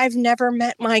why I've never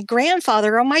met my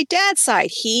grandfather on my dad's side.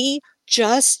 He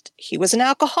was an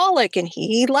alcoholic and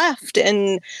he left.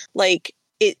 And like,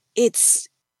 it's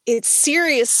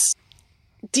serious,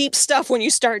 deep stuff when you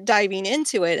start diving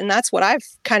into it. And that's what I've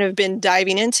kind of been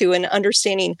diving into and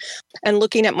understanding and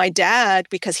looking at my dad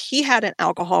because he had an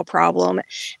alcohol problem.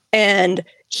 And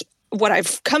what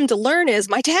I've come to learn is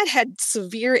my dad had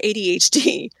severe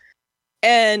ADHD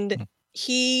and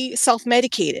he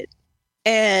self-medicated.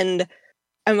 And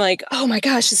I'm like, oh my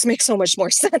gosh, this makes so much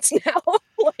more sense now.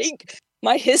 Like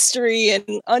my history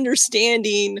and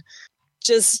understanding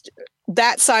just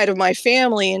that side of my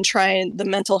family and trying the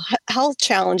mental health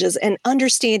challenges and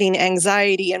understanding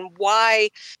anxiety and why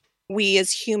we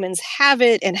as humans have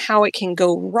it and how it can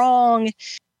go wrong.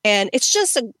 And it's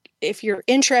just, if you're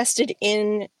interested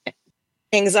in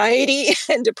anxiety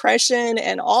and depression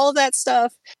and all of that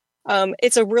stuff,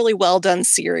 it's a really well done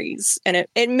series. And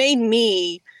it made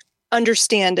me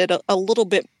understand it a little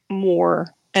bit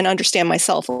more and understand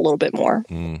myself a little bit more.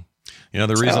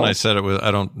 The reason I said it was,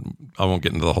 I won't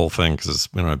get into the whole thing because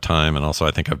we don't have time. And also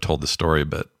I think I've told the story,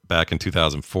 but back in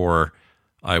 2004,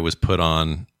 I was put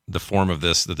on the form of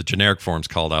this, that the generic form's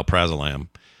called alprazolam.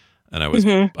 And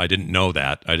I didn't know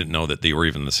that. I didn't know that they were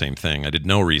even the same thing. I did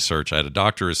no research. I had a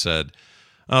doctor who said,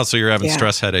 oh, so you're having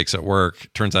stress headaches at work.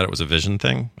 Turns out it was a vision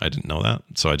thing. I didn't know that.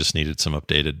 So I just needed some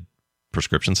updated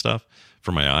prescription stuff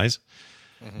for my eyes.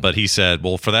 But he said,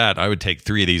 well, for that, I would take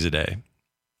 3 of these a day.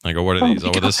 I go, what are these?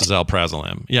 Oh, this is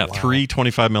alprazolam. Yeah, wow. 3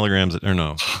 25 milligrams, or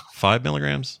no, 5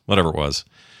 milligrams, whatever it was,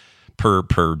 per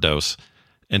dose.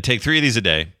 And take 3 of these a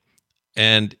day.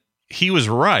 And he was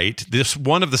right.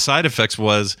 One of the side effects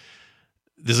was,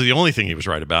 this is the only thing he was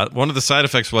right about. One of the side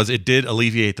effects was it did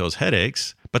alleviate those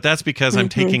headaches, but that's because I'm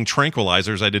taking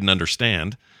tranquilizers I didn't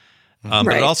understand. But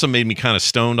it also made me kind of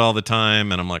stoned all the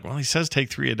time. And I'm like, well, he says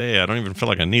take 3 a day. I don't even feel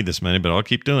like I need this many, but I'll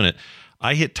keep doing it.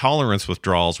 I hit tolerance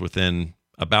withdrawals within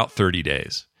about 30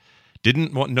 days.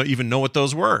 Didn't even know what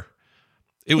those were.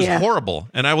 It was horrible.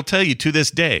 And I will tell you to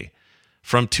this day,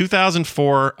 from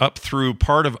 2004 up through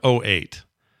part of 2008,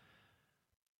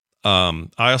 I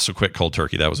also quit cold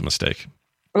turkey. That was a mistake.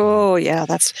 Oh yeah,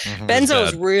 that's benzo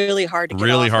is really hard to get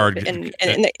off hard. Of.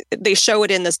 And they show it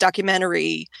in this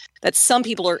documentary that some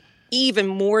people are even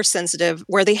more sensitive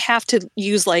where they have to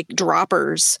use like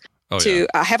droppers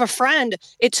I have a friend,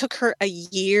 it took her a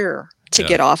year to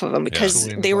get off of them because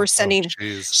they were sending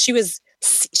she was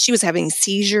having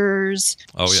seizures.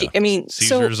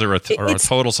 Seizures are a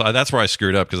total side. That's where I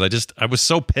screwed up because I was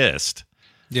so pissed.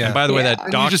 Yeah. And by the way,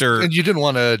 that doctor, you didn't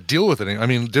want to deal with it.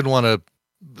 Didn't want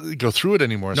to go through it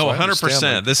anymore. No,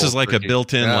 100%. This is like a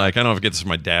built-in, like, I don't know if I get this from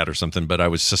my dad or something, but I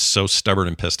was just so stubborn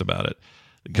and pissed about it.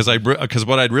 Because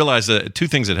what I'd realized, that 2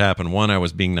 things had happened. One, I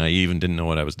was being naive and didn't know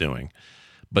what I was doing.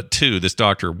 But 2, this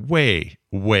doctor way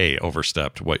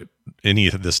overstepped what any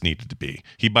of this needed to be.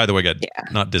 He, by the way, got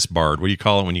not disbarred. What do you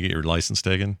call it when you get your license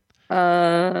taken?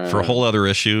 For a whole other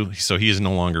issue. So he is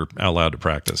no longer allowed to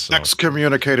practice. So.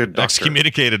 Excommunicated doctor.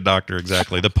 Excommunicated doctor,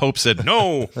 exactly. The Pope said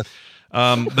no.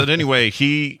 But anyway,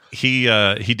 he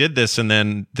did this, and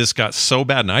then this got so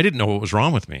bad, and I didn't know what was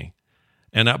wrong with me.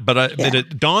 But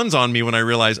it dawns on me when I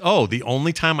realize, the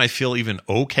only time I feel even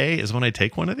okay is when I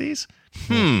take one of these.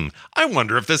 I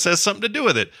wonder if this has something to do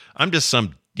with it. I'm just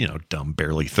some, dumb,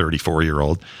 barely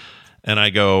 34-year-old. And I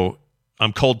go,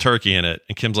 I'm cold turkey in it.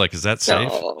 And Kim's like, is that safe?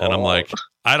 No. And I'm like,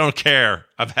 I don't care.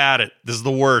 I've had it. This is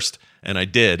the worst. And I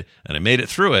did. And I made it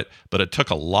through it. But it took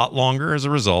a lot longer as a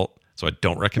result. So I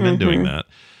don't recommend doing that.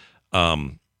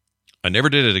 I never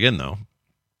did it again, though.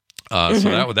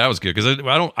 So that was good because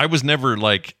I was never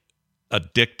like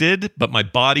addicted, but my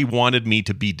body wanted me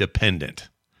to be dependent.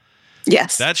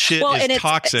 Yes, that shit is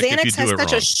toxic Xanax if you do it wrong.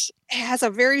 It has a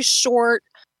very short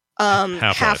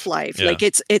half-life. Yeah. Like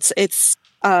it's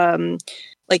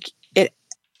like it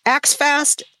acts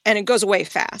fast and it goes away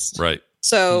fast. Right.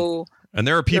 So, and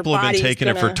there are people who've been taking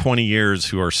it for 20 years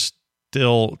who are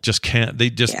still just can't. They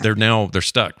just they're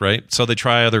stuck. Right. So they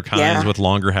try other kinds with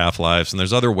longer half-lives, and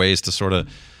there's other ways to sort of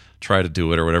try to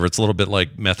do it or whatever. It's a little bit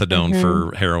like methadone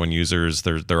for heroin users.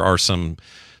 There are some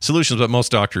solutions, but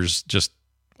most doctors just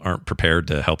aren't prepared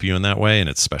to help you in that way, and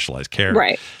it's specialized care.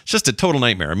 Right. It's just a total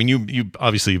nightmare. I mean, you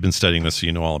obviously you've been studying this, so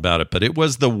you know all about it, but it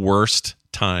was the worst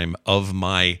time of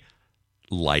my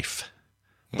life.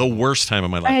 The worst time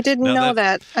of my life. I didn't know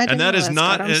that. It's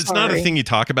not a thing you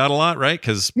talk about a lot, right?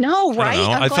 Because no, right?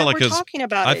 I felt like we're talking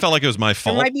about it. I felt like it was my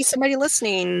fault. There might be somebody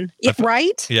listening,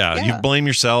 right? Yeah, you blame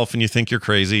yourself and you think you're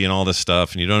crazy and all this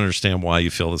stuff, and you don't understand why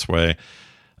you feel this way.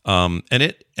 I'll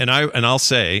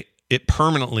say it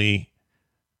permanently.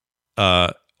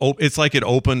 It's like it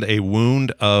opened a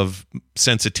wound of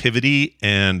sensitivity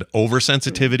and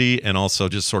oversensitivity and also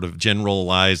just sort of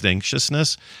generalized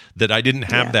anxiousness that I didn't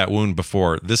have that wound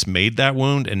before. This made that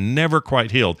wound and never quite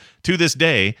healed. To this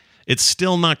day, it's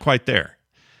still not quite there.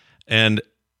 And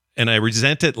I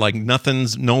resent it like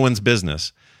no one's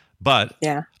business. But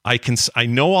I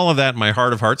know all of that in my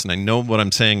heart of hearts, and I know what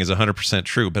I'm saying is 100%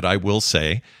 true, but I will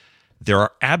say there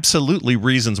are absolutely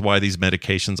reasons why these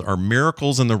medications are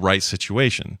miracles in the right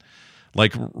situation.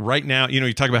 Like right now,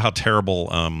 you talk about how terrible,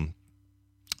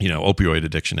 opioid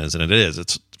addiction is, and it is.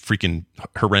 It's freaking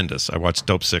horrendous. I watched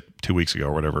Dope Sick 2 weeks ago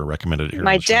or whatever, recommended it here.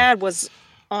 My dad was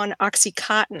on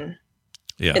Oxycontin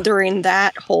during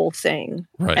that whole thing.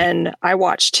 Right. And I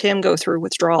watched him go through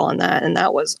withdrawal on that, and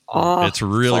that was awful. It's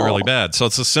really, really bad. So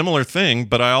it's a similar thing,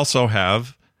 but I also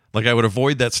have, I would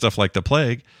avoid that stuff like the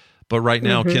plague. But right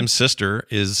now, Kim's sister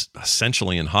is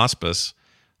essentially in hospice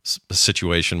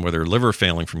situation where they're liver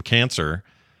failing from cancer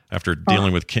after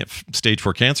dealing with stage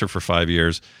 4 cancer for 5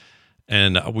 years.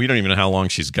 And we don't even know how long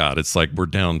she's got. It's like we're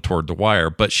down toward the wire.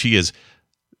 But she is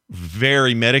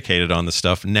very medicated on the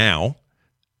stuff now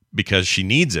because she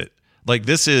needs it. Like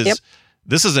this is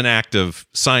an act of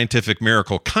scientific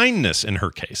miracle kindness in her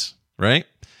case, right?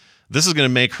 This is going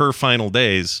to make her final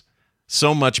days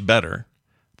so much better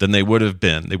than they would have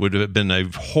been. They would have been a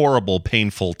horrible,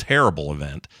 painful, terrible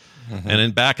event.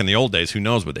 And back in the old days, who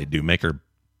knows what they do? Make her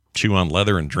chew on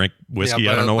leather and drink whiskey.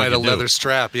 I don't know what a leather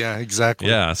strap. Yeah, exactly.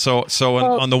 Yeah. So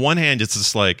on the one hand, it's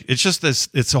just like, it's just this,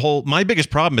 it's a whole, my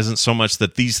biggest problem isn't so much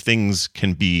that these things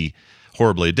can be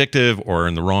horribly addictive or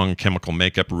in the wrong chemical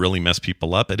makeup really mess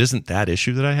people up. It isn't that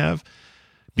issue that I have.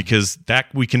 Because that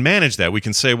we can manage that. We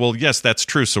can say, well, yes, that's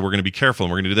true. So we're going to be careful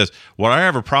and we're going to do this. What I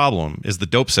have a problem is the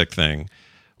dope sick thing,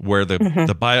 where the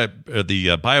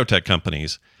biotech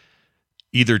companies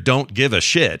either don't give a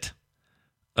shit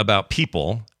about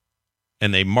people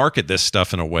and they market this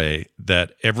stuff in a way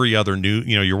that every other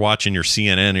you're watching your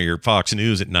CNN or your Fox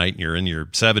News at night and you're in your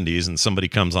 70s and somebody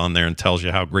comes on there and tells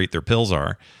you how great their pills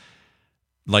are.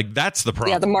 Like that's the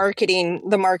problem. Yeah, the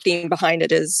marketing behind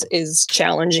it is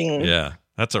challenging. Yeah.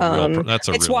 That's a real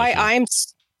It's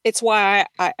why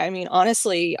I mean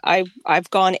honestly, I've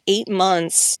gone 8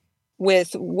 months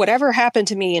with whatever happened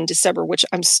to me in December, which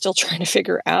I'm still trying to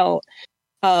figure out.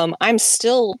 I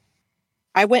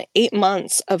went 8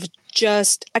 months of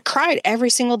I cried every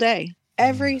single day.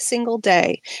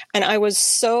 And I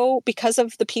was because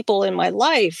of the people in my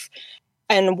life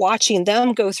and watching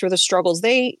them go through the struggles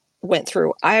they went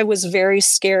through, I was very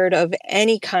scared of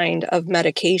any kind of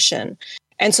medication.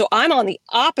 And so I'm on the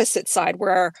opposite side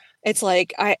where it's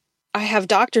like, I have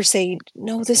doctors say,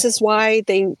 no, this is why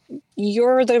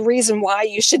you're the reason why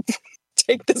you should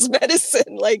take this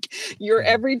medicine. Like your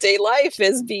everyday life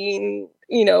is being,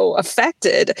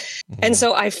 affected. Mm-hmm. And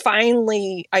so I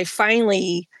finally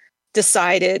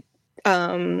decided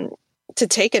to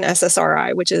take an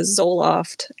SSRI, which is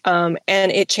Zoloft. And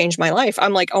it changed my life.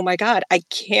 I'm like, oh my God, I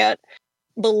can't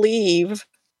believe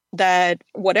that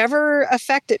whatever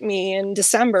affected me in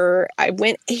December, I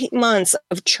went 8 months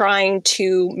of trying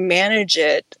to manage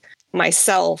it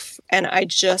myself, and I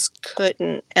just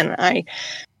couldn't. And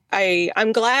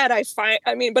I'm glad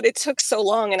but it took so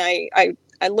long, and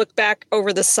I look back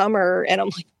over the summer and I'm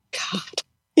like, God,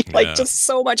 just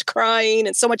so much crying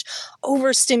and so much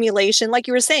overstimulation. Like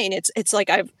you were saying, it's like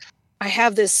I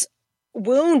have this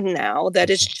wound now that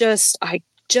is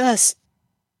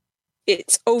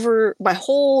it's over. My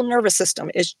whole nervous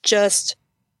system is just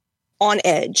on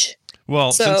edge.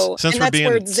 Well, so since and we're that's being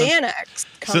where Xanax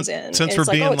comes in. Since we're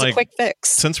being it's a quick fix.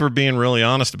 Since we're being really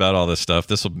honest about all this stuff,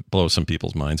 this will blow some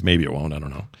people's minds. Maybe it won't. I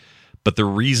don't know. But the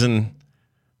reason,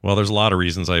 well, there's a lot of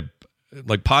reasons. I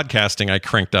like podcasting. I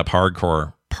cranked up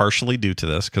hardcore partially due to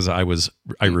this because I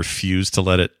refused to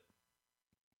let it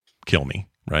kill me.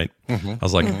 Right. I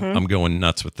was like, I'm going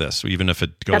nuts with this. So even if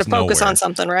it goes nowhere. Got to focus on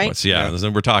something, right? Yeah.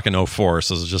 We're talking 04,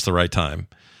 so it's just the right time.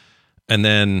 And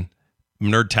then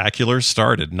Nerdtaculars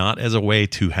started not as a way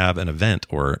to have an event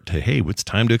or to, hey, it's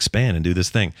time to expand and do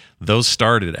this thing. Those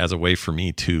started as a way for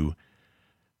me to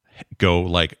go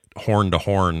like horn to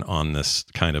horn on this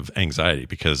kind of anxiety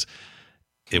because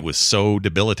it was so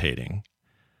debilitating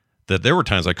that there were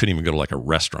times I couldn't even go to like a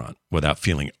restaurant without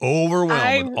feeling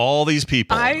overwhelmed with all these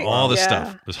people and all this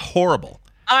stuff. It was horrible.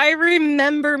 I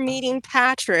remember meeting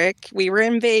Patrick. We were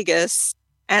in Vegas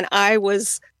and I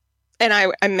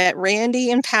met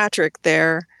Randy and Patrick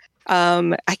there.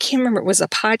 I can't remember. It was a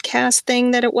podcast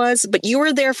thing that it was, but you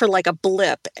were there for like a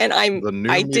blip, and the New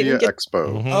Media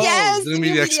Expo. Oh, yes, the New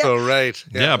Media Expo, right?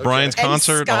 Yeah, Brian's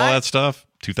concert, all that stuff.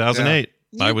 2008.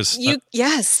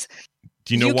 Yes.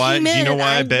 Do you know why? Do you know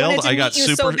why I bailed? I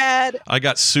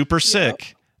got super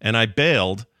sick, and I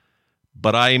bailed.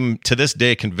 But I'm to this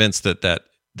day convinced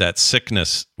that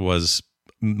sickness was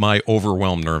my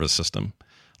overwhelmed nervous system.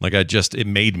 Like it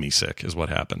made me sick is what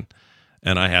happened.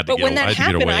 And I had to get away from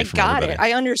everybody. But when that happened, I got it.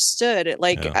 I understood it.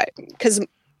 Like, because,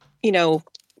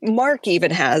 Mark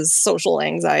even has social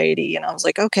anxiety. And I was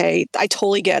like, okay, I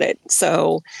totally get it.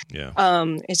 So,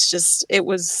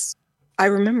 I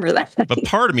remember that. But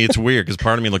part of me, it's weird because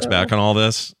part of me looks back on all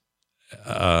this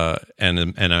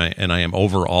and I am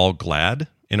overall glad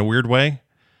in a weird way.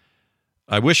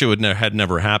 I wish it had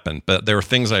never happened, but there are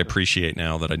things I appreciate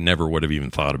now that I never would have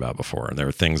even thought about before. And there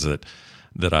are things that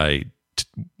I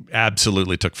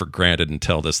absolutely took for granted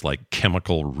until this like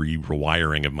chemical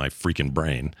rewiring of my freaking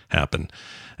brain happened.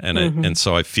 And and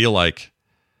so I feel like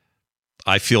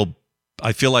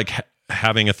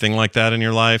having a thing like that in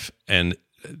your life and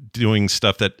doing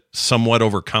stuff that somewhat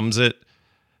overcomes it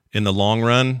in the long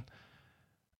run,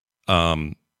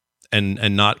 and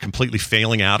not completely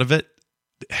failing out of it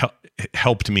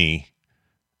helped me.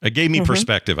 It gave me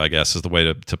perspective, I guess, is the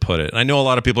way to put it. And I know a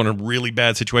lot of people are in really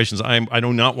bad situations. I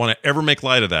do not want to ever make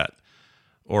light of that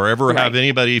or ever have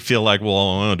anybody feel like,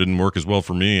 well, it didn't work as well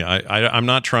for me. I'm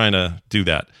not trying to do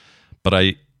that, but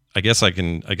I guess I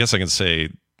can say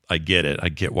I get it. I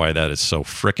get why that is so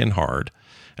frickin' hard.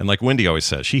 And like Wendy always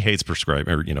says, she hates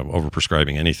prescribing or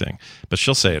over-prescribing anything, but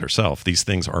she'll say it herself. These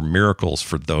things are miracles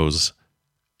for those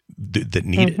that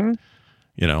need it.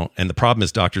 And the problem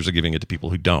is doctors are giving it to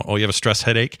people who don't. Oh, you have a stress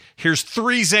headache? Here's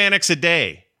 3 Xanax a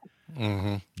day.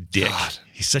 Dick. God.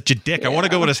 He's such a dick. I want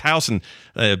to go to his house and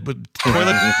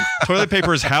toilet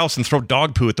paper his house and throw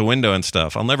dog poo at the window and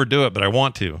stuff. I'll never do it, but I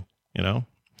want to, Anyway.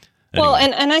 Well,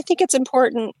 and I think it's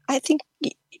important. I think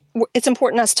it's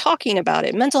important us talking about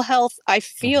it. Mental health, I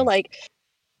feel like,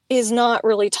 is not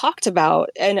really talked about.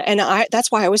 And that's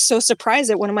why I was so surprised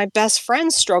that one of my best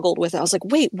friends struggled with it. I was like,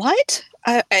 wait, what?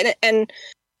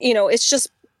 It's just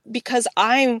because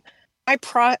I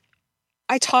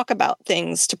talk about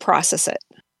things to process it.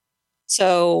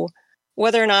 So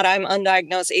whether or not I'm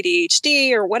undiagnosed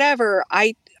ADHD or whatever,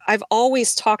 I've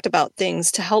always talked about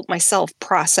things to help myself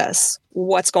process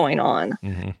what's going on.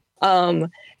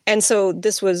 And so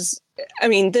this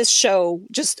show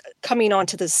just coming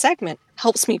onto this segment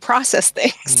helps me process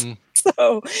things.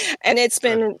 So, and it's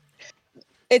been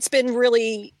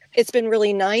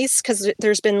really nice because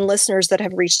there's been listeners that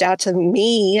have reached out to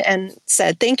me and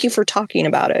said, thank you for talking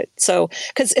about it. So,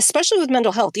 because especially with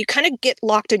mental health, you kind of get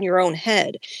locked in your own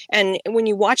head. And when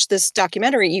you watch this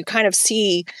documentary, you kind of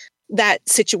see that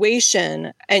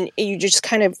situation and you just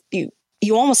kind of,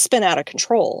 you almost spin out of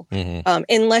control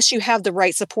unless you have the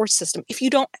right support system. If you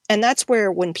don't, and that's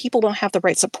where when people don't have the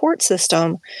right support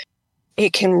system,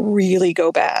 it can really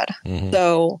go bad.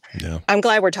 So I'm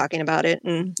glad we're talking about it.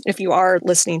 And if you are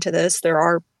listening to this, there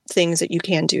are things that you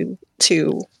can do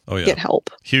to get help.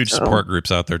 Huge support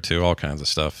groups out there too, all kinds of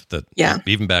stuff that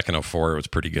even back in 04, it was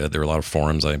pretty good. There were a lot of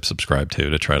forums I subscribed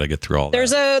to try to get through all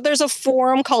that. There's a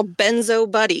forum called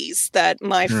Benzo Buddies that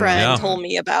my friend told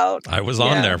me about. I was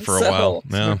on there for a while.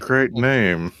 Yeah. A great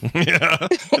name.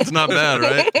 It's not bad,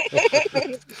 right?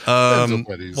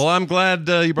 Well, I'm glad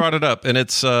you brought it up. And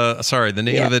it's, the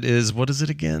name of it is, what is it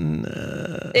again?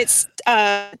 It's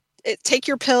Take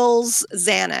Your Pills,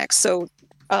 Xanax. So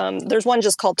there's one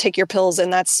just called Take Your Pills,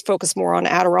 and that's focused more on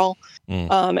Adderall.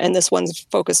 And this one's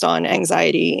focused on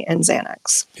anxiety and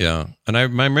Xanax. Yeah.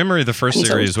 And my memory of the first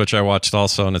series, which I watched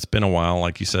also, and it's been a while,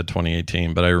 like you said,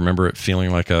 2018, but I remember it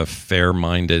feeling like a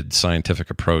fair-minded scientific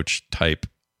approach type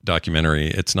documentary.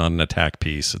 It's not an attack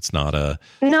piece. It's not a...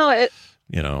 No,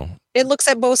 it looks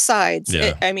at both sides.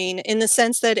 Yeah. I mean, in the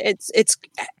sense that it's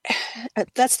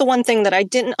that's the one thing that I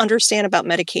didn't understand about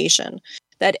medication,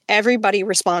 that everybody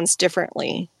responds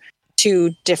differently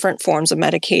to different forms of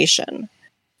medication.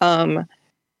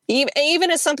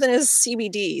 Even as something as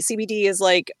CBD is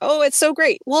like, oh, it's so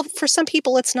great. Well, for some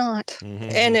people it's not.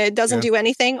 And it doesn't do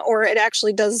anything, or it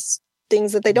actually does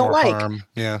things that they don't like. Harm.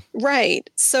 Yeah. Right.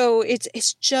 So it's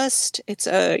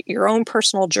your own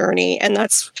personal journey. And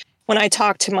that's when I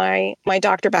talked to my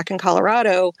doctor back in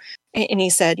Colorado, and he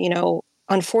said,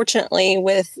 unfortunately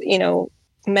with,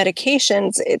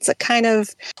 medications, it's a kind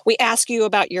of, we ask you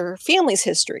about your family's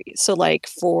history. So like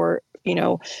for,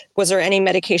 was there any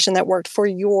medication that worked for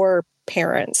your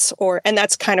parents, and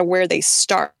that's kind of where they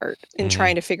start in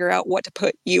trying to figure out what to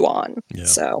put you on. Yeah.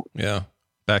 So, yeah.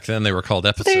 Back then they were called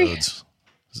episodes.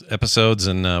 Episodes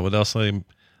and what else? The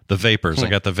vapors. I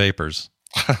got the vapors.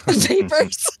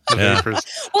 Vapors. Vapors.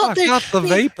 Well, I got the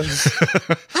vapors.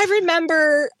 I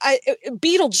remember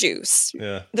Beetlejuice.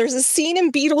 Yeah. There's a scene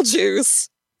in Beetlejuice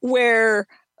where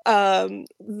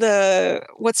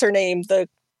what's her name? The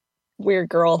weird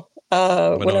girl.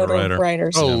 Winona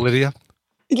Ryder. Oh, Lydia.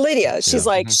 She's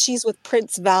she's with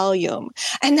Prince Valium,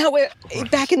 and now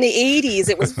back in the 80s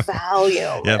it was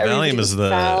Valium. Yeah, Valium is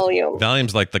Valium.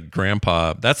 Valium's like the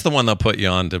grandpa. That's the one they'll put you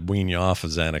on to wean you off of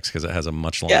Xanax because it has a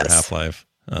much longer half-life.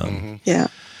 Yeah.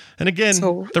 And again,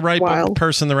 the right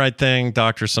person, the right thing.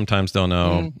 Doctors sometimes don't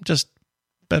know. Just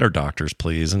better doctors,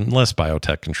 please, and less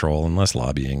biotech control, and less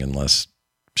lobbying, and less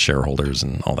shareholders,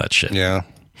 and all that shit. Yeah.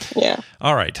 Yeah.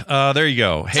 All right. There you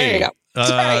go. Hey. There you go.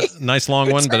 Nice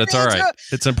long one, but it's all right.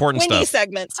 It's important Windy stuff.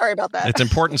 segment. Sorry about that. It's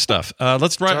important stuff.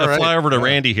 Let's fly over to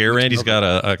Randy here. Randy's got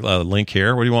a link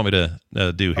here. What do you want me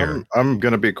to do here? I'm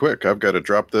going to be quick. I've got to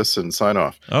drop this and sign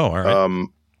off. Oh, all right.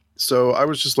 So I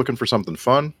was just looking for something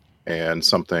fun and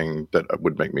something that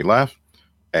would make me laugh.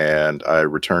 And I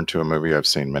returned to a movie I've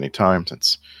seen many times.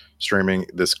 It's streaming.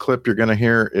 This clip you're going to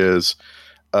hear is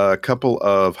a couple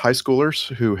of high schoolers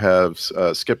who have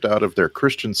skipped out of their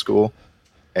Christian school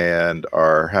and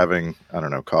are having,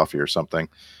 coffee or something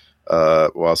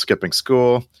while skipping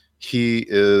school. He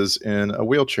is in a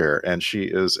wheelchair, and she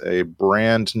is a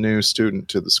brand new student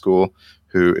to the school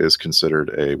who is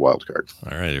considered a wild card.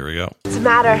 All right, here we go. What's the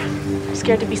matter? I'm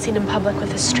scared to be seen in public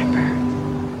with a stripper.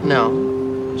 No,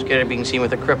 I'm scared of being seen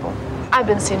with a cripple. I've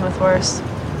been seen with worse.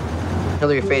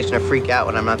 Hillary Faye's gonna freak out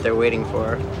when I'm not there waiting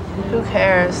for her. Who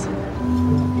cares?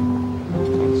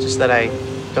 It's just that I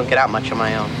don't get out much on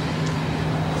my own.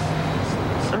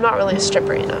 I'm not really a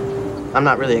stripper, I'm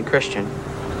not really a Christian.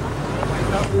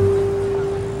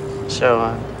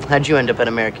 So, how'd you end up at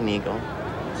American Eagle?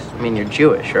 I mean, you're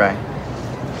Jewish, right?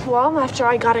 Well, after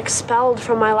I got expelled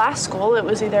from my last school, it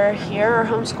was either here or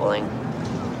homeschooling.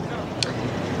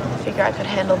 I figure I could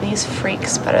handle these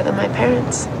freaks better than my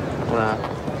parents. Well,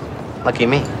 lucky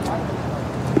me. Are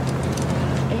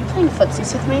you playing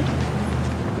footsies with me?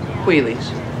 Wheelies.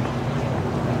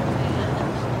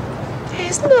 Hey,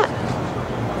 isn't that...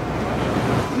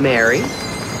 Mary?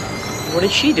 What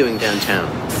is she doing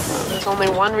downtown? Well, there's only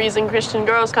one reason Christian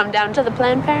girls come down to the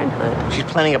Planned Parenthood. She's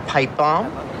planning a pipe bomb?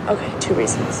 Okay, 2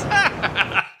 reasons.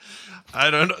 I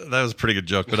don't know. That was a pretty good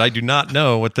joke, but I do not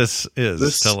know what this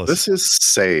is. Tell us. This is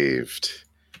Saved.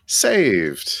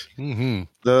 Mm-hmm.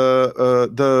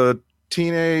 The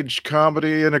teenage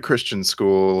comedy in a Christian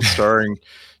school starring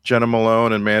Jenna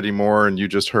Malone and Mandy Moore, and you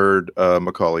just heard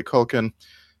Macaulay Culkin,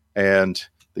 and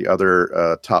the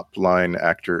other top line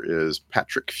actor is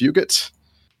Patrick Fugit.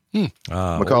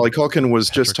 Macaulay Culkin was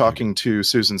just talking to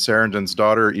Susan Sarandon's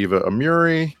daughter, Eva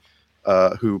Amuri,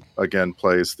 who again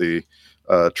plays the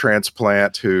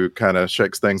transplant who kind of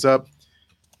shakes things up.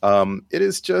 It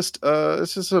is just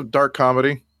it's just a dark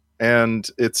comedy, and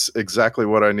it's exactly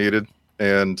what I needed.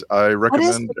 And I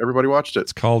recommend everybody watched it.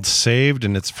 It's called Saved,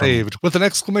 and it's from Saved with an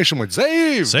exclamation mark.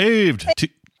 Saved.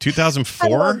 2004.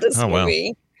 I love this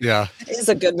movie. Yeah, it is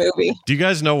a good movie. Do you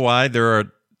guys know why there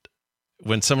are?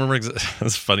 When someone brings,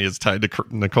 it's funny. It's tied to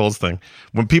Nicole's thing.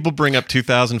 When people bring up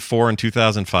 2004 and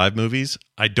 2005 movies,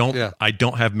 I don't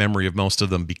have memory of most of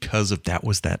them because of that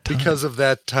time. Because of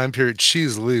that time period.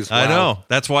 Jeez Louise. Wow. I know.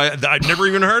 That's why I've never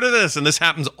even heard of this. And this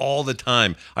happens all the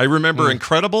time. I remember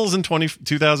Incredibles in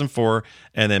 2004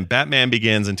 and then Batman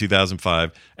Begins in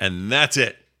 2005. And that's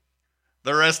it.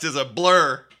 The rest is a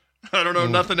blur. I don't know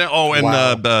nothing else. Oh,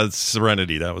 and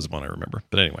Serenity. That was one I remember.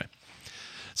 But anyway,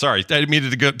 sorry, I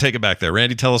needed to take it back there.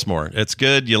 Randy, tell us more. It's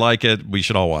good. You like it. We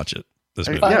should all watch it. This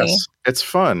movie. Yes, it's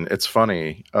fun. It's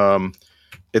funny.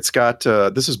 It's got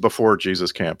this is before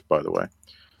Jesus Camp, by the way.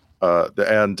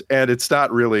 And it's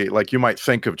not really like you might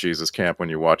think of Jesus Camp when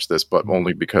you watch this, but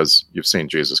only because you've seen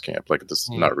Jesus Camp. Like this is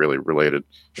not really related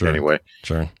in any way.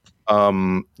 Sure.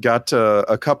 Got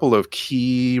a couple of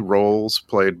key roles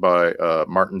played by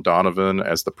Martin Donovan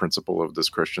as the principal of this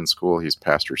Christian school. He's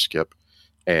Pastor Skip,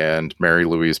 and Mary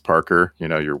Louise Parker. You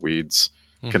know, your Weeds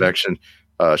connection.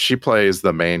 She plays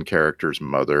the main character's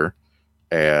mother,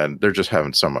 and they're just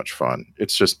having so much fun.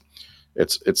 It's just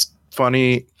it's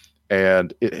funny.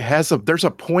 And there's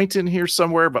a point in here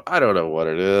somewhere, but I don't know what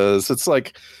it is. It's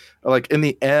like in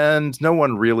the end, no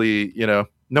one really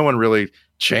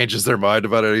changes their mind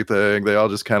about anything. They all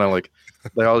just kind of like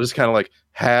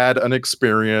had an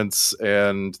experience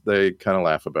and they kind of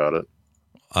laugh about it.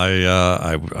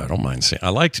 I don't mind saying I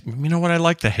liked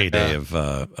the heyday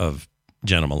of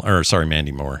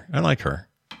Mandy Moore. I like her.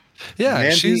 Yeah,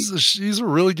 Mandy, she's a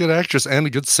really good actress and a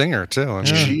good singer too. I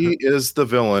mean, she is the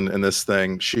villain in this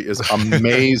thing. She is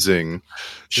amazing.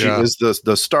 She is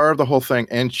the star of the whole thing,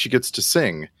 and she gets to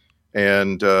sing.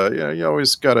 And you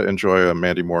always got to enjoy a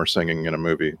Mandy Moore singing in a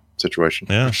movie situation.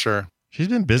 Yeah, for sure. She's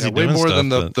been busy way doing more stuff, than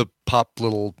the pop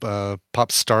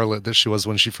starlet that she was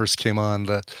when she first came on.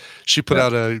 That she put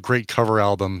out a great cover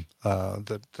album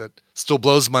that still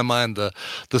blows my mind.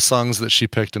 The songs that she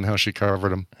picked and how she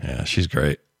covered them. Yeah, she's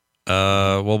great.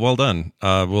 Well done.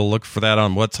 We'll look for that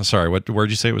on where'd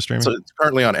you say it was streaming? So it's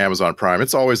currently on Amazon Prime.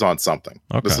 It's always on something.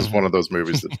 Okay. This is one of those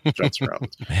movies that jumps around.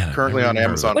 Man, currently on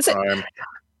Amazon Prime.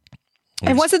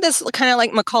 And wasn't this kind of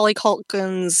like Macaulay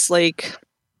Culkin's like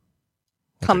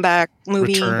comeback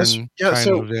movie? So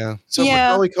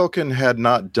Macaulay Culkin had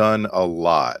not done a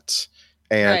lot.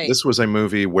 And this was a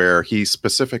movie where he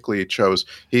specifically chose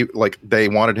they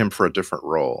wanted him for a different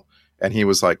role. And he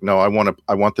was like, no, I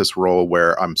want this role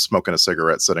where I'm smoking a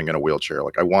cigarette sitting in a wheelchair.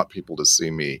 Like I want people to see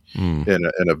me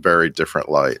in a very different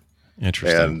light.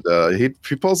 Interesting. And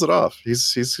he pulls it off.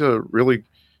 He's a really,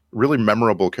 really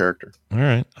memorable character. All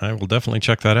right. I will definitely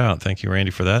check that out. Thank you, Randy,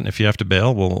 for that. And if you have to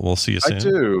bail, we'll see you soon. I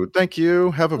do. Thank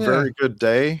you. Have a very good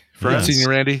day, friends. Seeing you,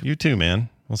 Randy. You too, man.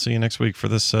 We'll see you next week for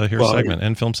this segment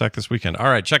and Film Sack this weekend. All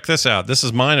right, check this out. This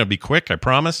is mine. It'll be quick, I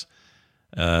promise.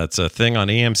 It's a thing on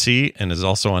AMC and is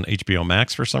also on HBO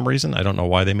Max for some reason. I don't know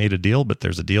why they made a deal, but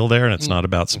there's a deal there, and it's not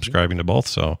about subscribing to both.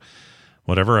 So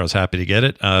whatever, I was happy to get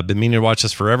it. Been meaning to watch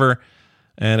this forever,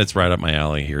 and it's right up my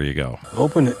alley. Here you go.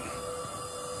 Open it.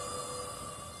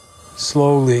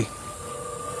 Slowly.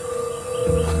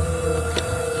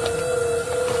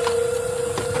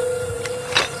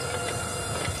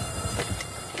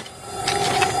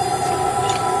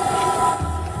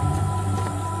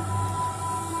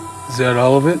 Is that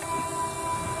all of it?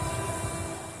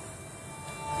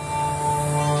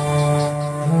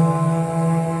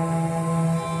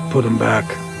 Put them back.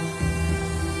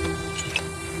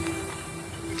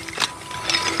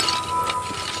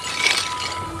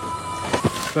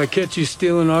 If I catch you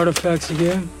stealing artifacts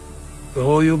again, the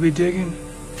hole you'll be digging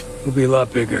will be a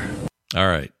lot bigger. All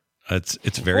right.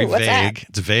 It's very vague. That?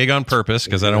 It's vague on purpose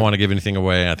because I don't want to give anything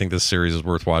away. I think this series is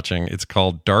worth watching. It's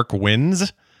called Dark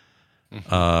Winds.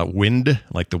 Wind,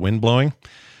 like the wind blowing.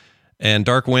 And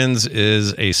Dark Winds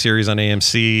is a series on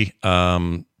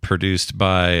AMC produced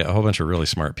by a whole bunch of really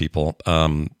smart people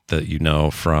that you know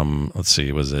from, let's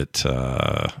see, was it,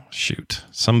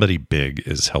 somebody big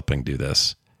is helping do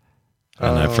this.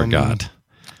 And I forgot.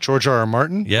 George R.R.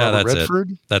 Martin? Yeah, Robert that's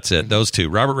Redford? it. That's it. Those two,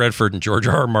 Robert Redford and George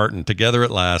R.R. Martin, together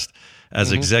at last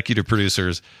as executive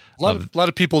producers. A lot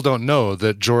of people don't know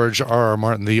that George R.R.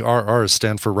 Martin, the RRs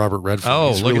stand for Robert Redford. Oh,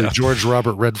 he's really George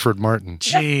Robert Redford Martin.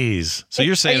 Jeez. So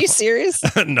you're saying? Are you serious?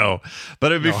 No,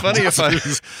 but it'd be funny if I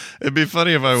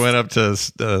went up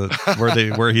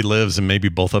to where he lives and maybe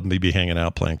both of them be hanging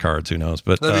out playing cards. Who knows?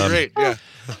 But that'd be great. Yeah.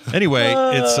 Anyway,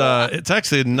 it's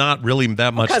actually not really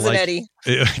that much Cousin like Eddie.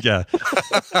 Yeah.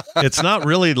 It's not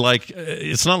really like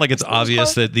it's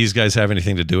obvious that these guys have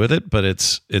anything to do with it, but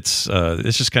it's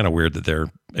just kind of weird that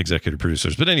they're executive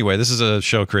producers. But anyway, this is a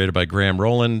show created by Graham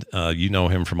Rowland. You know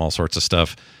him from all sorts of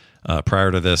stuff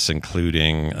prior to this,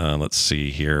 including let's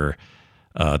see here,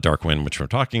 Dark Wind, which we're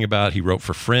talking about. He wrote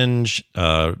for Fringe,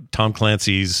 Tom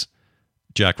Clancy's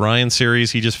Jack Ryan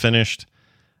series he just finished.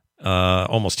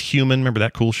 Almost Human. Remember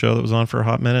that cool show that was on for a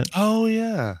hot minute? Oh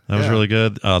yeah, that was really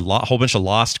good. Whole bunch of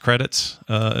Lost credits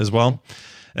as well.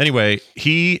 Anyway,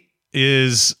 he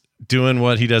is doing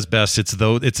what he does best. It's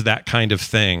that kind of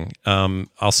thing.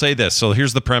 I'll say this. So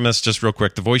here's the premise, just real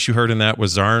quick. The voice you heard in that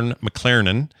was Zarn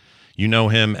McClarnon. You know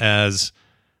him as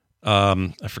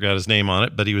I forgot his name on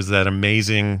it, but he was that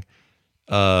amazing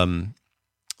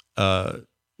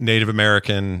Native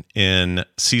American in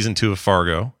season 2 of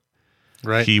Fargo.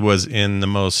 Right. He was in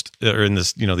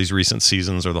these recent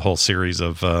seasons or the whole series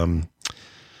of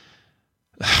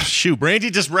Brandy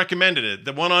just recommended it.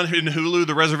 The one on Hulu,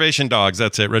 The Reservation Dogs.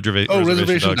 That's it.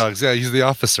 Reservation Dogs. Yeah, he's the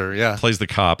officer. Yeah. Plays the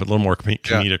cop, a little more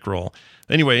comedic role.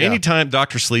 Anyway, anytime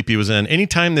Dr. Sleepy was in,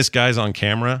 anytime this guy's on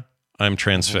camera, I'm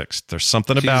transfixed. There's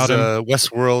something about him.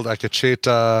 Westworld,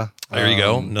 Akacheta. There you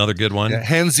go. Another good one. Yeah,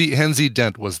 Hansi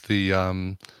Dent was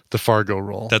the Fargo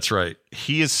role. That's right.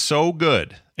 He is so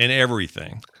good in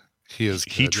everything. He is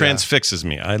good, he transfixes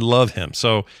me. I love him.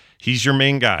 So he's your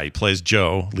main guy. He plays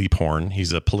Joe Leaphorn.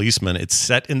 He's a policeman. It's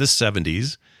set in the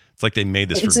 70s. It's like they made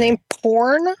this. His name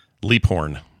Porn?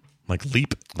 Leaphorn. Like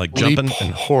leap, like jumping.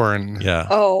 Horn. Yeah.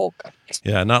 Oh.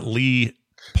 Yeah, not Lee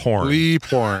Porn. Lee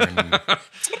Porn.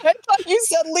 I thought you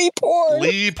said Lee Porn.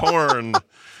 Lee Porn.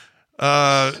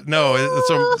 No,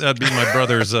 so that'd be my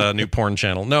brother's new porn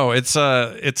channel. No, it's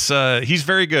he's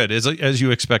very good as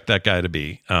you expect that guy to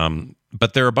be.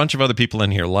 But there are a bunch of other people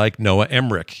in here like Noah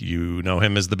Emmerich. You know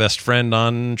him as the best friend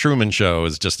on Truman Show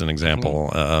is just an example.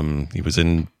 He was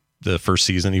in the first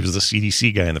season. He was the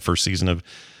CDC guy in the first season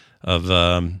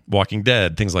of Walking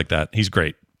Dead, things like that. He's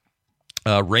great.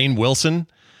 Rainn Wilson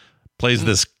plays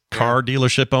this car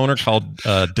dealership owner called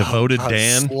Devoted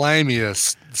Dan.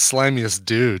 Slimiest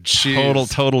dude.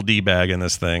 Jeez. Total D-bag in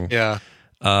this thing. Yeah.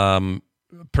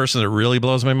 Person that really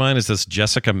blows my mind is this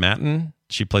Jessica Matten.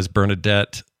 She plays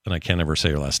Bernadette, and I can't ever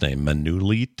say her last name,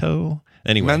 Manuelito.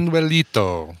 Anyway,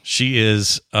 Manuelito. She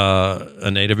is a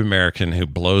Native American who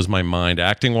blows my mind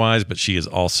acting-wise, but she is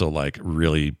also like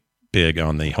really big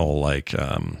on the whole like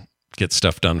get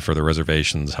stuff done for the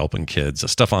reservations, helping kids,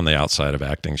 stuff on the outside of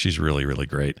acting. She's really, really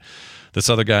great. This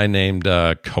other guy named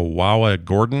Kawawa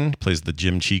Gordon plays the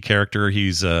Jim Chi character.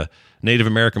 He's a Native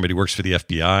American, but he works for the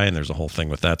FBI, and there's a whole thing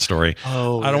with that story.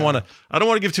 I don't want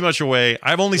to give too much away.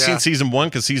 I've only seen season 1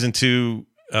 because season 2,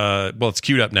 it's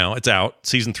queued up now. It's out.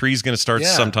 Season 3 is going to start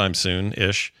sometime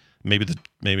soon-ish. Maybe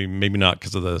not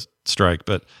because of the strike,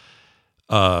 but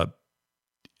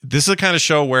this is the kind of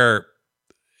show where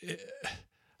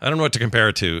I don't know what to compare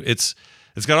it to. It's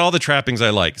got all the trappings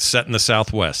I like. Set in the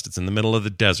Southwest. It's in the middle of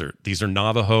the desert. These are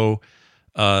Navajo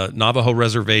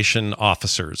reservation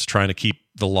officers trying to keep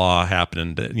the law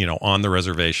happening, on the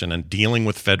reservation, and dealing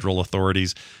with federal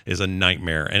authorities is a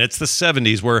nightmare. And it's the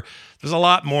 70s where there's a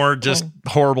lot more just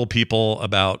horrible people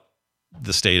about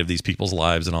the state of these people's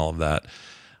lives and all of that.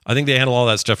 I think they handle all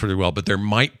that stuff really well, but there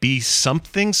might be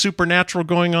something supernatural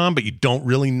going on, but you don't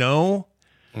really know.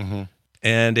 Mm-hmm.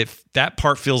 And if that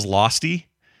part feels losty,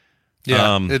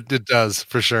 it does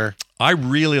for sure. I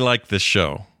really like this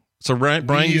show. So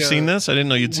Brian, you've seen this? I didn't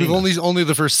know you'd seen it. Only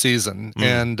the first season,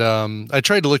 and I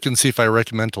tried to look and see if I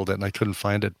recommended it, and I couldn't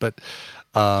find it. But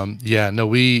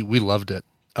we loved it,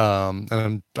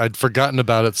 and I'd forgotten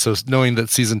about it. So knowing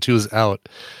that season 2 is out,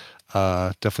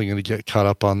 definitely going to get caught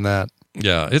up on that.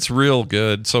 Yeah, it's real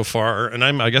good so far, and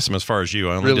I guess I'm as far as you.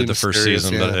 I only really did the first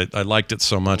season, but I liked it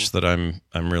so much that I'm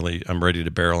ready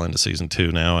to barrel into season 2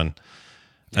 now, and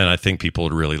I think people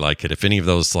would really like it. If any of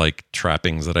those like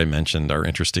trappings that I mentioned are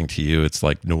interesting to you, it's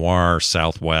like noir,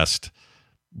 Southwest,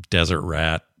 desert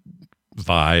rat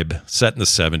vibe, set in the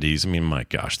 70s. I mean, my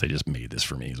gosh, they just made this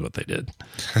for me is what they did.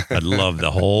 I love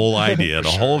the whole idea. The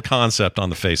whole concept on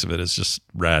the face of it is just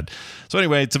rad. So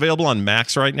anyway, it's available on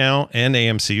Max right now and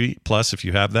AMC Plus if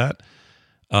you have that.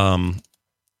 I'm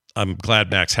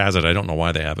glad Max has it. I don't know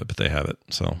why they have it, but they have it.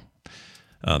 So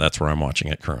that's where I'm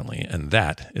watching it currently. And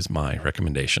that is my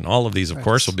recommendation. All of these, of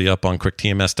course, will be up on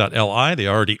quicktms.li. They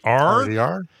already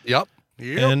are. Yep.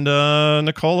 And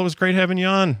Nicole, it was great having you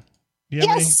on.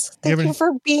 Yes. Thank you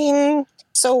for being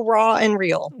so raw and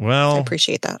real. Well, I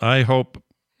appreciate that. I hope,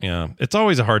 it's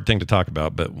always a hard thing to talk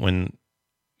about, but when,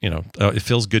 it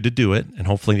feels good to do it. And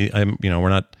hopefully we're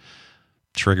not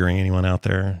triggering anyone out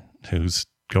there who's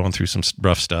going through some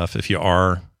rough stuff. If you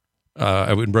are,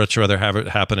 I would much rather have it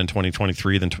happen in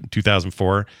 2023 than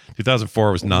 2004.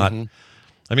 2004 was not,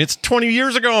 it's 20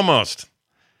 years ago almost.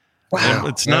 Wow.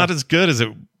 It's not as good as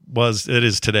it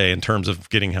is today in terms of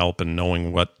getting help and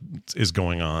knowing what is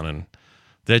going on, and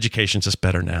the education's just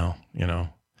better now, a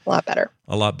lot better.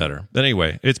 But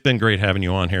anyway, it's been great having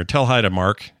you on here. Tell hi to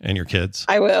Mark and your kids.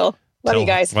 I will. Love you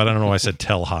guys. Well, I don't know why I said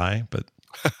tell hi, but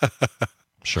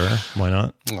sure, why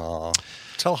not? Aw.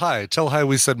 Tell hi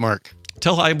we said Mark.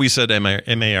 Tell Hyde we said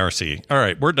M-A-R-C. All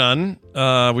right, we're done.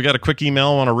 We got a quick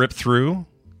email I want to rip through.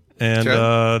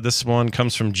 And this one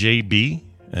comes from JB.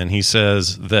 And he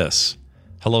says this.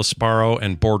 Hello, Sparrow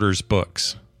and Borders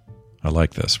Books. I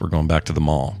like this. We're going back to the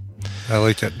mall. I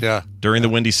like it, yeah. During the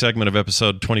Windy segment of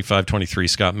episode 2523,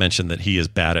 Scott mentioned that he is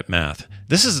bad at math.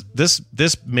 This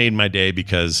made my day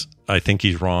because I think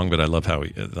he's wrong, but I love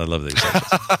that he says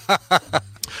this.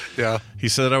 Yeah. He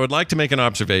said, I would like to make an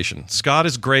observation. Scott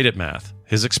is great at math.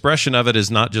 His expression of it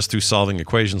is not just through solving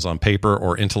equations on paper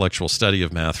or intellectual study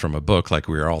of math from a book like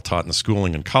we are all taught in the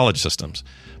schooling and college systems.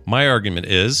 My argument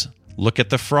is, look at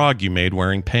the frog you made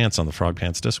wearing pants on the Frog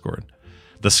Pants Discord.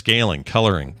 The scaling,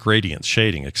 coloring, gradients,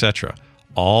 shading, etc.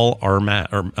 all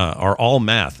are all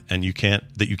math, and you can't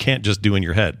just do in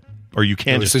your head, or you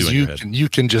can just do in your head. You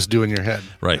can just do in your head,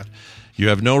 right? Yeah. You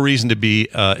have no reason to be,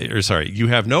 you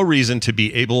have no reason to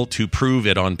be able to prove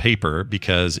it on paper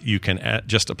because you can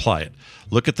just apply it.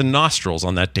 Look at the nostrils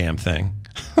on that damn thing.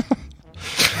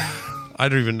 I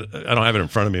don't have it in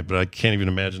front of me, but I can't even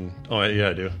imagine. Oh, yeah,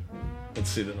 I do. Let's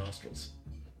see the nostrils.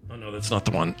 Oh, no, that's not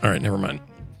the one. All right, never mind.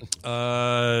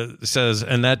 It says,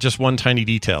 and that just one tiny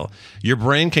detail. Your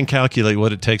brain can calculate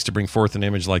what it takes to bring forth an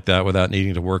image like that without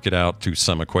needing to work it out through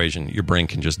some equation. Your brain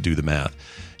can just do the math.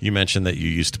 You mentioned that you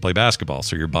used to play basketball,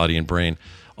 so your body and brain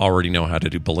already know how to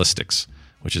do ballistics,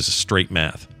 which is a straight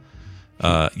math.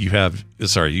 You have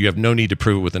no need to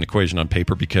prove it with an equation on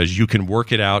paper because you can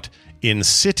work it out in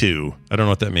situ. I don't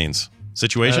know what that means.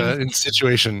 Situation? In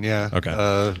situation, yeah.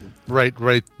 Okay.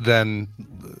 Right then.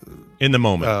 In the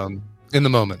moment. In the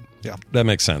moment, yeah. That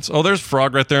makes sense. Oh, there's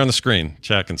Frog right there on the screen.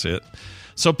 Chat can see it.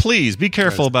 So please be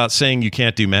careful about saying you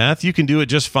can't do math. You can do it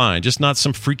just fine. Just not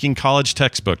some freaking college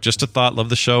textbook. Just a thought. Love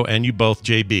the show, and you both,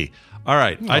 JB. All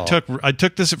right. Aww. I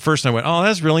took this at first, and I went, oh,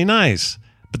 that's really nice.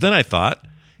 But then I thought,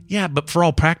 yeah, but for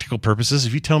all practical purposes,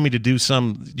 if you tell me to do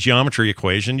some geometry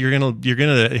equation, you're not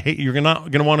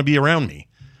gonna want to be around me.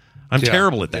 I'm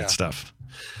terrible at that stuff.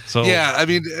 So yeah, I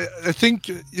mean, I think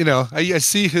I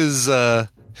see his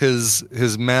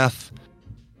math.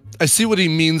 I see what he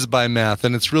means by math,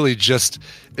 and it's really just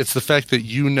it's the fact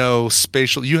that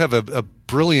spatial. You have a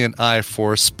brilliant eye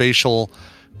for spatial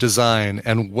design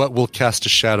and what will cast a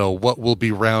shadow, what will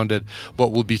be rounded,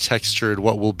 what will be textured,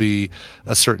 what will be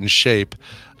a certain shape.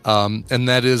 And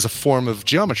that is a form of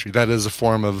geometry. That is a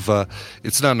form of,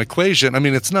 it's not an equation. I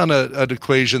mean, it's not an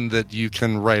equation that you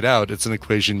can write out. It's an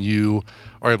equation you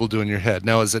are able to do in your head.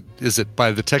 Now, is it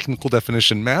by the technical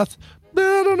definition math?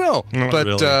 I don't know.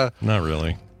 Not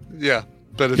really. Yeah.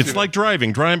 But it's like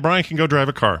driving. Brian can go drive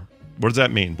a car. What does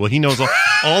that mean? Well, he knows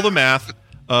all the math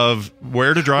of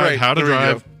where to drive, how to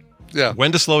drive,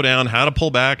 when to slow down, how to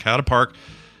pull back, how to park,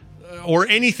 or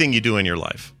anything you do in your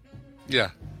life.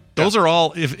 Yeah. Those are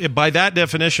all, if by that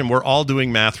definition, we're all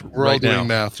doing math We're all doing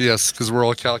math, yes, because we're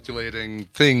all calculating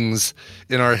things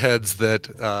in our heads that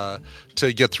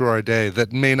to get through our day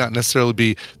that may not necessarily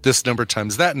be this number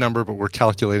times that number, but we're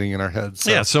calculating in our heads.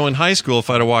 So. Yeah, so in high school, if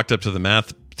I'd have walked up to the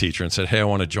math teacher and said, hey, I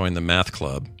want to join the math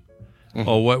club. Mm-hmm.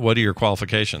 Oh, what are your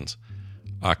qualifications?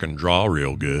 I can draw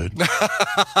real good.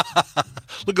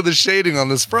 Look at the shading on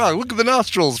this frog. Look at the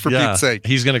nostrils, for Pete's sake.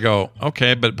 He's going to go,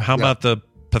 okay, but how about the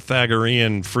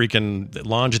Pythagorean freaking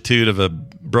longitude of a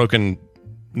broken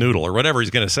noodle or whatever he's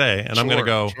going to say? And I'm going to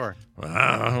go,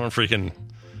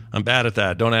 I'm bad at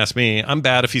that. Don't ask me. I'm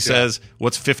bad if he says,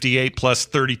 what's 58 plus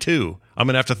 32? I'm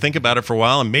going to have to think about it for a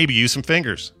while and maybe use some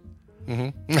fingers.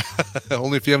 Mm-hmm.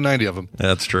 Only if you have 90 of them.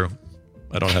 That's true.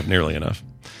 I don't have nearly enough.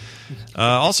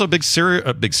 Also, big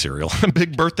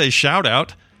birthday shout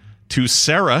out to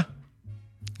Sarah.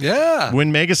 Yeah.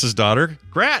 Win Magus' daughter.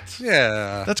 Grats.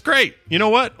 Yeah. That's great. You know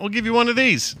what? We'll give you one of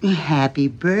these. Happy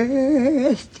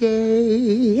birthday.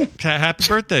 Happy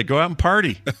birthday. Go out and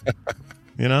party.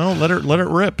 Let it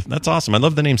rip. That's awesome. I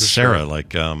love the name Sarah.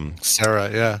 Sure.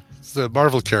 Sarah, yeah. It's a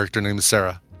Marvel character named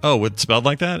Sarah. Oh, it's spelled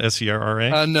like that?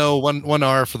 S-E-R-R-A? No, one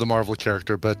R for the Marvel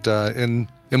character, but in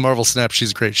Marvel Snap,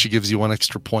 she's great. She gives you one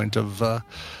extra point of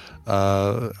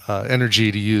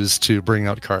energy to use to bring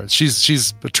out cards.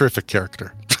 She's a terrific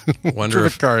character. Wonder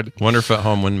if at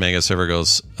home when Megas ever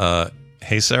goes,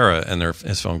 hey Sarah, and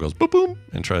his phone goes boom boom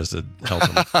and tries to help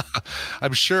him.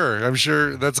 I'm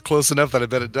sure that's close enough that I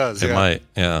bet it does. It might,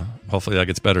 yeah. Hopefully that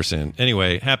gets better soon.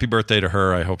 Anyway, happy birthday to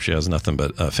her. I hope she has nothing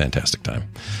but a fantastic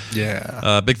time.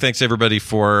 Yeah. Big thanks to everybody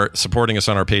for supporting us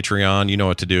on our Patreon. You know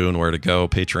what to do and where to go.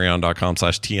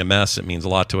 Patreon.com/TMS. It means a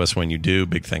lot to us when you do.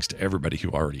 Big thanks to everybody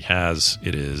who already has.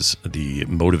 It is the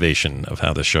motivation of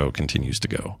how the show continues to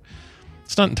go.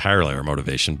 It's not entirely our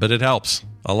motivation, but it helps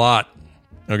a lot.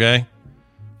 Okay?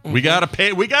 We gotta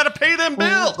pay them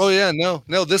bills. Oh yeah, no.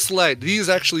 These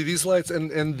lights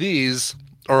and these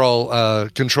are all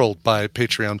controlled by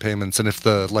Patreon payments, and if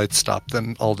the lights stop,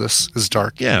 then all this is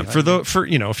dark. Yeah,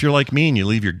 if you're like me and you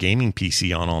leave your gaming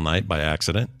PC on all night by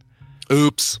accident,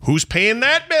 oops, who's paying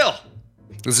that bill?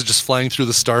 Is it just flying through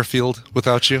the star field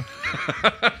without you?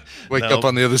 Wake up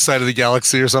on the other side of the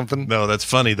galaxy or something? No, that's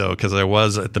funny though, because I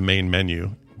was at the main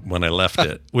menu when I left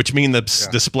it, which means the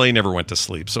display never went to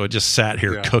sleep, so it just sat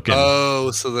here cooking.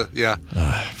 Oh, so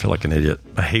I feel like an idiot.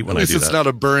 I hate when I do that. At least it's not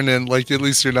a burn-in. Like, at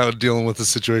least you're not dealing with a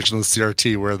situation with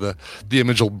CRT where the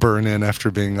image will burn in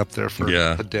after being up there for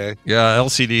a day. Yeah,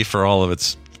 LCD for all of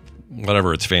its,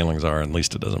 whatever its failings are, at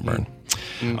least it doesn't burn.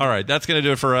 All right, that's going to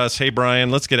do it for us. Hey,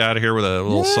 Brian, let's get out of here with a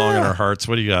little song in our hearts.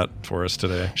 What do you got for us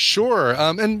today? Sure.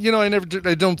 And,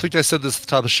 I don't think I said this at the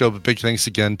top of the show, but big thanks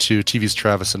again to TV's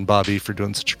Travis and Bobby for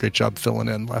doing such a great job filling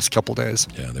in the last couple days.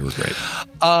 Yeah, they were great.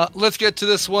 Let's get to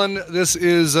this one. This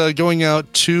is going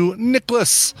out to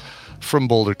Nicholas from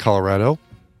Boulder, Colorado.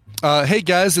 Hey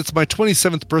guys, it's my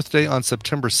 27th birthday on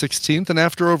September 16th, and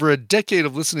after over a decade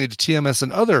of listening to TMS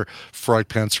and other Frog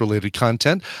Pants related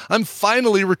content, I'm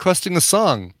finally requesting a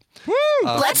song. Woo!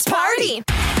 Let's party!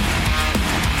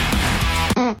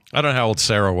 I don't know how old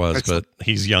Sarah was, but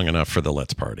he's young enough for the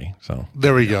Let's Party. So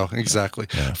there we go. Exactly.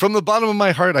 Yeah. From the bottom of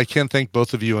my heart, I can't thank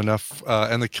both of you enough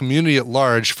and the community at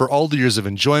large for all the years of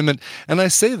enjoyment, and I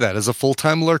say that as a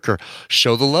full-time lurker.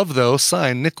 Show the love, though.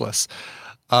 Signed, Nicholas.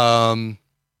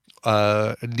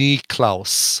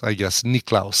 Niklaus, I guess.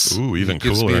 Niklaus. Ooh, even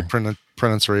gives cooler. Me a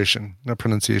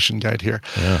pronunciation guide here.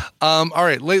 Yeah. All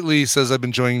right. Lately, he says I've been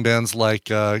enjoying bands like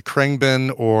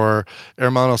Krangbin or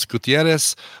Hermanos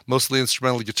Gutierrez, mostly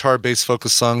instrumental guitar-based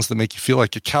focused songs that make you feel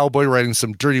like a cowboy riding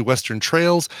some dirty Western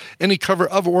trails. Any cover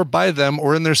of or by them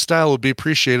or in their style would be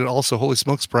appreciated. Also, holy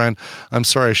smokes, Brian, I'm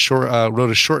sorry I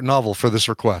wrote a short novel for this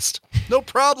request. No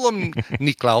problem,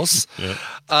 Niklaus. Yeah.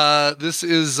 This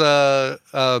is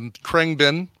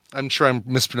Krangbin. I'm sure I'm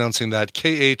mispronouncing that.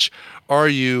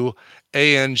 KHRUANGBIN.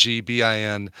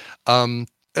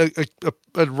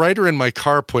 A writer in my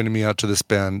car pointed me out to this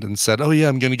band and said, "Oh yeah,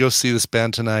 I'm going to go see this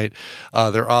band tonight.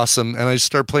 They're awesome." And I just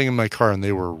started playing in my car, and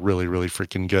they were really, really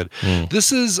freaking good.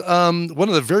 This is one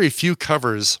of the very few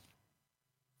covers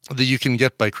that you can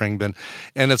get by Krangbin,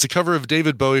 and it's a cover of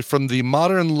David Bowie from the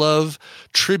Modern Love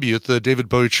tribute, the David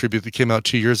Bowie tribute that came out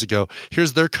 2 years ago.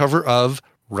 Here's their cover of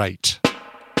Right.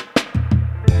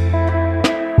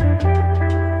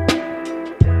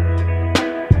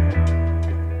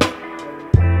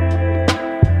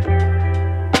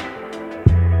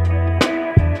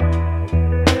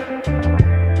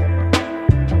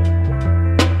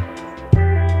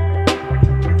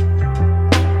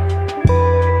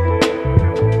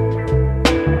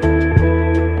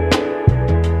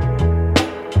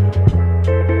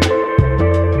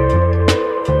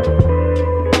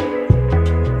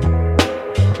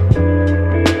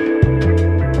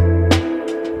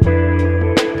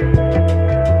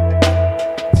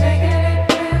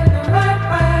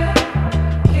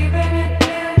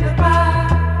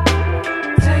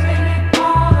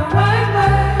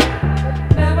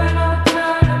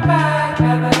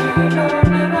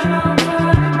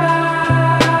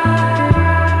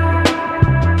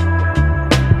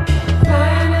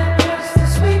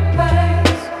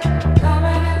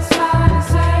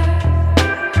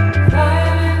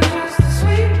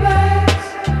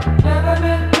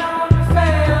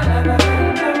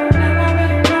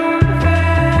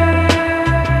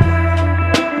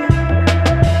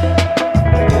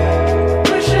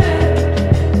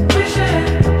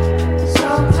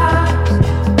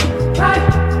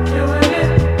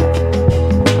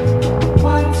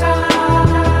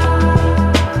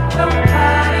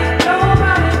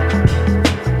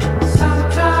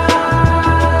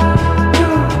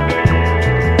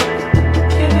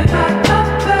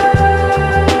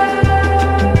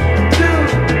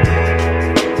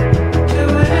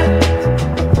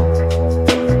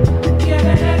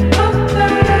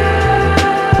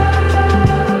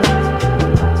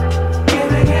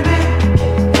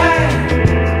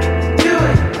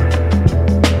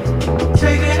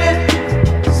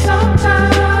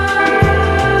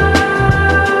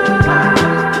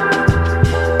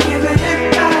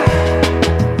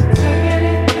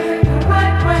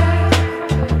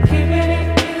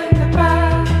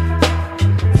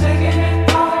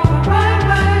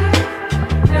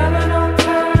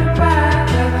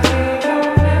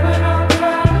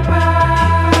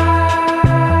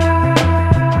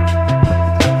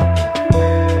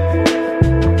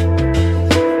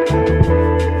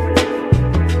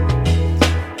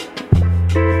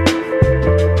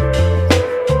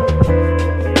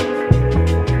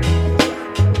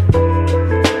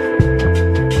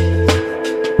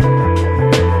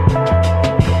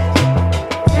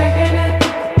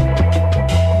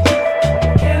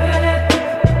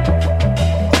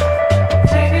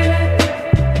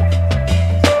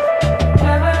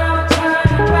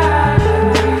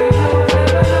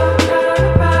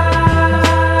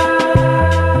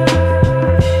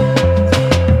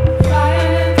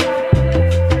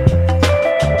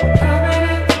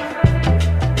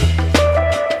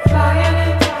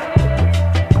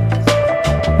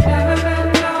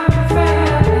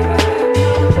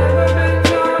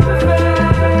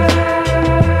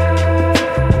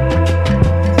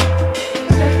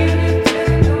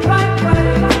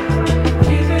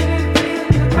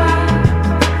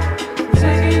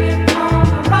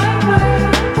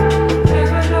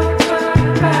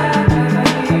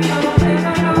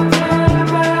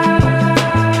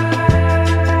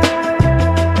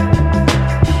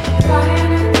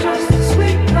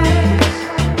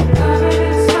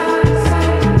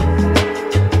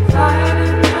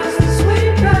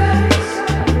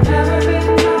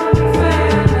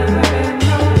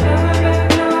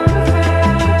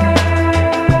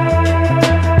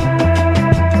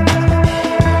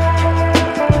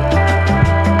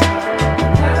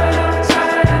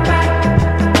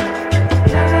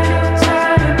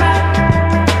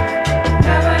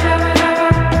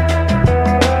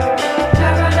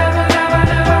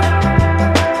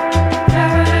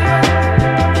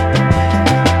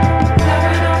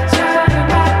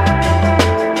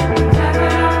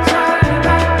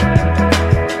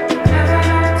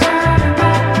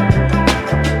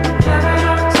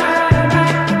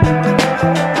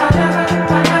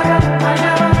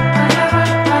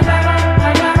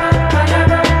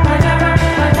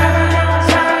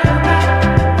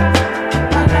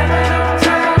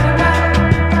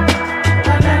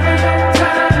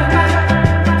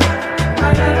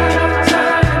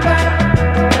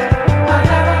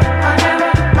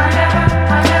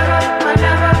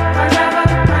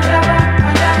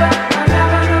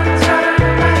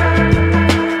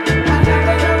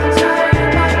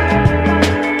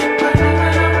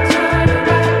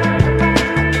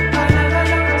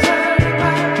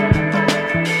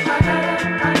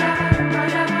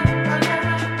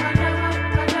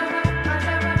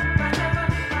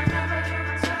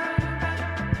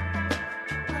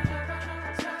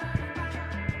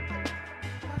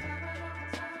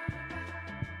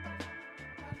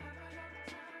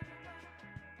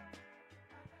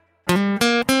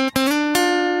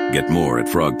 Get more at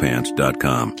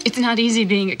frogpants.com. It's not easy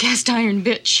being a cast iron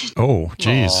bitch. Oh,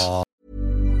 geez.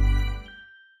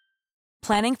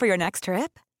 Planning for your next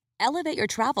trip? Elevate your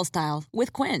travel style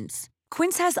with Quince.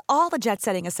 Quince has all the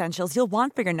jet-setting essentials you'll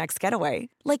want for your next getaway,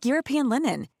 like European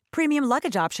linen, premium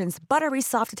luggage options, buttery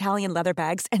soft Italian leather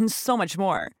bags, and so much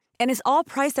more. And is all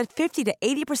priced at 50 to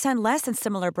 80% less than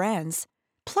similar brands.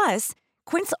 Plus,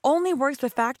 Quince only works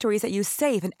with factories that use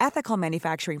safe and ethical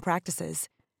manufacturing practices.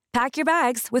 Pack your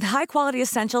bags with high-quality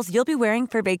essentials you'll be wearing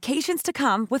for vacations to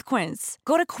come with Quince.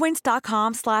 Go to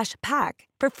quince.com/pack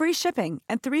for free shipping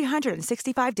and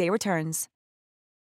 365-day returns.